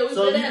 Oh, yeah, we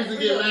so did you that. used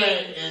to get Prenup.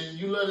 married and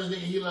you love this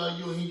nigga, he love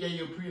you, and he gave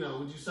you a prenup.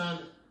 Would you sign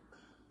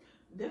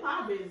it? Them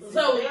our business.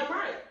 So, damn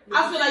right.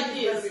 I feel like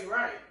You better this. be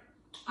right.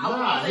 I Nah,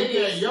 wanna say he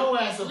gave this. your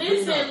ass a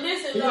Listen, prenup.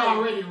 listen, He though.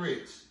 already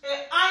rich.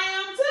 And I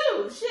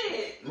am too.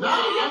 Shit. Nah,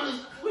 I'm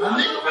just, a We all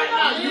nigga right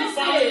now, you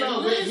fall in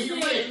love with, he Listen,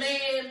 rich.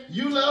 man.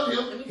 You love Let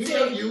him, me he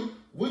tell love you.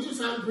 Would you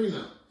sign a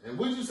prenup? And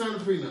would you sign a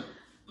prenup?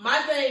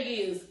 My thing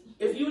is,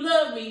 if you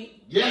love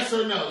me, Yes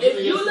or no? if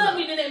Yes you or love no?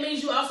 me, then that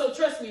means you also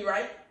trust me,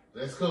 right?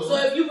 That's cool. So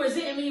if you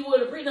present me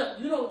with a prenup,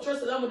 you don't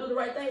trust that I'm gonna do the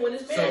right thing when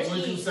it's marriage. So would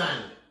you ends. sign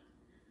it?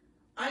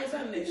 I ain't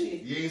signing that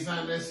shit. You ain't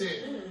signed that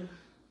shit.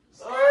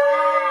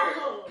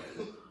 Oh.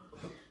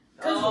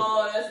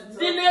 Cause That's a tough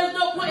then there's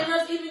no point in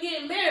us even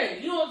getting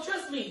married. You don't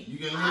trust me. You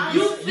can I- live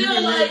You this, feel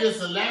can like live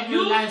this elaborate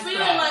you lifestyle. feel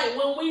like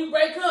when we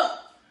break up,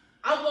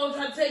 I'm gonna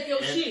try to take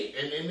your shit.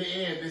 And in the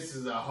end, this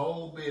is a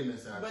whole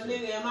business out But here.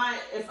 nigga,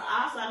 if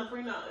I sign a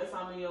prenup, if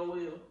I'm in your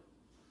will.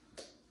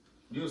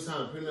 You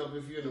sign a prenup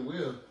if you're in the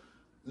will.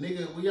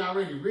 Nigga, we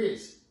already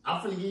rich.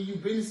 I'm finna give you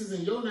businesses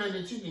in your name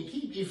that you can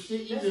keep if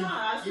shit That's even.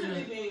 fine. I should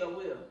even be in your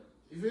will.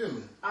 you feel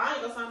me? I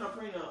ain't gonna sign no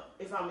prenup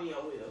if I'm in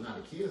your will. Nah,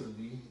 the kids will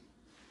be.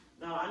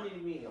 No, I need to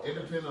be in your It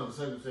will. depends on the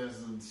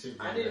circumstances and shit.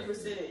 I need a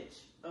percentage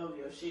of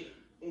your shit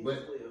in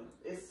But- this will.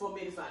 It's for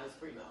me to sign this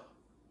prenup.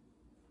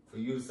 For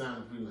you to sign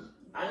a prenup.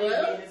 I need to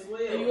be in this If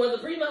will. you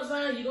want the prenup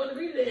sign, you gonna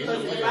agree to that. Yeah.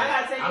 Because if I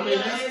gotta take I mean, your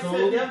that's ass cool.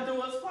 to death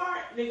do us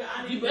part, nigga,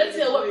 I need You to be better in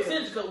tell what this will.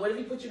 percentage, cause what if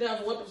he put you down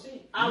for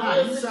 1%? I Nah,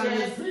 would you signed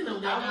this suggest, prenup,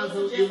 I goddamn, would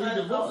so if suggest we a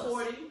divorce.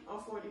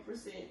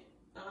 40%.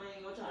 I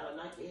ain't gonna try to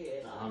knock your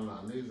head off. I don't know,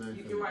 niggas ain't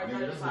You finna- can write nigga,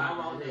 that's 35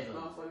 not- on that niggas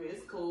motherfucker.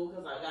 It's cool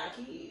because I got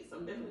kids.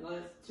 I'm definitely gonna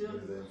have ain't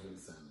children. finna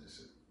sign this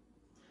shit.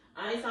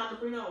 I ain't signed a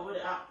prenup with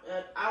it.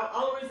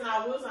 Only reason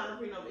I will sign a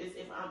prenup is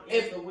if I'm in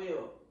If- the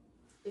will.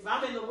 If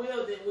I'm in the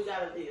will, then we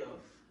got a deal.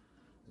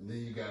 Then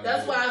you got.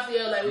 That's why I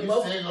feel like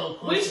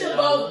we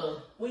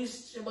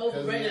should both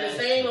bring the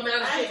same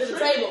amount of shit to the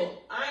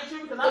table. I ain't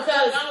tripping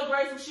because I'm gonna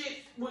bring some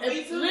shit with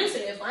me too.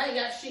 Listen, if I ain't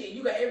got shit,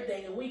 you got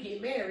everything, and we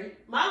get married.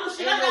 My little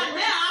shit I got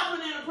now, I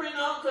put in a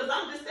prenup because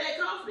I'm just that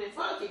confident.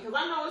 Fuck it, because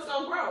I know it's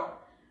gonna grow.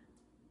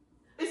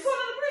 It's going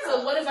in the prenup.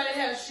 So what if I didn't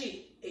have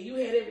shit and you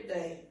had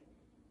everything,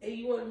 and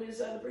you wanted me to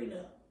sign the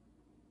prenup?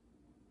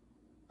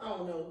 I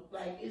don't know.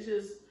 Like, it's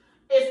just,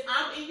 if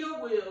I'm in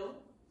your will,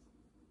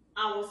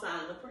 I will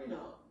sign the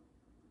prenup.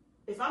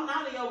 If I'm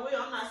not in your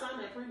will, I'm not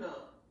signing that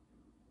prenup.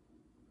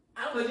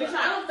 I don't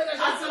think I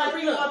should sign the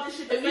prenup.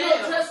 If you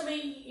don't trust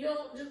me, you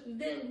don't.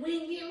 Then we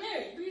ain't getting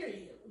married.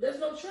 Period. There's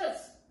no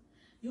trust.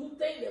 You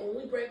think that when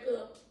we break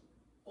up,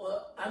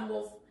 or I'm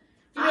gonna,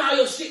 you know all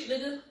your shit,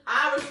 nigga.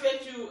 I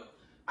respect you.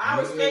 I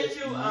respect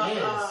you.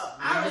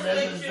 I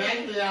respect you. That's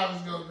exactly how I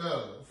was gonna go.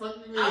 Fuck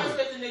you. I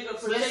respect the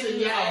nigga protecting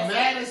y'all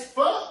mad as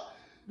fuck.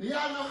 Do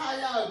y'all know how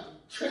y'all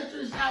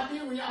treacherous y'all be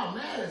when y'all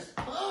mad as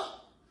fuck?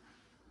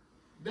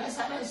 That's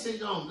how that shit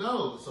gonna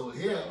go. So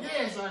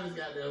yes, I just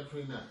got that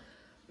prenup.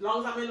 As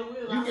long as I'm in the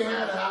will, you can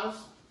have the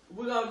house.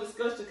 We're gonna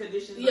discuss the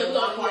conditions. Yeah, we're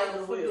gonna part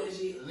of the will.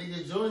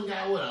 Nigga, Jordan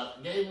got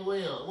what? Gave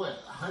away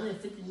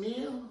 150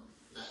 mil?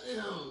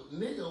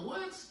 Nigga,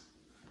 what?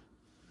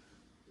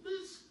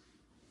 Bitch.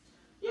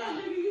 Yeah,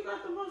 nigga, you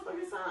got the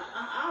motherfucking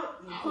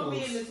sign. Put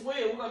me in this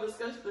will. We're gonna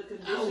discuss the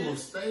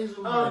conditions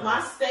of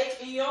my stake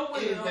in your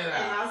will.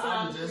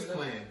 I'm just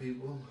playing,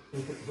 people.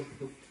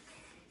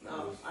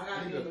 No, I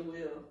gotta be in the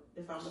will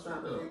if I'm gonna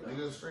sign the prenup.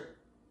 Nigga, straight.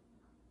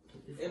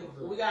 If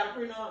we got a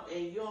prenup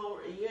and you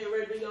ain't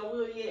ready to do your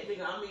will yet,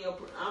 nigga,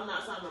 I'm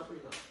not signing no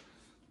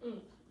prenup.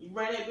 You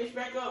bring that bitch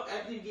back up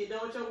after you get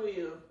done with your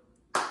will.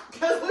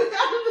 Cause we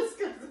gotta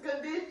discuss the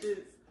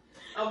conditions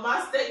of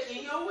my stake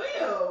in your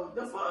will.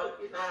 The fuck,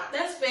 you not.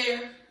 That's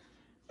fair.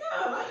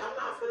 Yeah, like I'm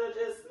not finna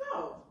just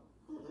no.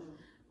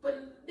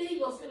 But then you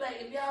gonna feel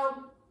like if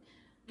y'all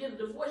get a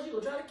divorce, you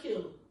gonna try to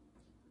kill him.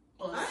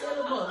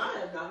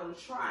 I am not gonna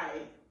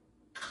try.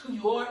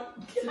 You are?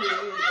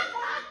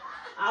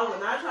 I would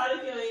not try to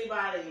kill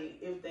anybody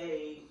if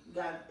they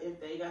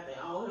got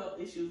their own health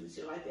issues and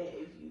shit like that.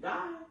 If you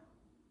die,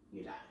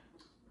 you die.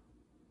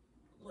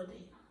 What then?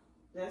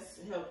 That's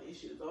health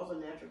issues. Those are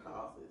natural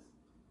causes.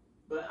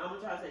 But I'm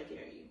gonna try to take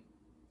care of you.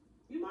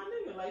 You my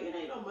nigga. Like, it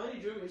ain't no money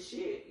driven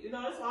shit. You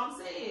know, that's what I'm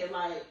saying.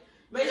 Like,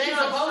 make sure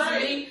I'm supposed to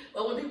be,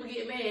 but when people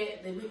get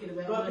mad, they make it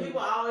about money. But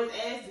people always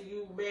ask, do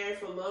you marry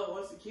for love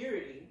or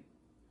security?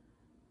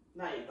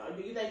 Like,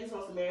 do you think you're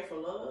supposed to marry for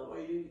love, or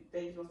do you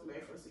think you're supposed to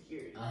marry for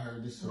security? I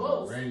heard this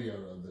on the radio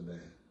the other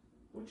day.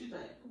 What you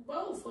think?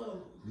 Both of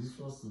them. You're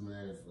supposed to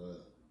marry for.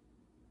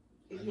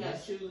 If you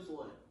have to choose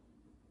one.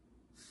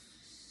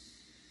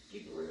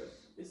 Keep it real.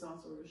 It's on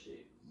some real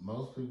shit.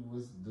 Most people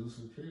would do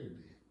security.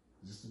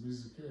 Just to be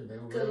secure. They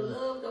would because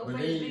love don't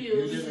pay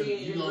bills.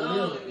 You're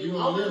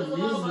gonna live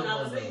miserable.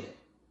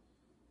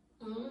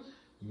 Mm-hmm.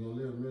 You're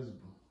gonna live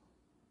miserable.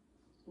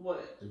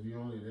 What? If you're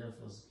only there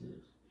for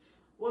security.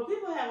 Well,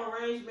 people have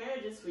arranged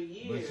marriages for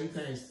years. But you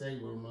can't stay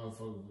with a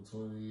motherfucker for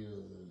 20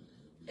 years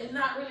and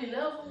not really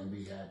love them. And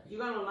be happy. You're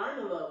gonna learn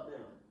to love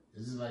them.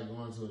 It's just like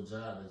going to a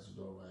job that you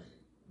don't like.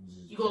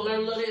 You gonna learn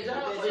to love that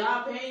job. If the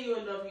job paying you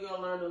enough, you're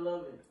gonna learn to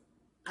love it.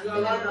 You're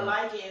gonna learn to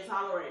like it and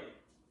tolerate it.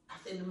 I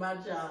said to my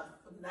job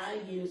for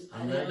 9 years,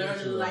 I didn't learn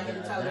to like it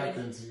and tolerate it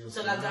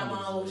until I got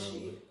my own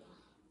shit.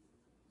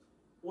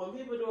 When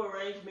people do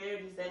arranged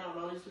marriages, they don't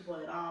know these people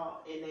at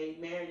all, and they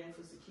marry them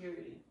for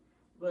security.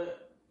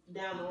 But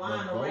down the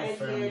line,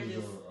 arranged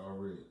marriages are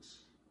rich.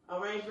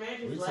 Arranged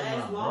marriages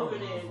last longer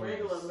than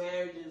regular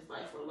marriages,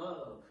 like for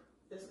love.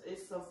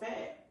 It's a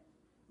fact.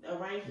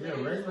 Arranged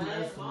marriages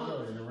last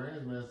longer. And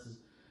arranged marriages,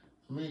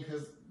 I mean,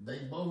 because they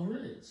both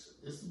rich.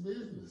 It's a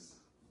business.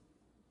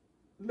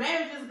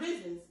 Marriage is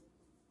business.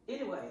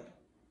 Anyway,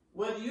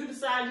 whether you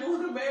decide you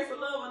want to marry for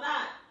love or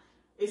not,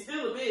 it's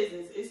still a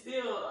business. It's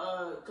still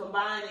a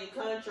combining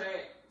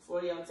contract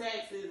for your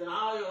taxes and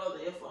all your other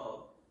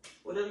info.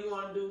 Whatever you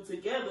want to do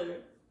together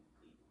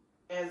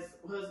as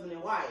husband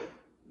and wife,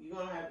 you're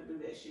going to have to do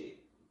that shit.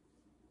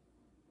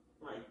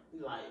 Like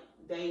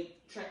they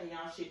tracking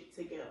y'all shit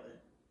together.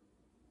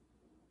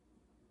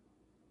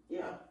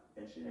 Yeah,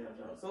 that shit ain't no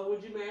joke. So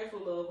would you marry for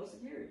love or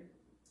security?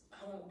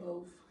 I want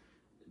both.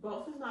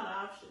 Both is not an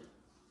option.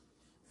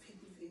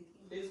 50-50.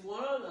 It's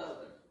one or the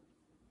other.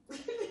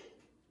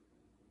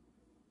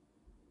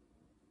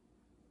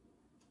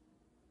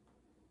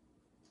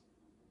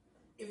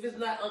 If it's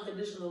not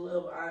unconditional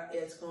love,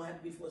 it's going to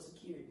have to be for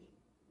security.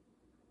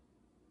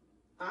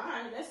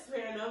 Alright, that's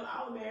fair enough.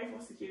 I would marry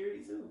for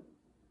security too.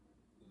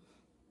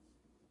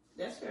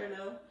 That's fair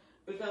enough.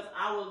 Because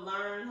I would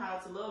learn how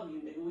to love you,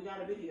 nigga. We got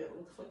a video.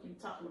 What the fuck you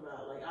talking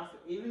about? Like,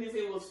 even if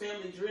it was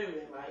family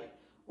driven, like,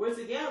 we're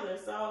together,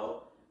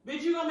 so,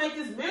 bitch, you gonna make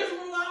this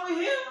miserable while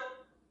we're here?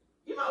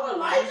 You might want to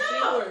lighten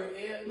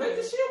up. Make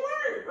the shit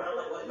work, bro.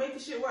 Like, what? Make the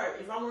shit work.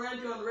 If I'm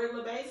around you on a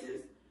regular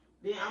basis,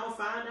 then I'm gonna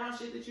find out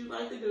shit that you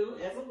like to do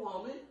as a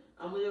woman.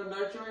 I'm gonna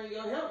nurture and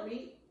you'll help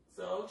me.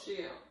 So,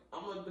 shit,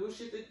 I'm gonna do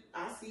shit that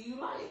I see you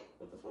like.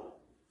 What the fuck?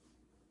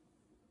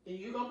 And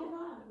you gonna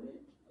provide,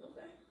 bitch.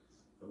 Okay.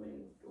 I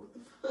mean, what the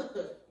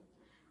fuck?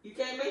 You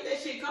can't make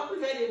that shit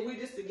complicated. We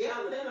just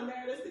together. They done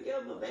married us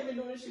together. They've been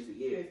doing this shit for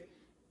years.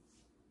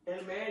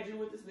 And married you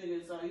with this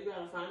nigga. So you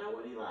gotta find out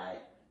what he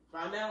like.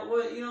 Find out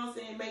what, you know what I'm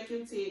saying, make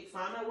him tick.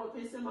 Find out what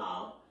piss him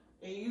off.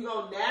 And you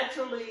gonna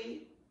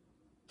naturally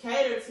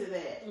cater to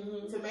that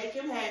to make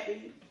him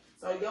happy.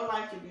 So your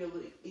life can be a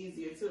little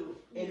easier too.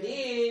 And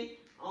then,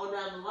 on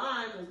down the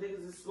line, because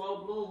niggas is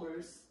slow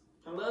bloomers.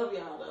 I love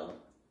y'all though.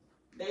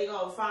 They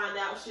gonna find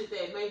out shit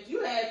that make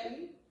you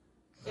happy.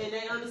 And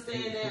they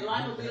understand that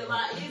life will be a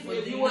lot easier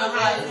if you want to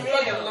have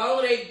fucking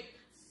long they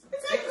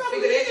it takes a couple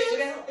years.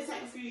 It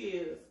takes a few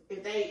years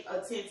if they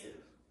attentive.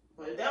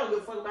 But if they don't give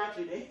a fuck about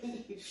you, then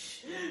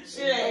shit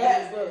ain't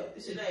happening.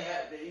 Shit ain't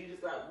happening. You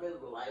just got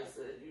miserable life,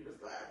 so you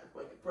just got to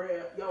fucking pray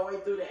your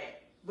way through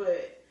that.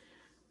 But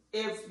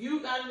if you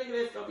got a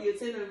nigga that's gonna be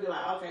attentive and be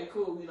like, okay,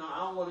 cool, you know, I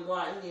don't want to go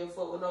out here and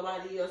fuck with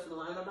nobody else and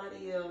lie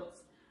nobody else.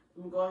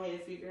 I'm gonna go ahead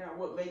and figure out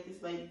what make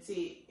this lady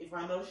tick. If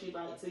I know she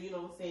like to, you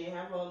know what I'm saying,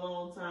 have her a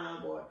long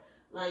time, or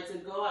like to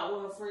go out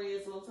with her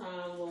friends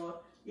sometime, or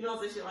you know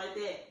what I'm saying, shit like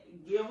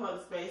that. Give her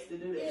the space to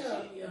do that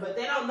shit. Yeah. But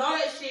they don't know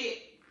that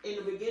shit in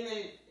the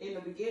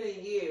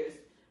beginning years.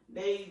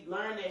 They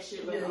learn that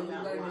shit later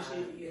down the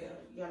line. Yeah,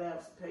 you gotta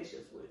have some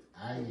patience with.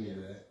 I hear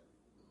that.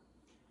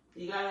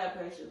 You gotta have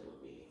patience with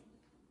me.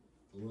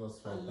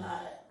 A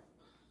lot.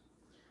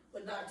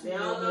 But not too They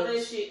don't know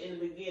that shit in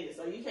the beginning,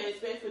 so you can't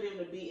expect for them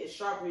to be as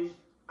sharp as.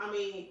 I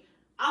mean,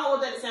 I don't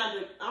want that to sound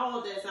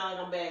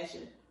like I'm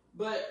bashing,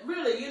 but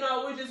really, you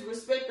know, we just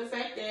respect the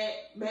fact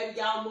that maybe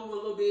y'all move a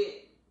little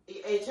bit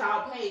at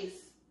y'all pace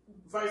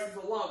versus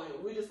a woman.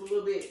 We just a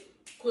little bit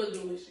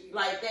quicker with shit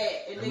like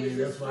that, and niggas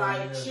just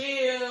like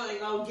chill and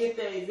go get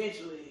there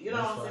eventually. You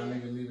know what I'm saying?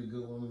 That's why a nigga need a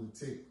good woman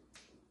to tick.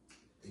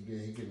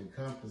 He can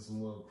accomplish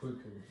more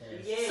quicker and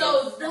faster. Yeah.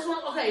 So that's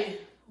what. Okay.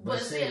 But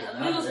see,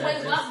 niggas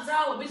waste lots of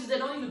time with bitches that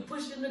don't even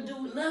push them to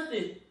do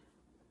nothing.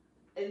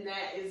 And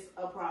that is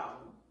a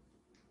problem.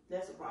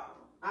 That's a problem.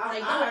 I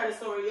heard a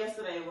story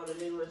yesterday where the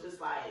nigga was just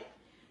like,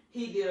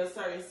 he did a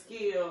certain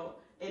skill,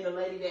 and the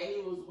lady that he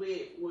was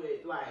with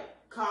would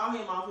like call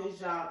him off his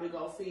job to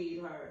go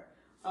feed her.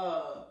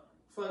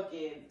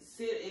 Fucking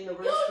sit in the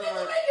restaurant. You niggas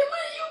making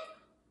money, you.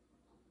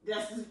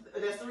 That's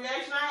the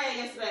reaction I had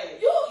yesterday.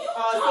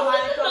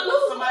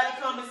 Somebody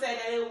come and say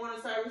that they want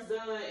a service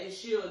done, and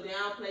she'll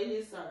downplay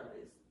his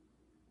service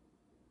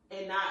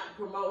and not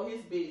promote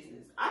his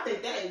business. I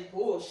think that is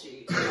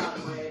bullshit. By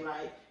the way,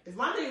 like if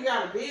my nigga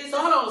got a business,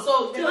 so hold on.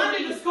 So if my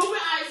nigga scooping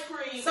ice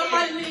cream,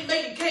 somebody need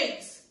making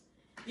cakes.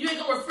 You ain't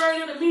gonna refer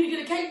them to me to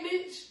get a cake,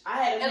 bitch.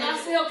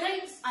 I sell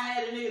cakes. I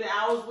had a nigga that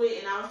I was with,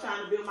 and I was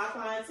trying to build my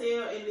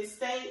clientele in this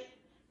state,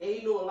 and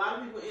he knew a lot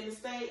of people in the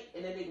state,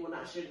 and that nigga would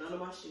not share none of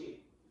my shit.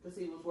 Because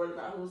he was worried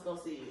about who was going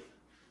to see it.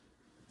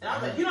 And I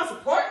was like, you don't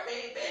support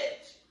me,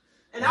 bitch.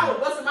 And I was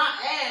busting my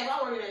ass. I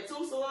working at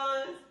 2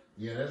 salons.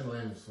 Yeah, that's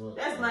lame as fuck.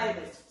 That's lame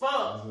as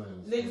fuck.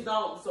 Niggas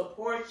don't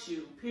support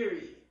you,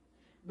 period.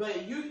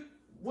 But you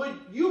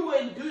wouldn't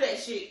do that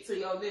shit to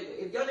your nigga.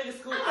 If your nigga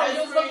scoop ice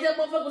cream. Fuck that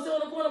motherfucker sit on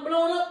the corner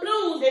blowing up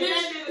blues, bitch. If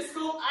that nigga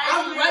scoop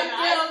ice cream, right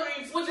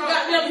there with your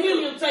goddamn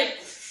helium tank.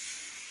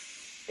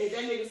 If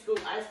that nigga scoop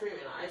ice cream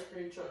and an ice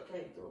cream truck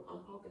came through, I'm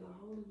poking a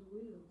hole in the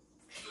wheels.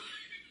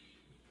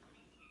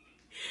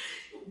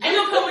 Ain't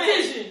no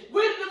competition.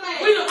 We're the demand.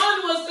 We the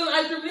only ones still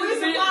ice cream. We're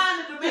supplying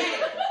the demand.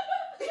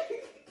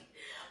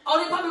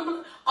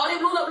 They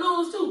blew up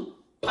balloons too.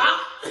 Pop.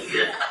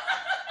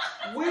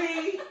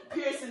 We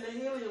piercing the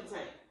helium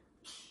tank.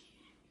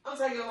 I'm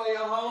taking away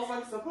your whole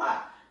fucking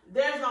supply.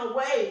 There's no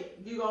way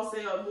you gonna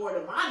sell more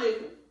than my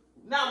nigga.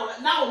 Not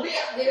with me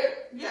out there.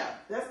 Yeah,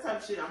 that's the type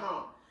of shit I'm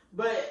on.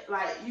 But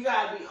like, you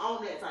gotta be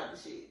on that type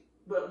of shit.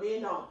 But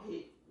men don't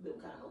pick them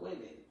kind of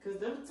women. Because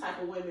them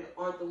type of women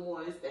aren't the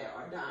ones that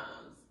are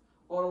dimes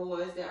or the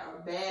ones that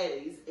are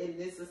baddies in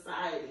this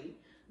society.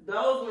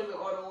 Those women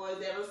are the ones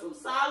that are some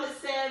solid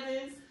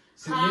 7s,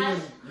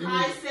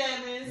 high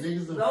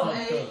 7s, low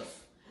 8s.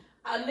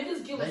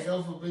 Niggas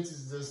go for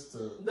bitches just to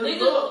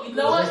look. You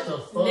know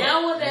what?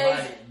 Nowadays,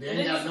 like,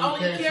 niggas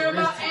only care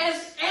about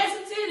ass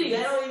and titties.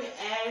 They don't even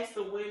ask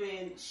the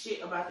women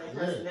shit about their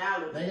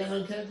personality. They got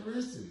no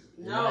characteristics.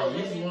 No,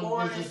 like, they be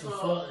boring just to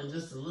fuck and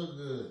just to look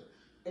good.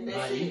 And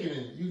that's like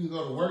it. You can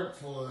go to work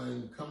for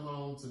and come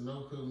home to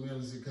no cook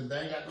meals because they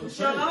ain't got no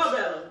sure know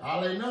better.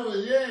 All they know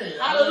is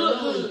how to look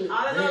good.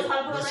 All they know is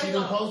how to put But she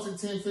done posted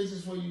 10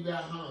 pictures before you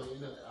got home. You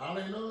know, all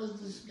they know is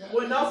this guy.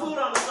 With no food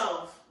on the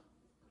stove.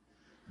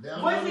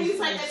 What can you take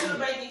that to the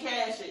bank and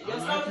cash it? Your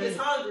stomach is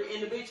hungry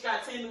and the bitch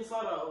got 10 new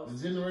photos.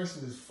 The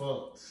generation is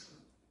fucked.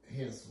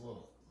 Hence what?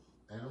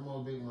 Ain't no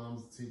more big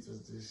moms to teach us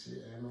this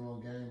shit. Ain't no more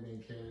game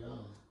being carried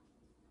on.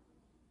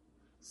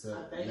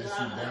 So let you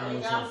down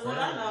with your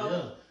family.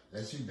 Yeah,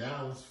 let you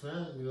down with your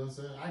family. You know what I'm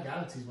saying? I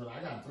gotta teach, but I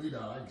got $3.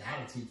 I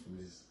gotta teach for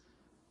this.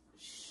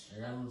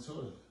 I got no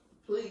choice.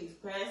 Please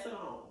pass it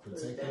on.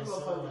 Protect that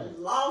motherfucker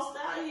lost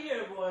out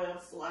here, boy.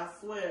 I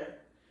swear.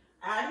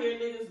 Out here,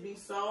 niggas be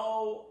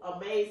so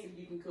amazed if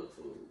you can cook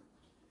food.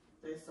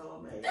 They're so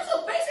amazing. That's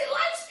a basic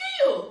life skill.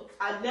 meal.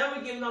 I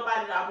never give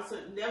nobody the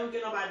opportunity, never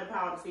give nobody the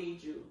power to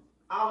feed you.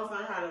 Always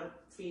learn how to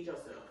feed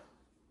yourself.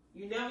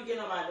 You never get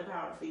nobody the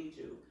power to feed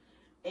you.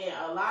 And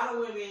a lot of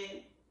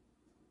women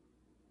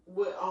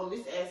would, on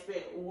this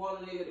aspect,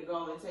 want a nigga to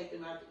go and take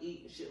them out to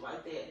eat and shit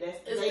like that.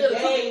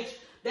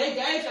 They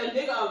gauge a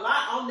nigga a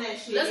lot on that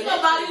shit. Let's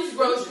go buy these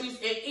groceries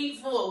and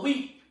eat for a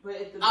week. But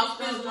if the I'll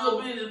bitch spend a don't little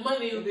know, bit of the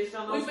money. the bitch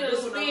don't know We what to finna do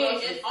with no spend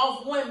groceries. it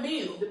off one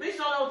meal. The bitch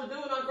don't know what to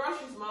do with no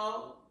groceries,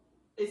 Mo.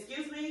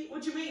 Excuse me?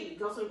 What you mean?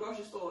 Go to the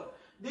grocery store.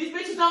 These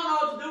bitches don't know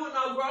what to do with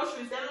no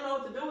groceries. They don't know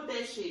what to do with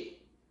that shit.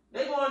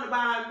 They going to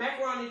buy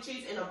macaroni and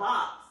cheese in a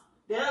box.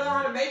 They don't know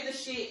how to make the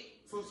shit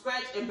from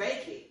scratch and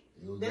bake it.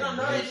 They don't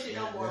know that shit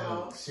no more,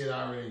 Mo. Shit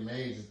already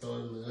made, just throw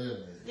it in the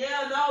oven.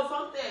 Yeah, no,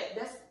 fuck that.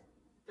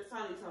 That's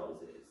how these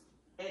hoes is.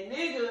 And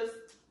niggas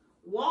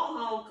want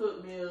home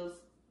cooked meals,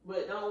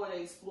 but don't want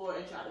to explore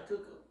and try to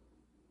cook them.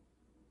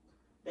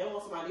 They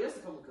want somebody else to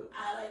come and cook.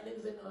 I like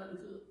niggas that know how to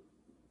cook.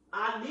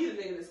 I need a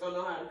nigga that's gonna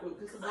know how to cook.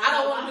 I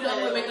don't want to be the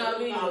one to make all the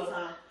meals.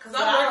 Because I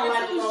don't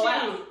like to go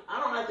out. I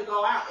don't like to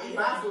go out and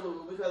buy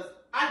food because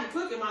I can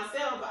cook it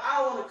myself, but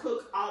I don't want to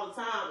cook all the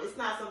time. It's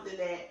not something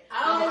that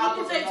I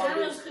don't think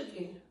turns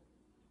cooking.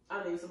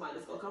 I need somebody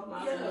that's gonna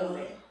compromise and do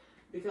that.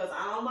 Because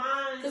I don't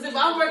mind. Because if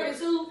I'm working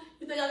too,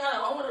 you think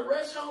I want to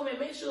rush home and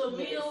make sure a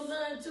meal's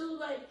done too?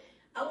 Like,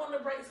 I want to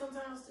break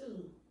sometimes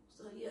too.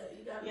 So yeah,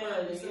 you gotta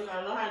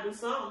know how to do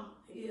something.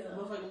 Yeah.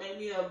 Motherfucker make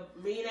me a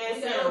mean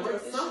ass sandwich or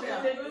something,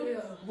 nigga.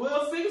 Yeah.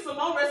 We'll figure some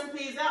more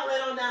recipes out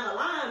later on down the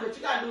line, but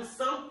you gotta do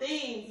something.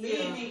 Feed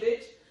me,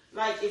 bitch.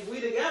 Like, if we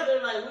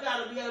together, like, we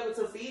gotta be able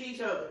to feed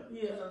each other.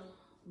 Yeah.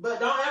 But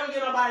don't ever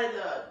give nobody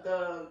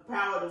the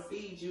power to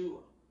feed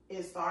you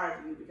and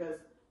starve you, because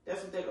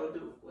that's what they're gonna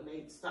do when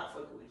they stop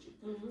fucking with you.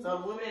 Mm-hmm.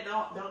 So women that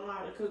don't know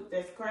how to cook,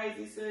 that's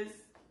crazy, sis.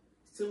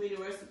 Too many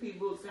recipe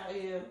books out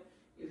here.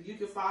 If you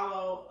can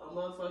follow a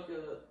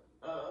motherfucker,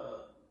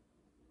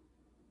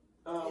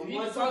 if you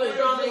can follow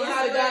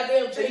how to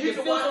goddamn change your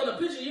filter on the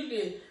picture, you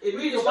can. If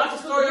you can watch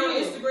a story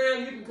on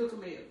Instagram, you can cook a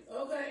meal.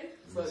 Okay.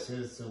 But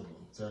shit's simple.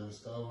 Turn the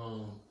stove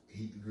on,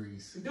 heat the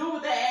grease. Do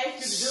what they ask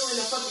you to do in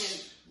the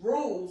fucking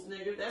rules,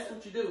 nigga. That's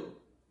what you do.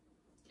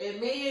 And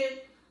men,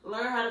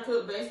 learn how to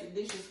cook basic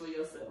dishes for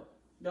yourself.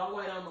 Don't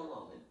wait on the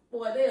woman.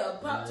 Boy, they are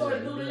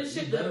Pop-Tart noodle and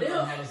shit. You better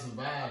know how to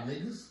survive,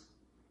 niggas.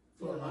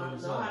 Know how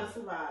to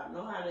survive.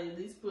 Know how to at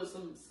least put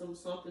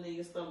something in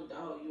your stomach to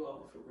hold you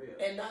over for real.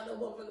 And not no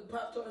motherfucking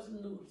Pop-Tarts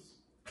and noodles.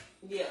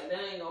 Yeah, that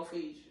ain't gonna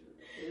feed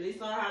you. At least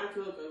learn how to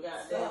cook a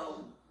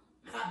goddamn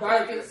hot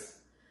burgers.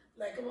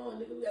 Like, come on,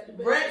 nigga, we got the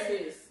best.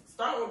 Breakfast.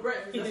 Start with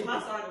breakfast. That's what I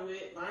started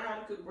with. Learn how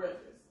to cook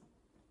breakfast.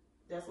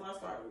 That's what I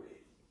started with.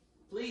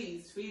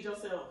 Please feed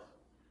yourself.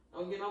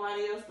 Don't get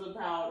nobody else the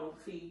power to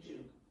feed you.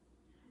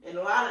 And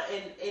a lot of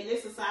in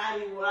this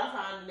society, what I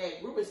find in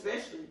that group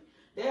especially,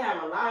 they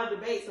have a lot of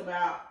debates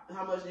about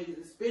how much niggas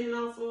is spending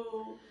on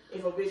food.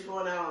 If a bitch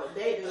going out on a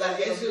date,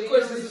 like, ask you a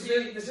question.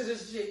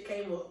 This shit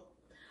came up.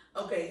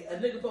 Okay, a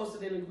nigga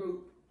posted in the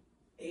group,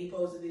 and he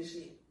posted this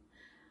shit.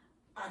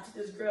 I took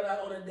this girl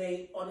out on a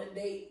date. On a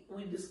date,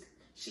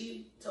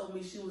 she told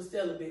me she was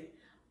celibate.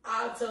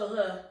 I told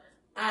her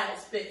I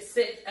expect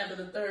sex after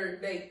the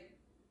third date.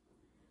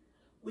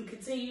 We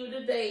continued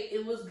the date.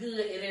 It was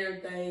good and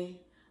everything.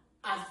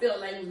 I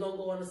felt like we was gonna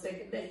go on a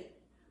second date.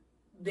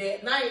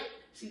 That night,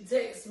 she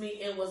texted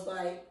me and was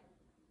like,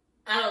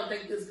 I don't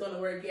think this is gonna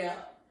work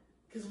out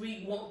because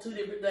we want two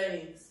different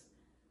things.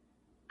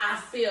 I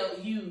felt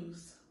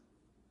used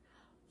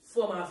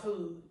for my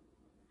food.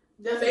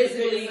 That's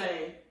basically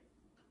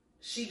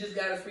she just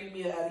got a free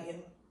meal out of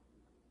him.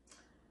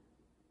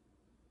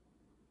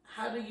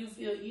 How do you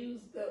feel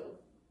used though?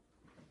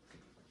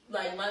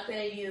 Like, my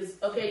thing is,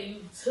 okay,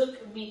 you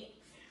took me,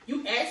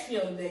 you asked me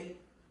on a date,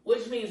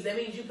 which means that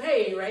means you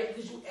paid, right?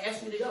 Because you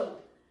asked me to go.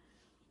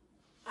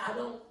 I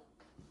don't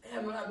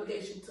have an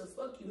obligation to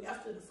fuck you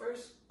after the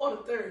first or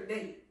the third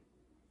date.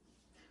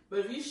 But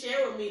if you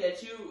share with me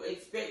that you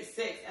expect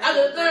sex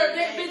after the third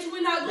date, bitch,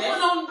 we're not going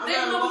on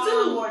date number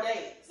 2. More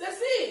dates. That's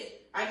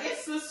it. I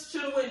guess sis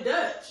should have went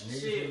Dutch.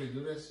 Niggas really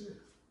do that shit.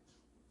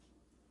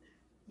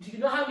 Do you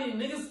know how many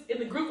niggas in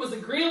the group was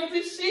agreeing with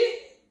this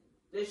shit?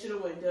 They should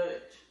have went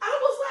Dutch. I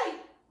was like,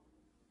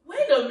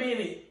 wait a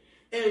minute.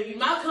 And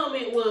my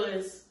comment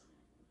was,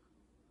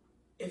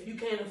 if you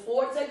can't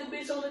afford to take a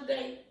bitch on a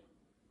date,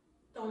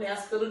 don't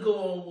ask her to go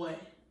on one.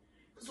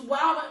 Because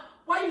why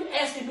are you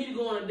asking me to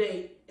go on a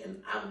date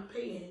and I'm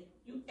paying?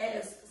 You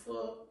asked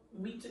for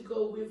me to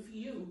go with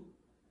you.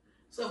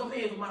 So if I'm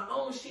paying for my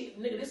own shit,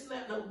 nigga, this is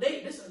not no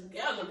date. This is a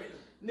gathering.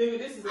 Nigga,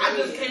 this is I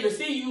just came to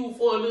see you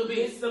for a little bit.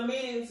 It's a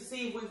meeting to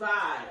see if we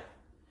vibe.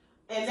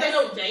 And that's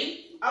no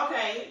date.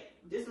 Okay,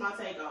 this is my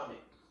take on it.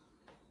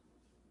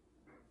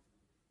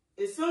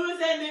 As soon as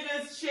that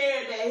nigga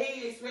shared that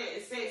he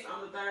expected sex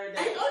on the third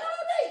date. Ain't going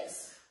on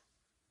dates.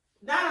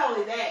 Not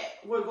only that,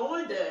 we're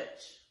going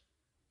Dutch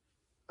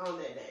on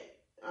that date.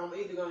 I'm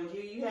either going to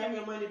give you half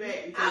your money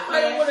back.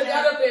 I would have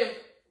got up there.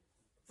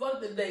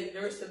 Fuck the date,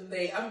 the rest of the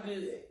day. I'm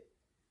good.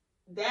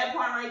 that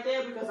part right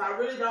there, because I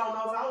really don't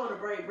know if I want to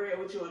break bread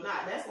with you or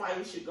not. That's why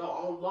you should go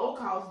on low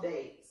cost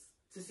dates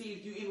to see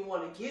if you even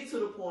want to get to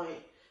the point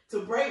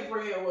to break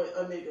bread with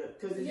a nigga.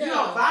 Because if you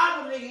don't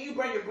vibe with a nigga, you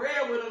breaking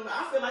bread with him,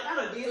 I feel like I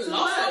done did too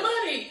much.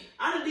 Money.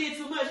 I done did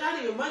too much,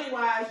 not even money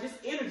wise, just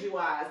energy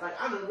wise. Like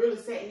I done really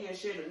sat here and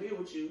shared a meal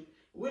with you.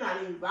 We're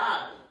not even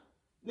vibing.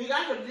 Nigga,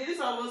 I could have did this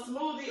over a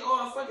smoothie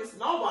or a fucking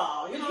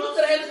snowball. You know what I'm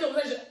could have had this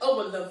conversation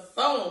over the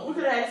phone. We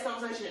could have had this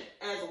conversation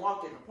as a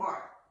walk in the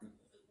park.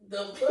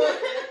 The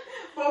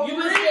fuck? You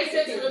would have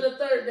texted on the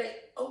third day.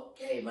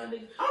 Okay, my nigga.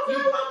 Okay,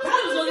 you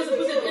probably was gonna get some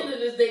pussy at the end of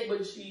this date,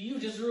 but you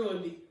just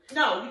ruined it.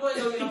 No, you ain't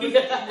gonna get no pussy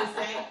at the end of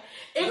this date.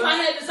 If I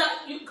had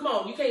to, come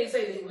on, you can't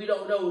say that we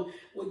don't know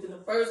within the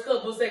first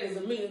couple of seconds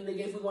of meeting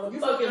nigga if we want to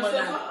fuck him or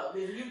not.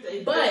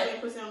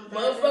 But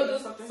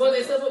motherfuckers fuck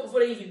themselves up before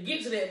they even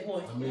get to that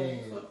point. I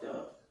mean, fucked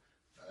up.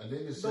 A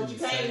nigga But you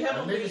can't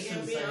help me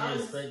and be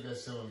honest. Expect that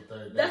shit on the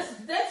third day.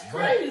 That's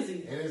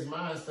crazy. And it's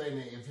my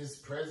statement, if his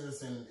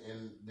presence and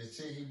the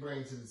shit he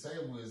brings to the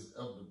table is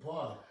up to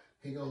par,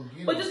 he gonna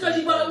get it. But just because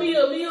you bought me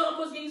a meal, I'm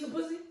supposed to get you some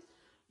pussy?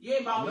 You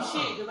ain't bought me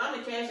shit, because I'm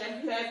the cash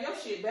app. You have your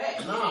shit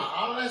back. Nah,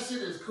 all that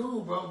shit is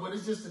cool, bro, but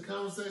it's just the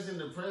conversation,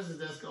 the presence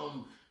that's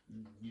gonna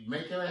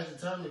make your ass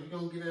determine if you're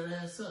gonna get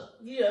that ass up.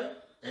 Yeah.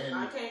 And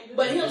I can't do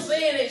but him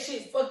saying that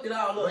shit fucked it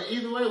all up. But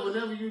either way,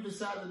 whenever you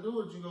decide to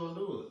do it, you're gonna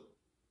do it.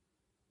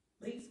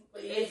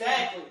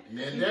 Exactly.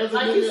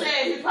 Like you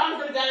said, he probably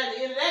could have got it at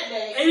the end of that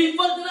day. And he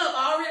fucked it up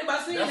already by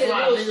saying that. That's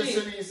why niggas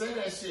shouldn't even say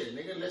that shit.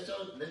 Nigga, let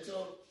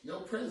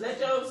your presence. Let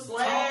your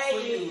swag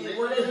and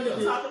whatever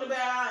you're talking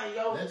about and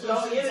your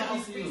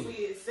energy speak for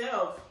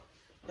itself.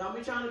 Don't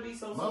be trying to be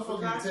so motherfuckers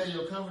can tell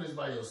your confidence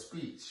by your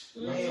speech.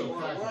 Not your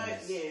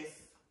confidence. Yes.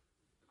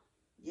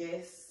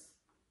 Yes.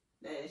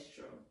 That is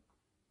true.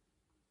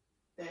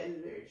 That is very